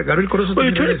por arreglar. Gabriel Corozo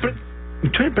también.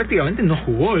 Choi prácticamente no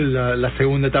jugó la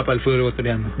segunda etapa del fútbol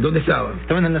ecuatoriano. ¿Dónde estaba?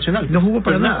 Estaba en el Nacional. No jugó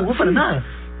para Pero nada. No jugó para nada.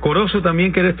 Corozo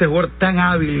también, que era este jugador tan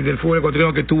hábil del fútbol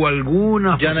ecuatoriano que tuvo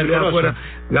algunas posibilidades afuera.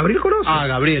 Gabriel Corozo.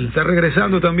 Gabriel. Está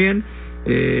regresando también.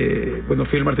 Bueno,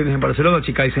 Fidel Martínez en Barcelona,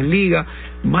 Chicaiz en Liga.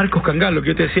 Marcos Cangal, que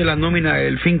yo te decía, la nómina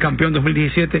del fin campeón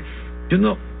 2017. Yo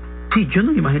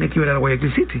no me imaginé que iba a ir al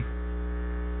Guayaquil City.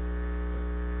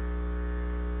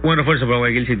 Buen refuerzo para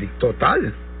Guayaquil City.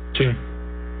 Total. Sí.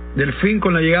 Delfín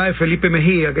con la llegada de Felipe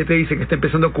Mejía, ¿qué te dice? Que está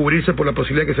empezando a cubrirse por la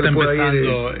posibilidad que se le pueda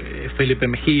ir. Felipe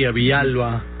Mejía,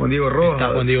 Villalba, Juan Diego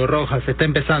Rojas. Se está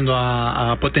empezando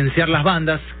a potenciar las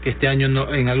bandas, que este año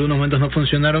en algunos momentos no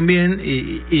funcionaron bien,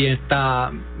 y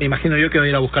está, me imagino yo que va a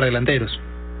ir a buscar delanteros.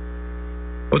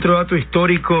 Otro dato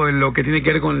histórico en lo que tiene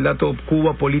que ver con el dato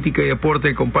Cuba, política y deporte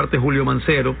que comparte Julio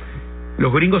Mancero.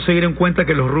 Los gringos se dieron cuenta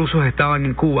que los rusos estaban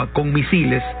en Cuba con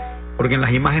misiles, porque en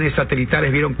las imágenes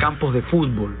satelitales vieron campos de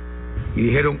fútbol y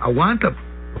dijeron, aguanta,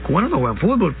 los cubanos no juegan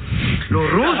fútbol,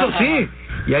 los rusos sí,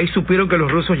 y ahí supieron que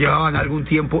los rusos llevaban algún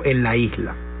tiempo en la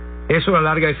isla. Eso a la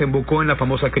larga desembocó en la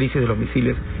famosa crisis de los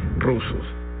misiles rusos,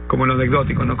 como lo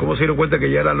anecdótico, ¿no? ¿Cómo se dieron cuenta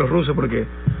que ya eran los rusos? Porque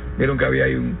vieron que había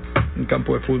ahí un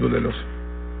campo de fútbol de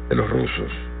los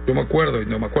rusos. Yo me acuerdo, y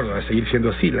no me acuerdo de seguir siendo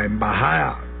así, la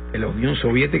embajada de la Unión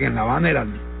Soviética en La Habana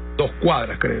eran 2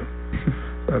 cuadras, creo.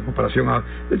 En comparación a...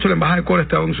 De hecho, la embajada de Cuba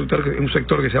estaba en un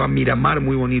sector que se llama Miramar,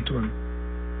 muy bonito.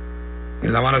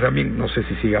 En La Habana también, no sé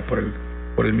si siga por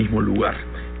el mismo lugar.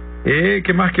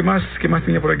 ¿Qué más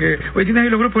tenía por aquí? Oye, ¿tienes ahí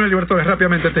los grupos de Libertadores?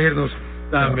 Rápidamente, antes de irnos.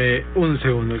 Dame un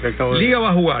segundo que acabo de... Liga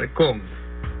va a jugar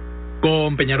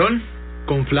con Peñarol,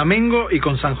 con Flamengo y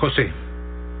con San José.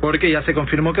 Porque ya se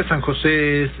confirmó que San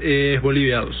José es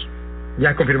Bolivia 2.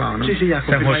 Ya es confirmado, ¿no? Sí, ya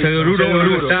San José de Oruro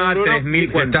está a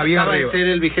 3.000. Está bien arriba. Ser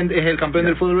el vigente, es el campeón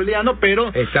del fútbol boliviano,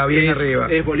 pero está bien arriba.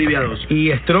 Es Bolivia 2. Y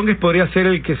Strongest podría ser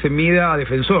el que se mida a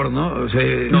Defensor, ¿no? O sea,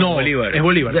 no, Bolívar. Es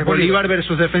Bolívar. Es Bolívar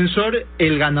versus Defensor.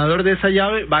 El ganador de esa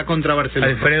llave va contra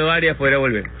Barcelona. Alfredo Arias podría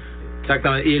volver.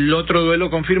 Exactamente. Y el otro duelo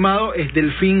confirmado es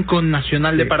Delfín con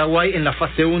Nacional de Paraguay en la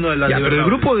fase 1 de la Libertadores. Pero el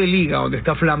grupo de Liga, donde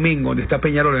está Flamengo, donde está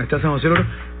Peñarol, donde está San José,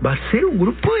 va a ser un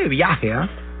grupo de viaje, ¿ah?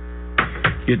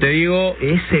 Yo te digo,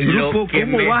 ese grupo,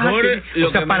 ¿cómo vas a tener? O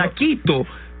sea, para Quito,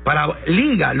 para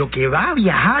Liga, lo que va a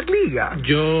viajar Liga.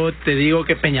 Yo te digo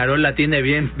que Peñarol la tiene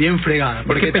bien fregada,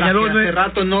 porque Peñarol hace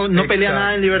rato no pelea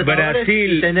nada en Libertadores.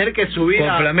 Brasil, y tener que subir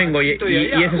con Flamengo y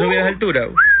esa subida de altura.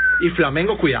 Y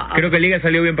Flamengo, cuidado. Creo que Liga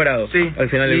salió bien parado. Sí, al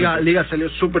final Liga salió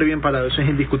súper bien parado, eso es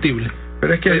indiscutible.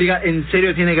 Pero es que Liga en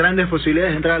serio tiene grandes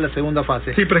posibilidades de entrar a la segunda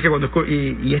fase. Sí, pero es que cuando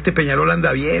y este Peñarol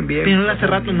anda bien. Peñarol hace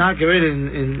rato nada que ver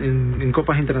en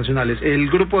copas internacionales. El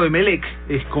grupo de Melec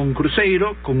es con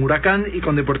Cruzeiro, con Huracán y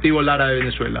con Deportivo Lara de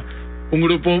Venezuela. Un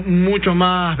grupo mucho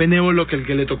más benévolo que el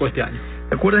que le tocó este año.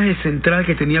 ¿Te acuerdas del central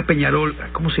que tenía Peñarol?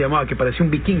 ¿Cómo se llamaba? Que parecía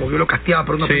un vikingo, que yo lo casteaba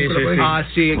por una película.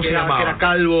 Sí, que era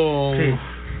calvo. Sí.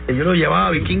 Yo lo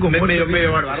llevaba vikingo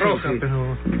medio barba roja,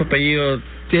 pero un apellido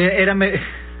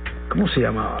 ¿cómo se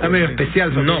llamaba? Era medio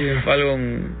especial. No, algo.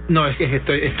 No, es que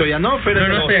estoy no, pero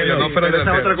no sé, pero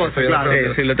esa otra cosa, claro.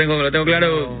 Sí, lo tengo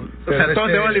claro. O sea, todo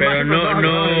te vale pero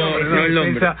no el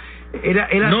nombre. Era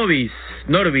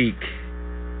Norvik.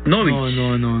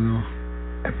 No.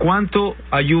 ¿Cuánto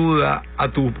ayuda a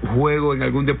tu juego en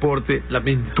algún deporte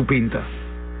tu pinta?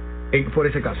 Por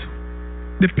ese caso.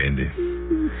 Depende.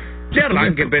 De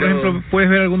arranque, por ejemplo, puedes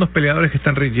ver algunos peleadores que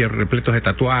están repletos de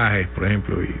tatuajes, por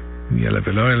ejemplo, y a la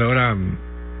peleadora le logra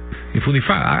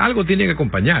infundifar. Algo tiene que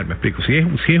acompañar, me explico. Si es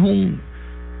un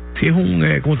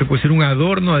 ¿cómo te puede decir? Un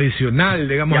adorno adicional,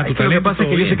 digamos, a tu talento. Lo que pasa es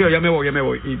que yo sé que ya me voy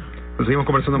y lo seguimos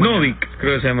conversando mañana. Novik,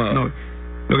 creo que se llamaba. No.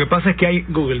 Lo que pasa es que hay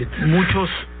Google muchos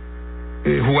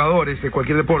jugadores de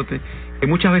cualquier deporte que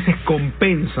muchas veces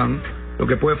compensan lo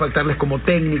que puede faltarles como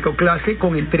técnica o clase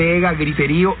con entrega,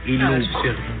 griterío y look.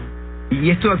 Y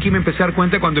esto de aquí me empecé a dar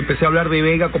cuenta cuando empecé a hablar de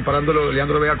Vega, comparándolo de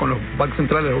Leandro Vega con los backs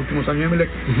centrales de los últimos años de Melec,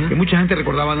 que mucha gente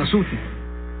recordaba a Nasuti.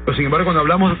 Pero sin embargo, cuando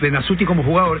hablamos de Nasuti como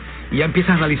jugador y ya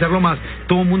empiezas a analizarlo más,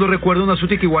 todo el mundo recuerda a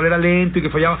Nasuti que igual era lento y que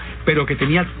fallaba, pero que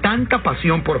tenía tanta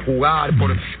pasión por jugar,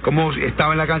 por cómo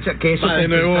estaba en la cancha, que eso de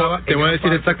nuevo te voy a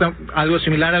decir algo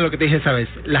similar a lo que te dije esa vez.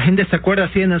 La gente se acuerda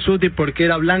así de Nasuti porque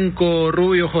era blanco,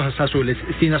 rubio, ojos azules.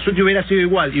 Si Nasuti hubiera sido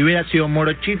igual y hubiera sido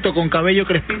morochito con cabello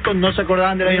crespito, no se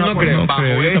acordaban de la misma forma. Bajo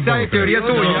esa teoría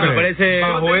tuya, me parece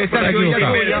bajo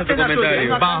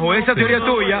esa teoría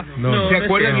tuya, se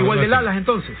acuerdan igual de Lalas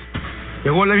entonces.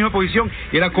 Llegó en la misma posición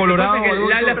y era colorado.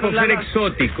 Lala por ser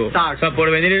exótico. O sea, por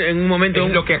venir en un momento.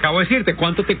 Lo que acabo de decirte,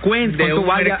 ¿cuánto te cuenta? De un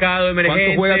mercado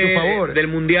emergente. ¿Cuánto juega a tu favor? Del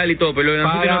mundial y todo. Pero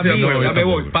para mí, ya me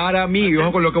voy. Para mí,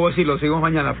 ojo con lo que voy a decir, lo seguimos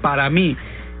mañana. Para mí,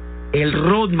 el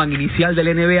roadman inicial de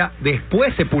la NBA,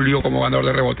 después se pulió como ganador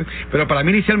de rebotes, pero para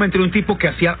mí inicialmente era un tipo que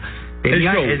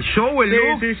tenía el show, el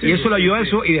look, y eso le ayudó a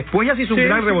eso, y después ya se hizo un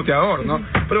gran reboteador, ¿no?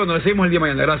 Pero bueno, le seguimos el día de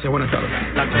mañana. Gracias, buenas tardes.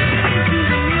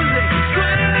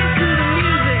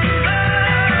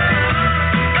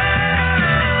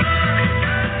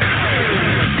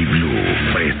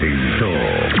 Presentó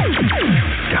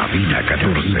Cabina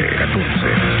 14.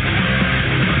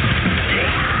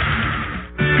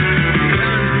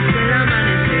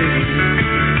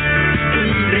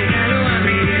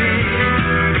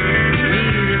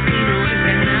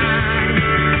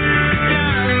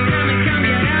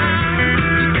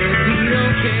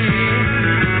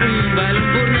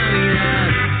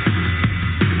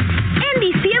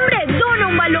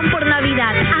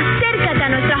 Acércate a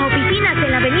nuestras oficinas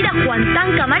en la avenida Juan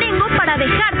Tan Camarengo para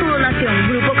dejar tu donación.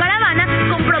 Grupo Caravana,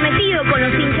 comprometido con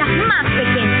los hinchas más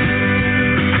pequeños.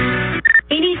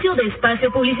 Inicio de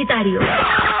espacio publicitario.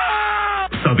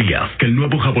 ¿Sabías que el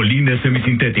nuevo Jaboline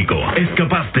semisintético es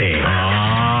capaz de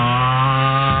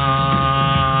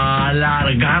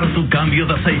alargar tu cambio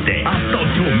de aceite hasta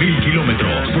 8.000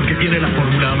 kilómetros? Porque tiene la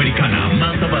fórmula americana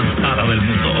más avanzada del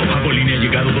mundo. Jaboline ha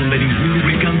llegado donde ningún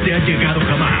lubricante ha llegado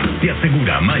jamás. Te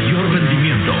asegura mayor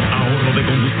rendimiento, ahorro de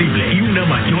combustible y una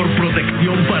mayor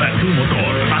protección para tu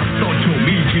motor. Hasta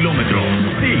 8.000 kilómetros.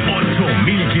 Sí,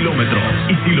 8.000 kilómetros.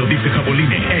 Y si lo dice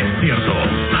Jaboline, es cierto.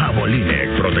 Jaboline,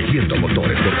 protegiendo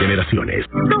motores por generaciones.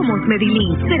 Somos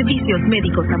Medilink, servicios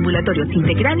médicos ambulatorios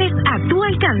integrales a tu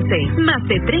alcance. Más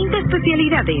de 30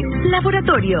 especialidades,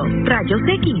 laboratorio, rayos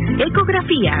X,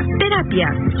 ecografía,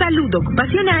 terapia, salud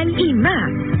ocupacional y más.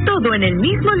 Todo en el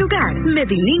mismo lugar.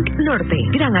 Medilink Norte,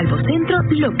 Gran Albo Centro,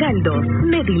 Local 2.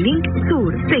 Medilink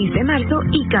Sur, 6 de marzo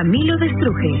y Camilo de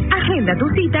Estruje. Agenda tu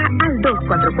cita al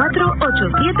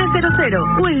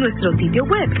 244-8700 o en nuestro sitio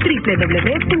web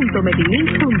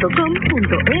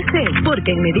www.medilink.com.es.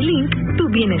 Porque en Medilink tu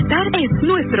bienestar es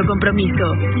nuestro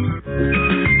compromiso.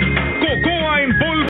 Cocoa en polvo